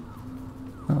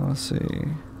 Oh, let's see.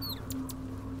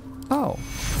 Oh.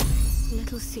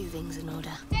 Little soothing's in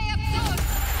order.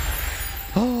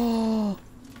 Oh.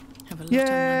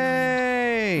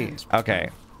 Yay! Okay.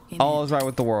 All is right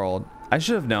with the world. I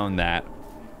should have known that.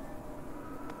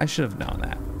 I should have known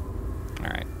that. All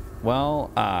right.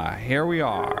 Well, here we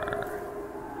are.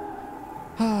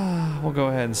 We'll go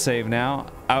ahead and save now.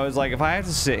 I was like, if I have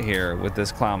to sit here with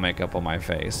this clown makeup on my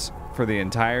face for the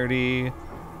entirety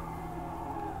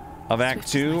of Act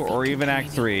 2 or even Act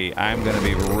 3, I'm going to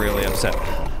be really upset.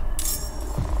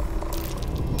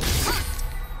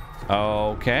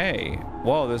 Okay.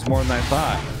 Whoa, there's more than I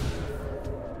thought.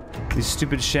 These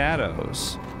stupid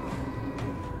shadows.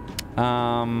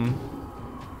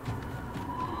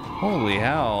 Holy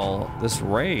hell. This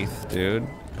wraith, dude.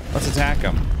 Let's attack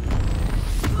him.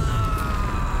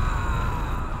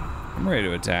 I'm ready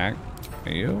to attack.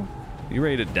 Are you? You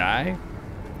ready to die?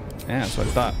 Yeah, that's what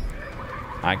I thought.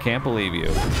 I can't believe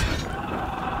you.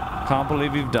 Can't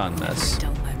believe you've done this.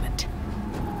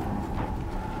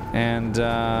 And,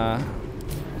 I'm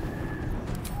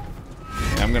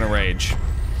gonna rage.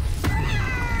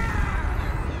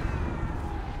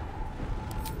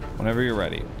 Whenever you're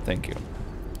ready. Thank you.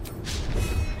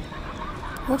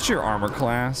 What's your armor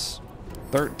class?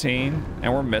 13,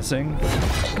 and we're missing.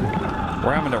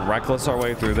 We're having to reckless our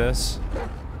way through this.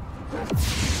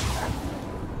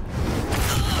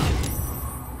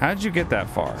 How did you get that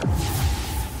far?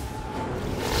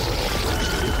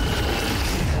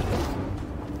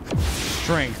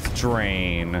 Strength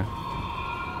drain.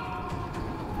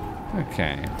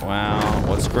 Okay, well,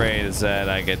 what's great is that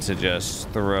I get to just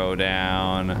throw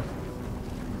down.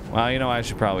 Well, you know what I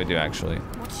should probably do, actually.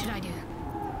 What should I do?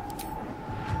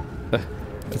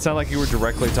 It sounded like you were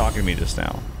directly talking to me just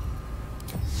now.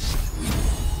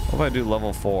 What if I do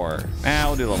level 4?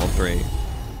 We'll do level 3.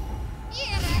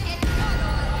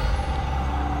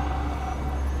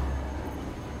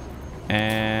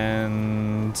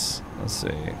 And let's see.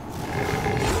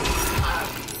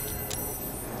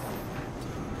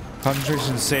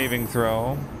 Concentration saving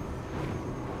throw.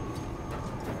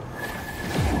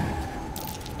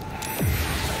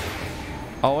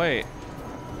 Oh wait.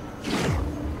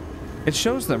 It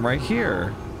shows them right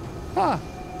here. Huh.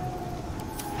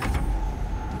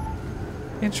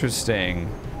 Interesting.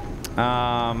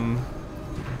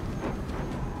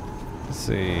 Let's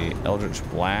see. Eldritch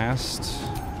Blast.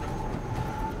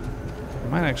 I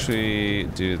might actually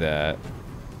do that.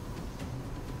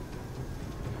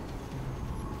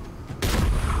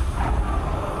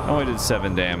 Only did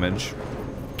 7 damage.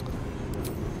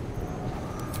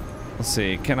 Let's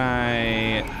see. Can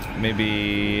I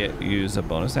maybe use a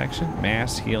bonus action?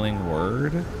 Mass Healing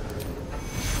Word?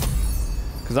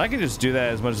 Because I can just do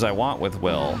that as much as I want with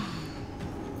Will.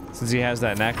 Since he has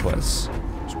that necklace.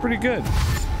 It's pretty good.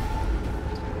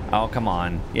 Oh, come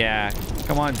on. Yeah.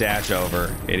 Come on, dash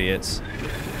over, idiots.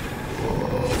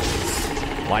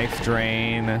 Life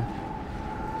Drain.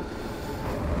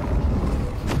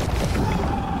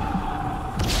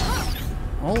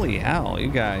 Holy hell, you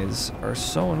guys are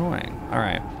so annoying. All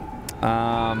right.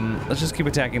 Let's just keep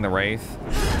attacking the Wraith.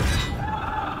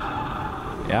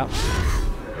 Yep.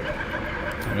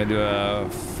 I'm gonna do a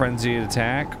frenzied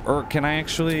attack. Or can I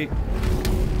actually...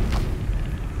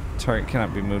 Target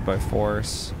cannot be moved by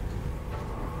force.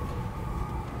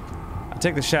 I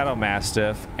take the Shadow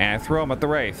Mastiff and I throw him at the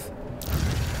Wraith.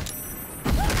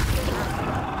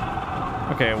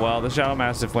 Okay, well, the Shadow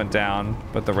Mastiff went down,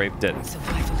 but the Wraith didn't.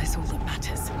 Survival is all that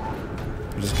matters.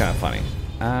 Which is kind of funny.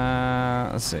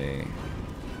 Let's see.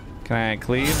 Can I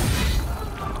cleave?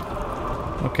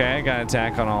 Okay, I got an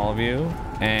attack on all of you.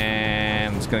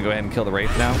 And I'm just gonna go ahead and kill the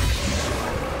Wraith now.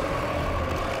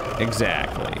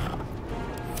 Exactly.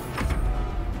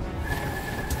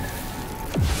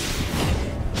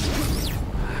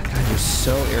 God, you're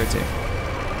so irritating.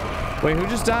 Wait, who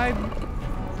just died?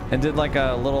 And did like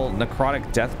a little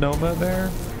necrotic death nova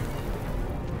there?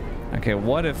 Okay,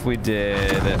 what if we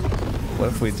did... What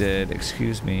if we did...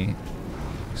 Excuse me.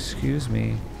 Excuse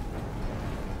me.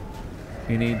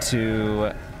 You need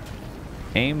to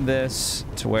aim this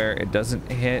to where it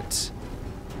doesn't hit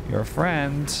your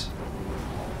friend.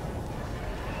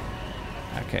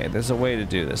 Okay, there's a way to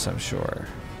do this, I'm sure.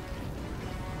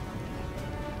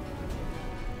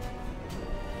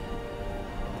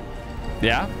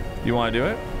 Yeah? You want to do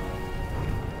it?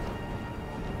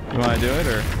 You want to do it,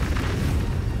 or?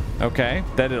 Okay,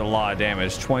 that did a lot of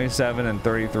damage. 27 and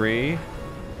 33.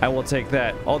 I will take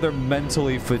that. Oh, they're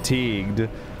mentally fatigued.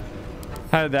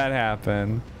 How did that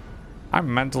happen?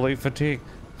 I'm mentally fatigued.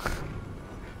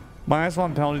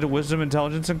 -1 penalty to wisdom,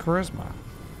 intelligence, and charisma.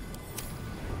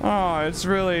 Oh, it's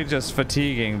really just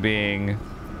fatiguing being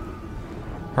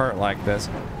hurt like this.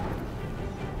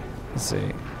 Let's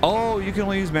see. Oh, you can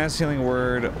only use Mass Healing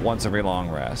Word once every long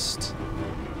rest.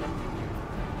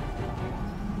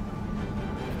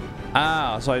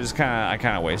 Ah, so I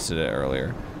kind of wasted it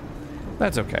earlier.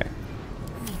 That's okay.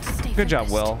 Good job,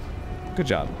 Will. Good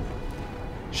job.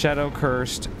 Shadow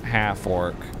Cursed Half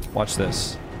Orc. Watch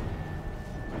this.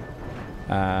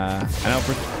 I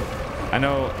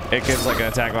know it gives like an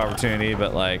attack of opportunity,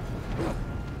 but like.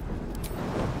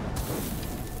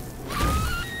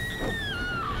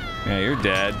 Yeah, you're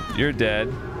dead. You're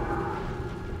dead.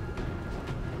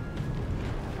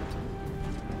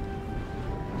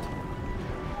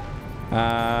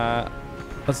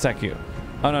 Let's attack you.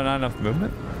 Oh no, not enough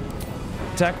movement.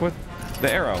 Attack with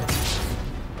the arrow.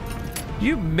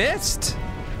 You missed.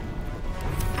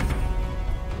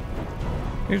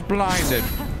 He's blinded.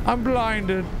 I'm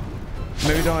blinded.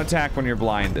 Maybe don't attack when you're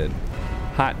blinded.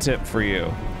 Hot tip for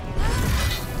you.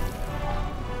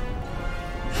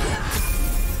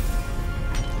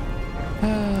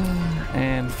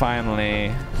 And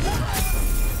finally,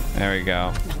 there we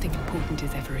go. Nothing important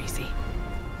is ever easy.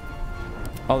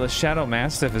 Oh, the Shadow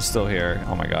Mastiff is still here.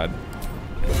 Oh my god.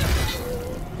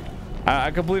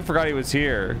 I completely forgot he was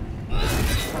here.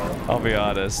 I'll be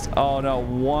honest. Oh no,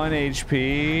 1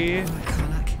 HP.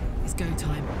 Karlak, it's go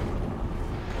time.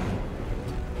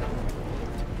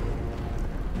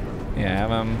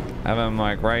 Yeah, have him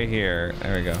like right here.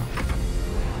 There we go.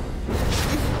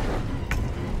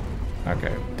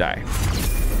 Okay, die.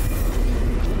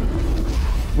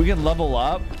 We can level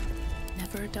up.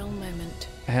 Never a dull moment.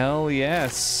 Hell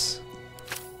yes.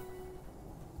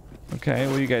 Okay,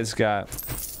 what do you guys got?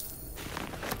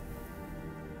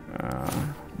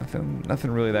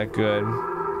 Nothing really that good.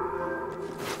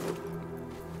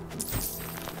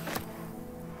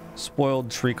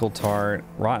 Boiled treacle tart,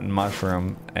 rotten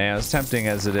mushroom, and as tempting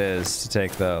as it is to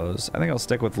take those, I think I'll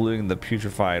stick with looting the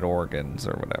putrefied organs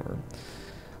or whatever.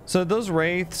 So those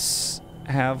wraiths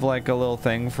have like a little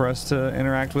thing for us to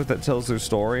interact with that tells their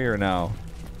story, or no?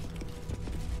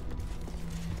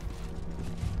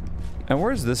 And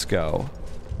where does this go?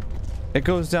 It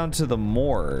goes down to the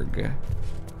morgue,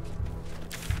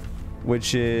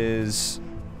 which is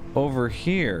over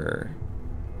here.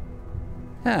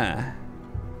 Huh.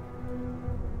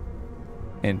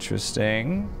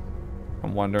 Interesting.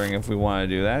 I'm wondering if we want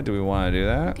to do that. Do we want to do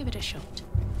that? Give it a shot.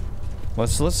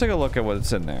 Let's take a look at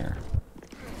what's in there.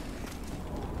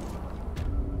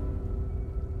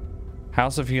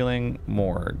 House of Healing,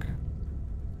 morgue.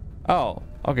 Oh,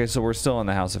 okay, so we're still in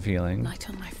the House of Healing. Light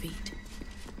on my feet.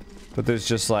 But there's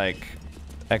just like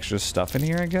extra stuff in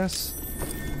here, I guess.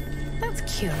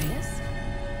 That's curious.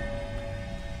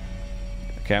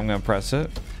 Okay, I'm gonna press it.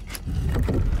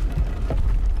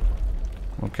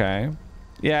 Okay.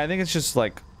 Yeah, I think it's just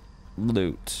like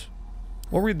loot.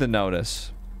 We'll read the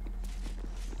notice.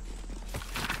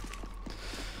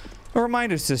 A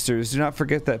reminder, sisters, do not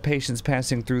forget that patients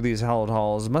passing through these hallowed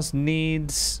halls must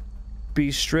needs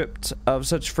be stripped of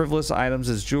such frivolous items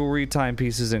as jewelry,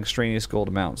 timepieces, and extraneous gold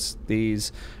amounts.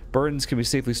 These burdens can be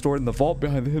safely stored in the vault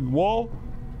behind the hidden wall,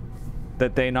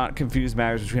 that they not confuse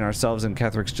matters between ourselves and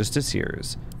Ketheric's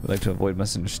justiciars. We'd like to avoid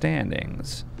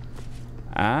misunderstandings.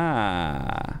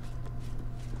 Ah.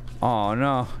 Oh,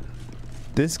 no.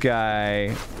 This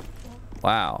guy.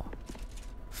 Wow.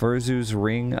 Furzu's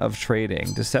Ring of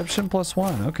Trading. Deception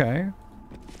 +1. Okay.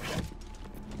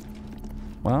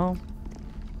 Well.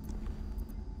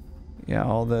 Yeah,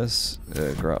 all this.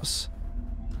 Gross.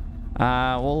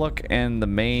 We'll look in the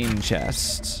main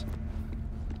chest.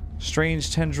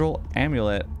 Strange Tendril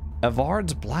Amulet.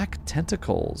 Avard's Black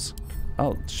Tentacles.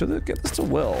 Oh, should I get this to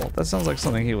Will? That sounds like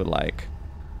something he would like.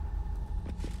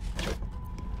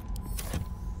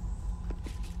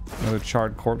 Another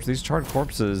charred corpse. These charred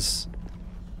corpses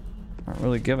aren't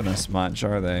really giving us much,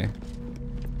 are they?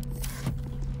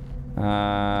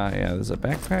 Yeah, there's a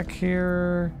backpack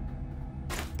here.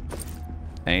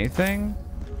 Anything?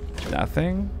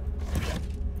 Nothing?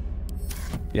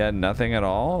 Yeah, nothing at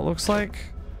all, it looks like.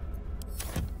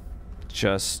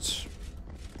 Just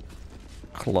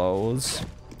clothes.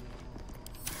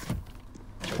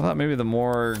 I thought maybe the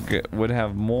morgue would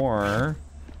have more.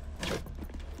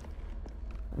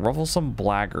 Rufflesome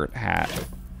Blackguard hat.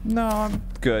 No, I'm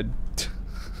good.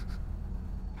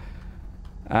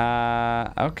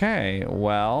 Okay,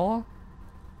 well,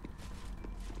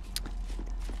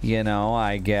 you know,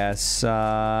 I guess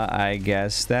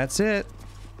that's it.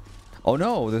 Oh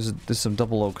no, there's some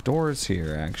double oak doors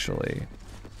here, actually.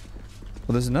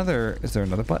 Well, there's another. Is there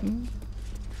another button?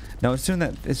 No, it's doing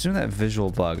that. It's doing that visual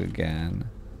bug again.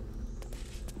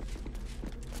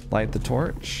 Light the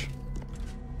torch.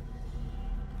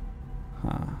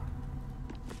 Huh.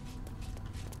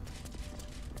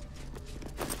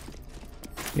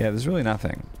 Yeah, there's really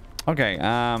nothing. Okay,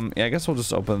 yeah, I guess we'll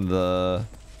just open the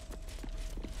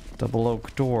double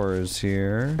oak doors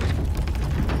here.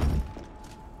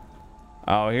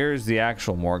 Oh, here's the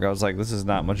actual morgue. I was like, this is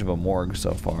not much of a morgue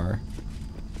so far.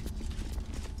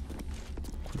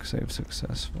 Quick save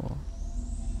successful.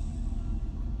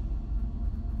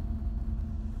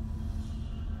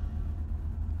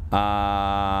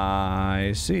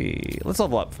 I see. Let's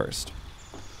level up first.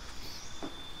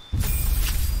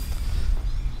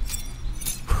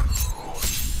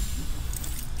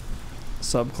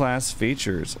 Subclass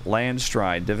features.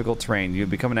 Landstride, difficult terrain. You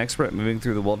become an expert at moving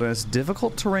through the wilderness.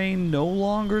 Difficult terrain no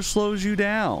longer slows you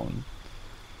down.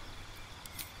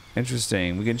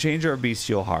 Interesting. We can change our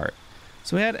bestial heart.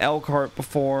 So we had elk heart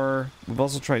before. We've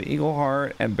also tried eagle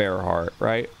heart and bear heart,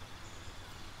 right?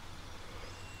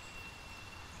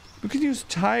 We could use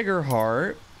tiger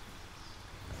heart.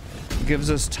 It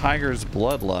gives us tiger's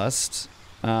bloodlust.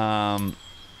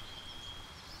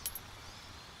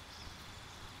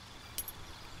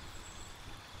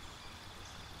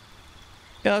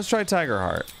 Yeah, let's try Tiger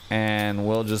Heart. And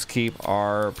we'll just keep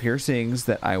our piercings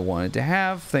that I wanted to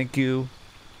have. Thank you.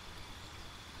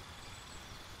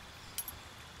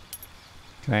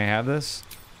 Can I have this?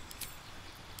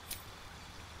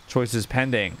 Choices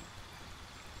pending.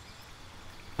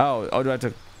 Oh, do I have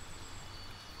to...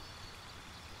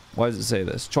 Why does it say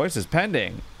this? Choices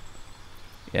pending.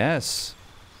 Yes.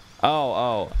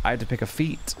 Oh, I had to pick a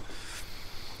feat.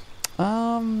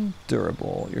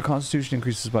 Durable. Your constitution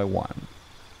increases by 1.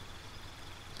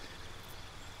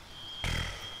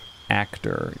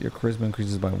 Actor. Your charisma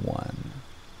increases by 1.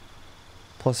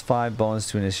 +5 bonus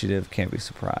to initiative. Can't be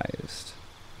surprised.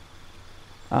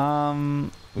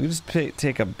 We can just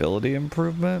take ability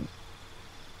improvement.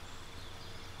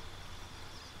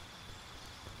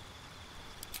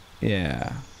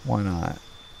 Yeah, why not?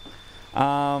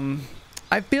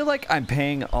 I feel like I'm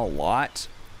paying a lot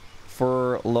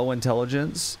for low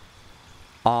intelligence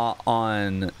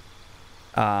on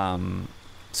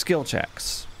skill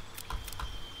checks.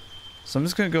 So I'm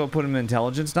just gonna go put him in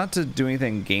intelligence, not to do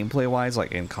anything gameplay wise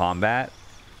like in combat,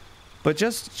 but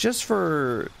just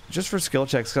for skill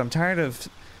checks, 'cause I'm tired of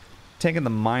taking the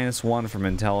 -1 from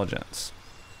intelligence.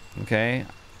 Okay,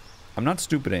 I'm not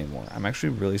stupid anymore. I'm actually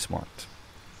really smart.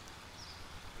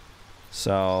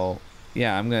 So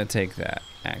yeah, I'm gonna take that.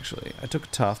 Actually, I took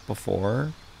tough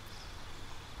before,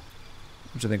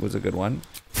 which I think was a good one.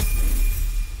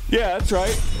 Yeah, that's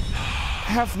right.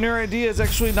 Hafnir idea is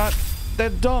actually not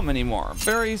that dumb anymore.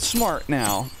 Very smart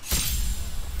now.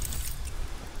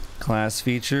 Class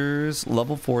features,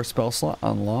 level 4 spell slot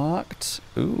unlocked.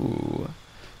 Ooh.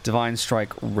 Divine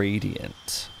Strike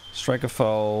Radiant. Strike a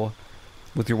foe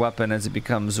with your weapon as it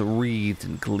becomes wreathed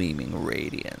in gleaming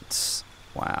radiance.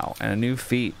 Wow. And a new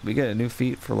feat. We get a new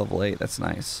feat for level 8. That's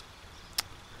nice.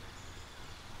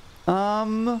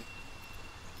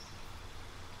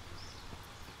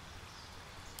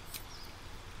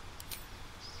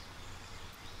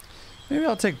 Maybe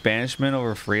I'll take banishment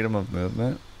over freedom of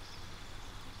movement.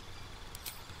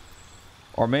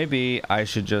 Or maybe I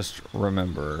should just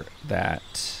remember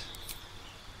that.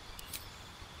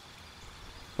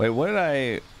 Wait, what did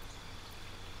I...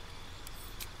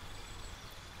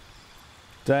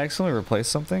 Did I accidentally replace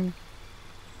something?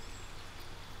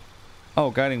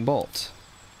 Oh, Guiding Bolt.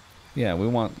 Yeah, we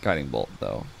want Guiding Bolt,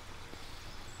 though.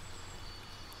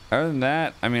 Other than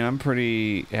that, I mean, I'm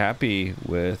pretty happy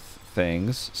with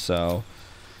things, so...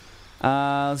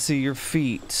 let's see, your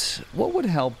feet. What would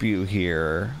help you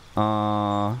here?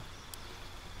 I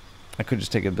could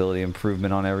just take ability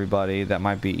improvement on everybody. That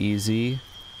might be easy.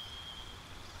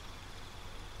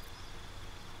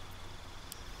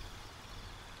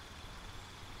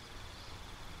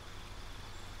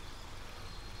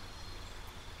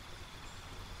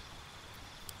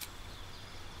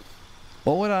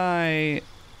 What would I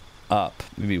up?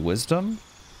 Maybe wisdom?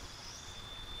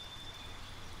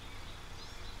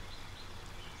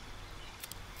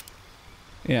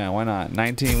 Yeah, why not?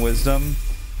 19 wisdom.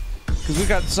 Because we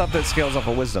got stuff that scales off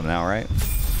of wisdom now, right?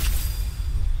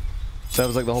 So that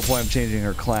was like the whole point of changing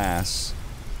her class.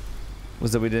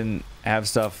 Was that we didn't have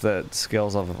stuff that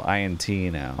scales off of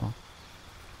INT now.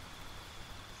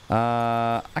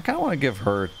 I kind of want to give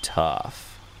her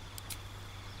tough.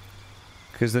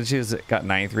 Because then she's got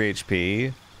 93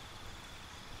 HP.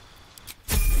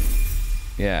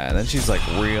 Yeah, and then she's like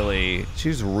really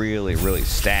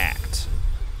stacked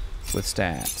with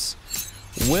stats.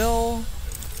 Will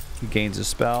gains a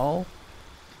spell.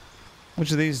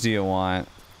 Which of these do you want?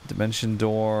 Dimension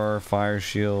Door, Fire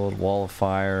Shield, Wall of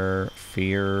Fire,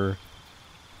 Fear.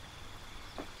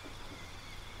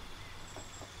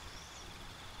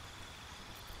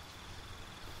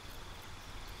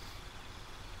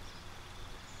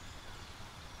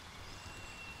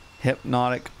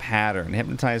 Hypnotic Pattern.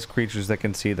 Hypnotize creatures that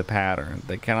can see the pattern.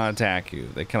 They cannot attack you.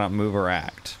 They cannot move or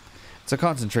act. It's a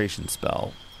concentration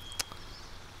spell.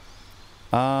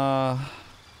 I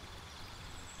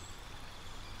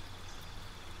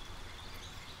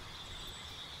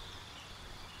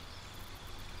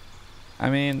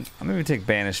mean, I'm gonna take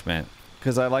banishment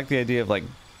because I like the idea of like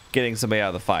getting somebody out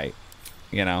of the fight,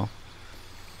 you know.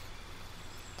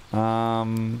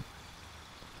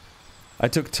 I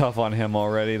took tough on him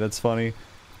already. That's funny.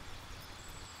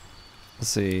 Let's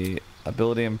see,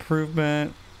 ability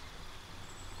improvement.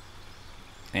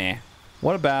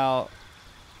 What about?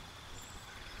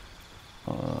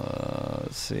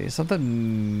 Let's see,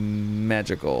 something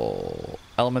magical.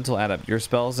 Elemental Adept. Your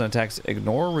spells and attacks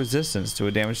ignore resistance to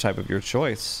a damage type of your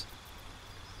choice.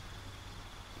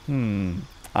 I'm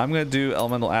gonna do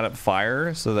Elemental Adept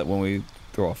Fire so that when we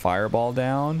throw a fireball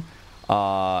down,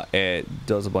 it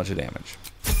does a bunch of damage.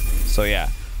 So yeah,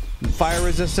 fire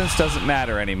resistance doesn't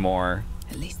matter anymore.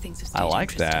 At least things have I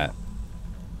like that.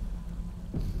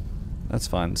 That's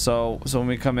fun. So when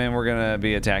we come in, we're gonna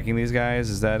be attacking these guys.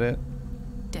 Is that it?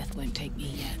 Death won't take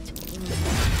me yet.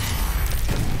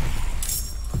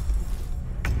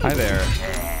 Hi there.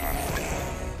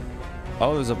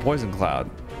 Oh, there's a poison cloud.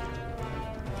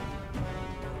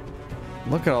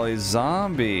 Look at all these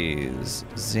zombies.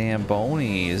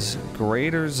 Zambonis.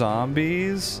 Greater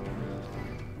zombies.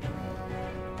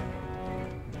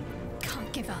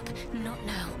 Can't give up. Not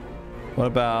now. What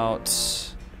about...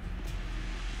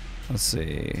 Let's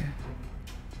see.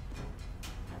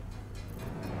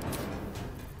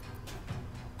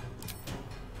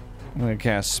 gonna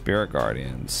cast Spirit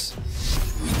Guardians.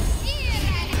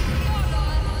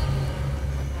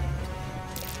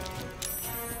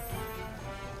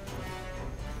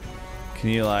 Can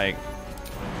you like...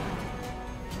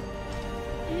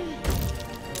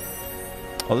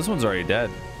 Oh, this one's already dead.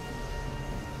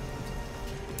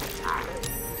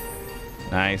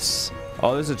 Nice.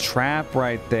 Oh, there's a trap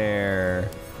right there.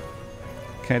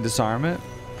 Can I disarm it?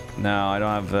 No, I don't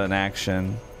have an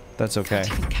action. That's okay.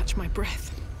 Can't even catch my breath.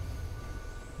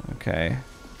 Okay.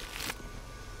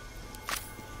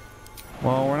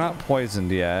 Well, we're not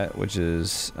poisoned yet, which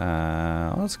is...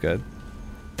 well, that's good.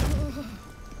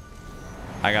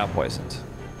 I got poisoned.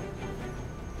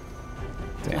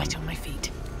 Damn. Light on my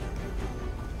feet.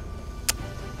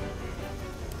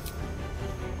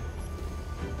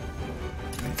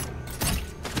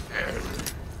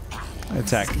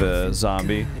 Attack the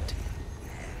zombie.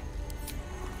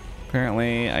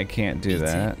 Apparently, I can't do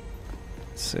that.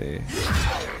 Let's see.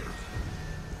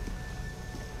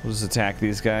 We'll just attack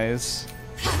these guys.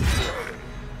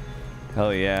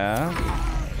 Hell yeah.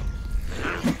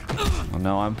 Oh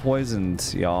no, I'm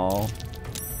poisoned, y'all.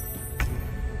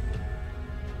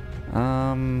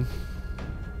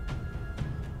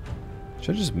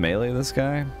 Should I just melee this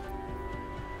guy?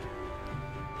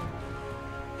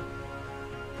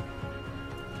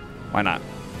 Why not?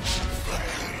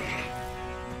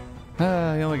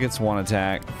 He only gets one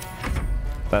attack.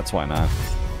 That's why not.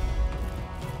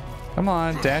 Come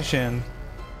on, dash in.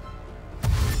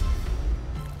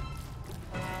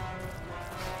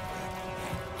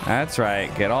 That's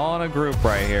right. Get all in a group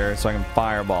right here so I can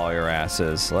fireball your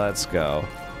asses. Let's go.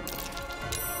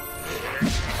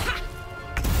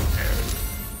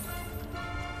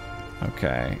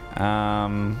 Okay.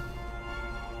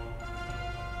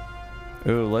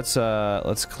 Ooh,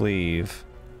 let's cleave.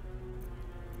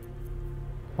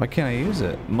 Why can't I use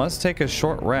it? Must take a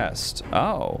short rest.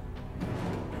 Oh.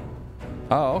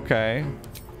 Oh, okay.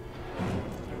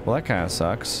 Well, that kind of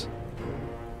sucks.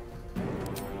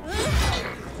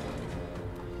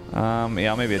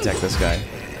 Yeah, I'll maybe attack this guy.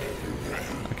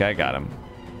 Okay, I got him.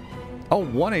 Oh,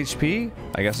 1 HP?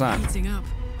 I guess not. Heating up.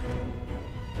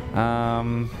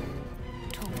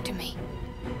 Talk to me.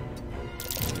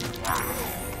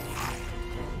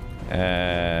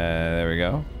 There we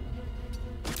go.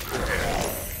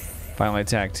 Finally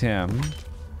attacked him.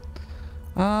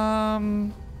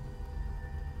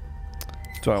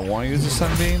 Do I want to use the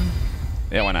sunbeam?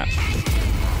 Yeah, why not?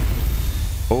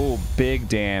 Oh, big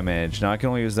damage. Now I can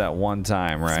only use that one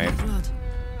time, right?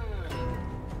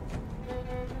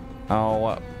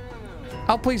 Oh,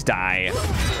 oh, please die.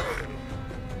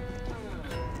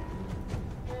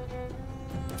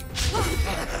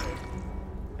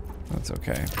 That's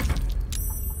okay.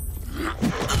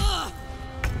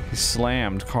 He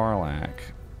slammed Karlach.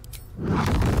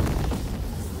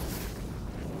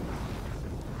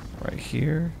 Right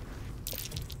here.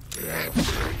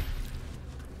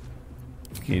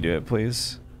 Can you do it,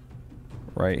 please?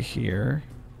 Right here.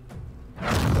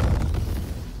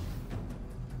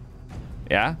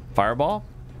 Yeah, fireball.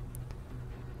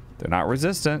 They're not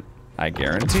resistant. I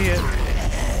guarantee it.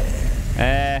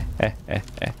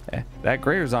 That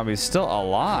greater zombie is still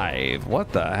alive.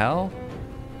 What the hell?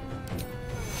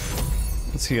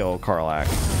 Let's heal Karlach.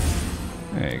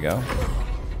 There you go.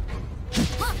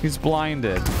 He's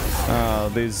blinded.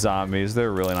 Oh, these zombies.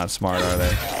 They're really not smart, are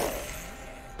they?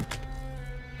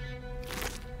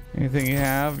 Anything you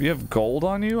have? You have gold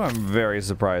on you? I'm very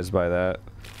surprised by that.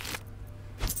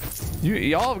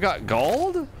 Y'all have got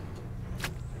gold?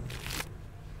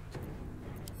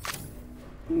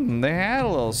 They had a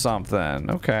little something.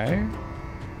 Okay.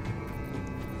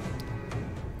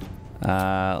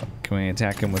 Can we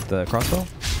attack him with the crossbow?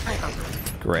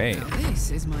 Great. This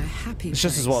is my happy It's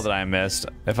just as well that I missed.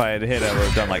 If I had hit, I would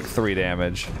have done like 3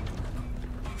 damage.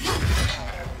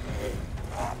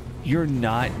 You're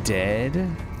not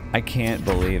dead? I can't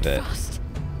believe it.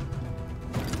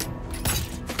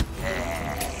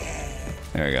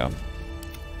 There we go.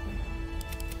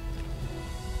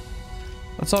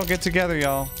 Let's all get together,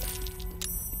 y'all.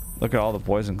 Look at all the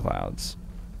poison clouds.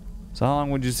 So how long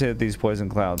would you say that these poison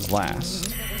clouds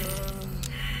last?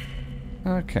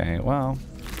 Okay, well.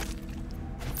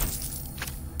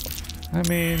 I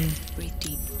mean... Breathe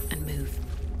deep and move.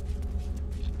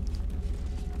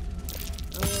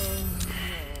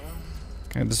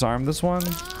 Can I disarm this one?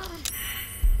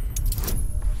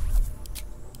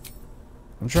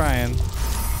 I'm trying.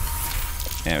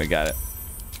 Yeah, we got it.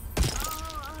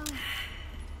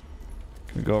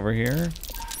 Can we go over here?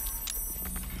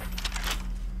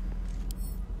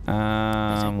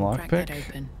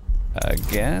 Lockpick.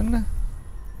 Again?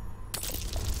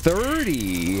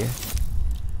 30!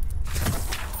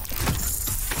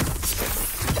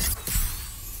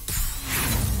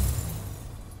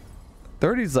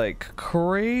 30's like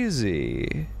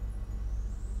crazy.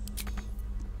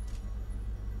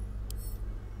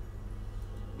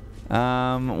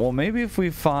 Well, maybe if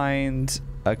we find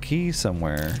a key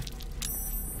somewhere.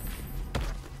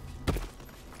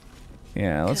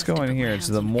 Yeah, let's go in here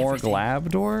to the morgue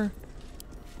lab door.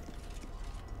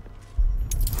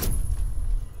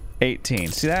 18.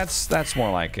 See, that's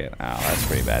more like it. Oh, that's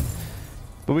pretty bad.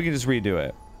 But we can just redo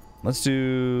it. Let's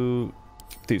do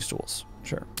thieves' tools.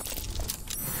 Sure.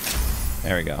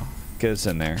 There we go. Get us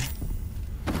in there.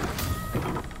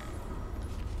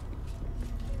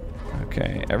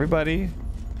 Okay, everybody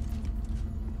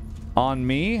on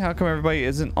me? How come everybody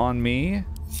isn't on me?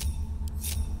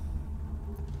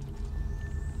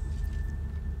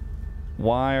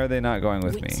 Why are they not going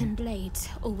with Wits me? and blades,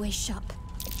 always sharp.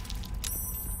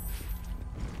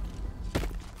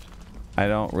 I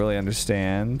don't really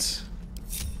understand.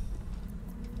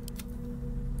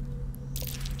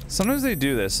 Sometimes they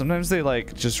do this. Sometimes they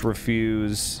like just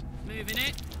refuse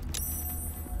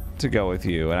to go with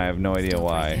you, and I have no idea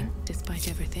why. Despite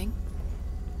everything.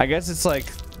 I guess it's like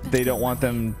they don't want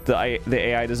them. The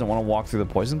AI doesn't want to walk through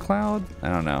the poison cloud. I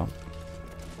don't know.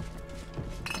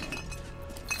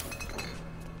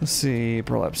 Let's see,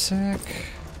 prolapsic.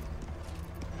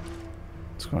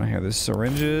 What's going on here? There's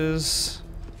syringes.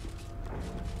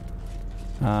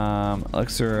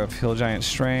 Elixir of Heal Giant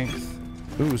Strength.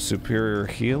 Ooh, superior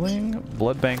healing.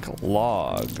 Blood bank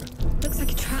log. Looks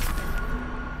like a trap.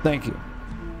 Thank you.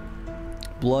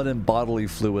 Blood and bodily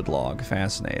fluid log.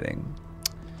 Fascinating.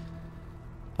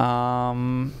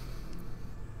 No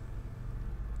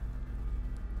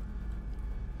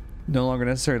longer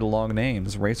necessary to log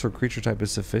names. Race or creature type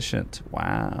is sufficient.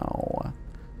 Wow.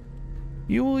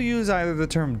 You will use either the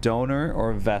term donor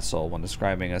or vessel when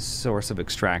describing a source of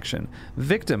extraction.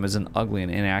 Victim is an ugly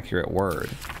and inaccurate word.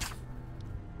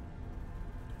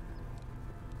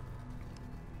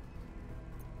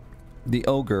 The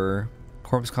ogre.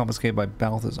 Corpse confiscated by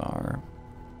Balthazar.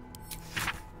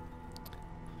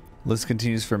 List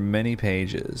continues for many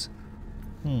pages.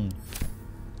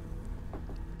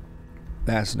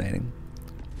 Fascinating.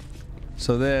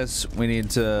 So this, we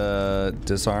need to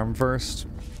disarm first.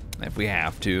 If we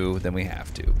have to, then we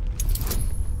have to.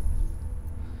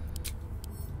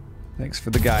 Thanks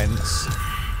for the guidance.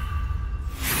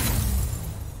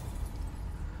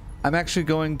 I'm actually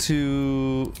going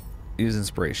to use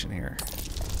inspiration here.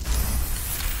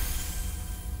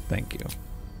 Thank you.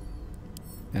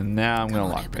 And now I'm going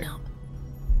to lockpick.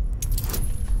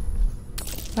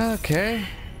 Okay.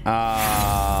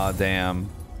 Ah, damn.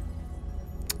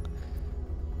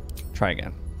 Try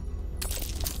again.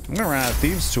 I'm gonna run out of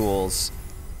thieves' tools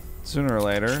sooner or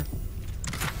later.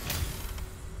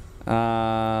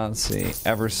 Let's see.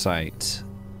 Eversight.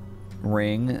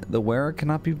 Ring. The wearer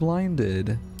cannot be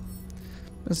blinded.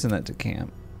 Let's send that to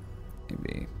camp.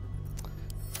 Maybe.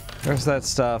 The rest of that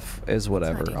stuff is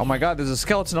whatever. Oh my god, there's a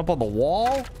skeleton up on the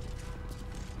wall?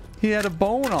 He had a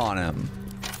bone on him.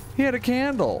 He had a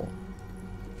candle.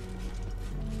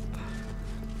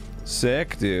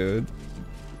 Sick, dude.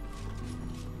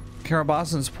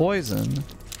 Karabasan's poison.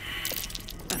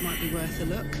 That might be worth a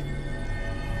look.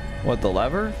 What, the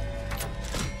lever?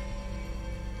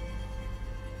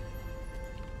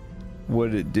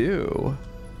 What did it do?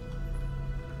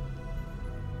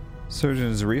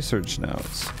 Surgeon's research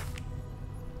notes.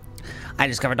 I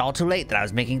discovered all too late that I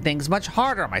was making things much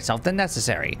harder on myself than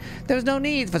necessary. There was no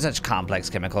need for such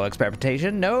complex chemical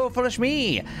experimentation. No, foolish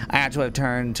me! I had to have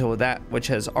turned to that which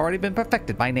has already been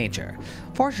perfected by nature.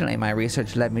 Fortunately, my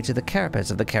research led me to the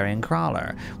carapace of the carrion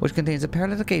crawler, which contains a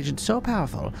paralytic agent so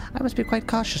powerful, I must be quite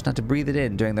cautious not to breathe it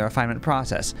in during the refinement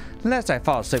process, lest I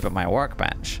fall asleep at my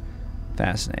workbench.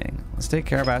 Fascinating. Let's take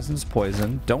Karabasan's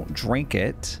poison. Don't drink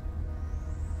it.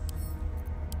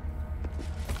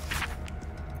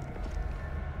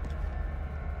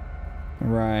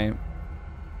 Right.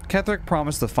 Ketheric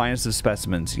promised the finest of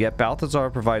specimens, yet Balthazar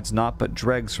provides naught but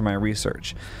dregs for my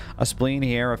research. A spleen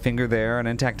here, a finger there, an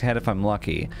intact head if I'm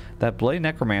lucky. That bloody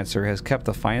necromancer has kept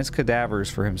the finest cadavers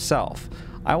for himself.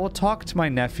 I will talk to my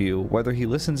nephew. Whether he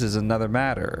listens is another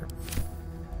matter.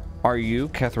 Are you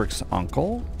Ketheric's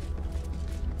uncle?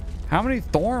 How many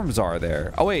Thorms are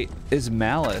there? Oh wait, is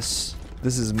Malice.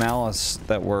 This is Malice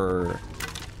that we're...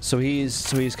 So he's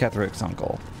Ketheric's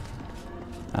uncle.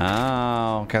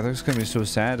 Oh, Ketheric's gonna be so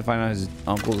sad to find out his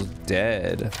uncle's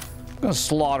dead. I'm gonna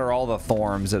slaughter all the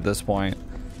Thorms at this point.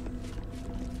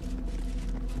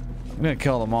 I'm gonna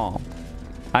kill them all.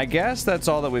 I guess that's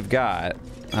all that we've got.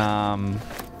 There's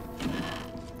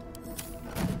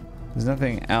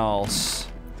nothing else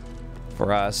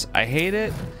for us. I hate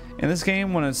it in this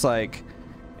game when it's like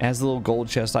It has the little gold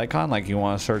chest icon, like you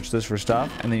want to search this for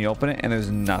stuff, and then you open it and there's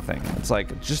nothing. It's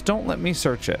like, just don't let me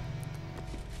search it.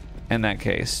 In that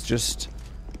case, just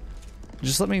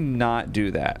let me not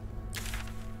do that.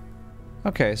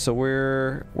 Okay, so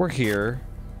we're here.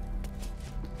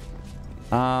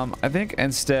 I think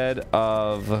instead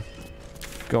of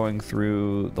going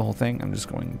through the whole thing, I'm just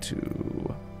going to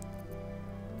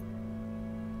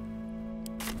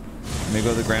maybe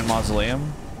go to the Grand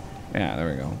Mausoleum. Yeah,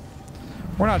 there we go.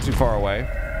 We're not too far away.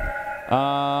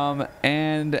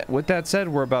 And with that said,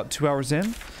 we're about 2 hours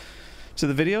in to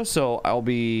the video, so I'll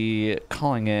be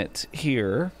calling it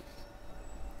here.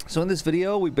 So in this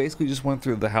video, we basically just went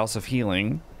through the House of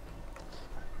Healing.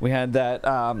 We had that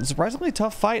surprisingly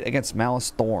tough fight against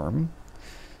Malice Thorm.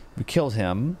 We killed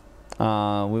him.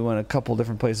 We went a couple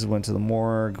different places, went to the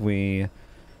morgue. We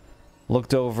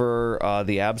looked over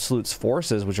the Absolute's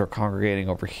forces, which are congregating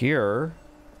over here.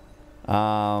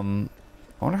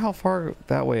 I wonder how far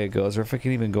that way it goes, or if I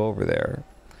can even go over there.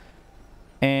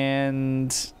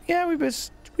 And yeah, we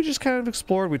just kind of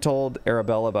explored. We told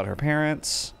Arabella about her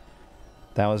parents.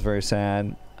 That was very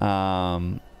sad.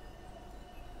 And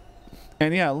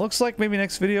yeah, it looks like maybe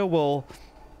next video we'll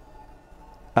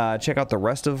check out the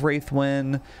rest of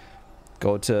Wraithwyn,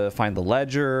 go to find the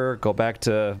ledger, go back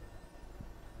to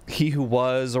He Who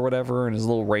Was or whatever, and his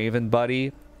little raven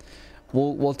buddy.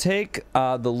 We'll take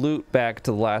the loot back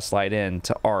to the Last Light Inn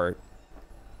to Art.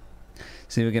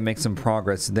 See if we can make some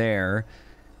progress there.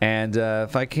 And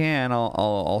if I can, I'll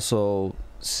also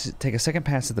take a second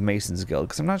pass at the Masons Guild,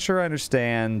 because I'm not sure I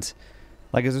understand.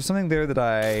 Like, is there something there that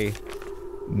I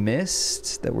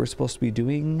missed that we're supposed to be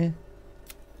doing?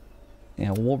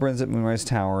 Yeah, Wolbrand's at Moonrise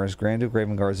Towers, Grand Duke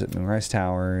Ravenguard's at Moonrise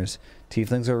Towers,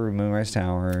 Tieflings are at Moonrise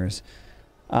Towers.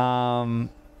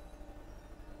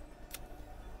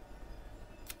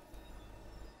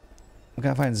 We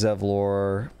gotta find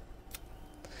Zevlor.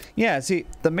 Yeah, see,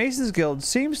 the Masons Guild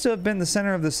seems to have been the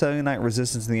center of the Selûnite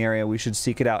resistance in the area. We should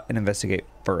seek it out and investigate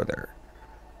further.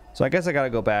 So I guess I gotta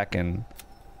go back and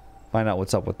find out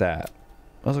what's up with that.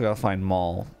 Also gotta find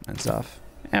Maul and stuff.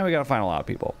 And we gotta find a lot of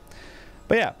people.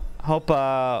 But yeah, hope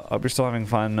you're still having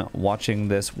fun watching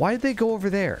this. Why did they go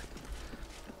over there?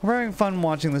 We're having fun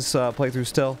watching this playthrough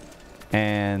still.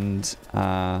 And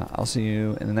I'll see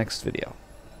you in the next video.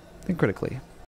 Think critically.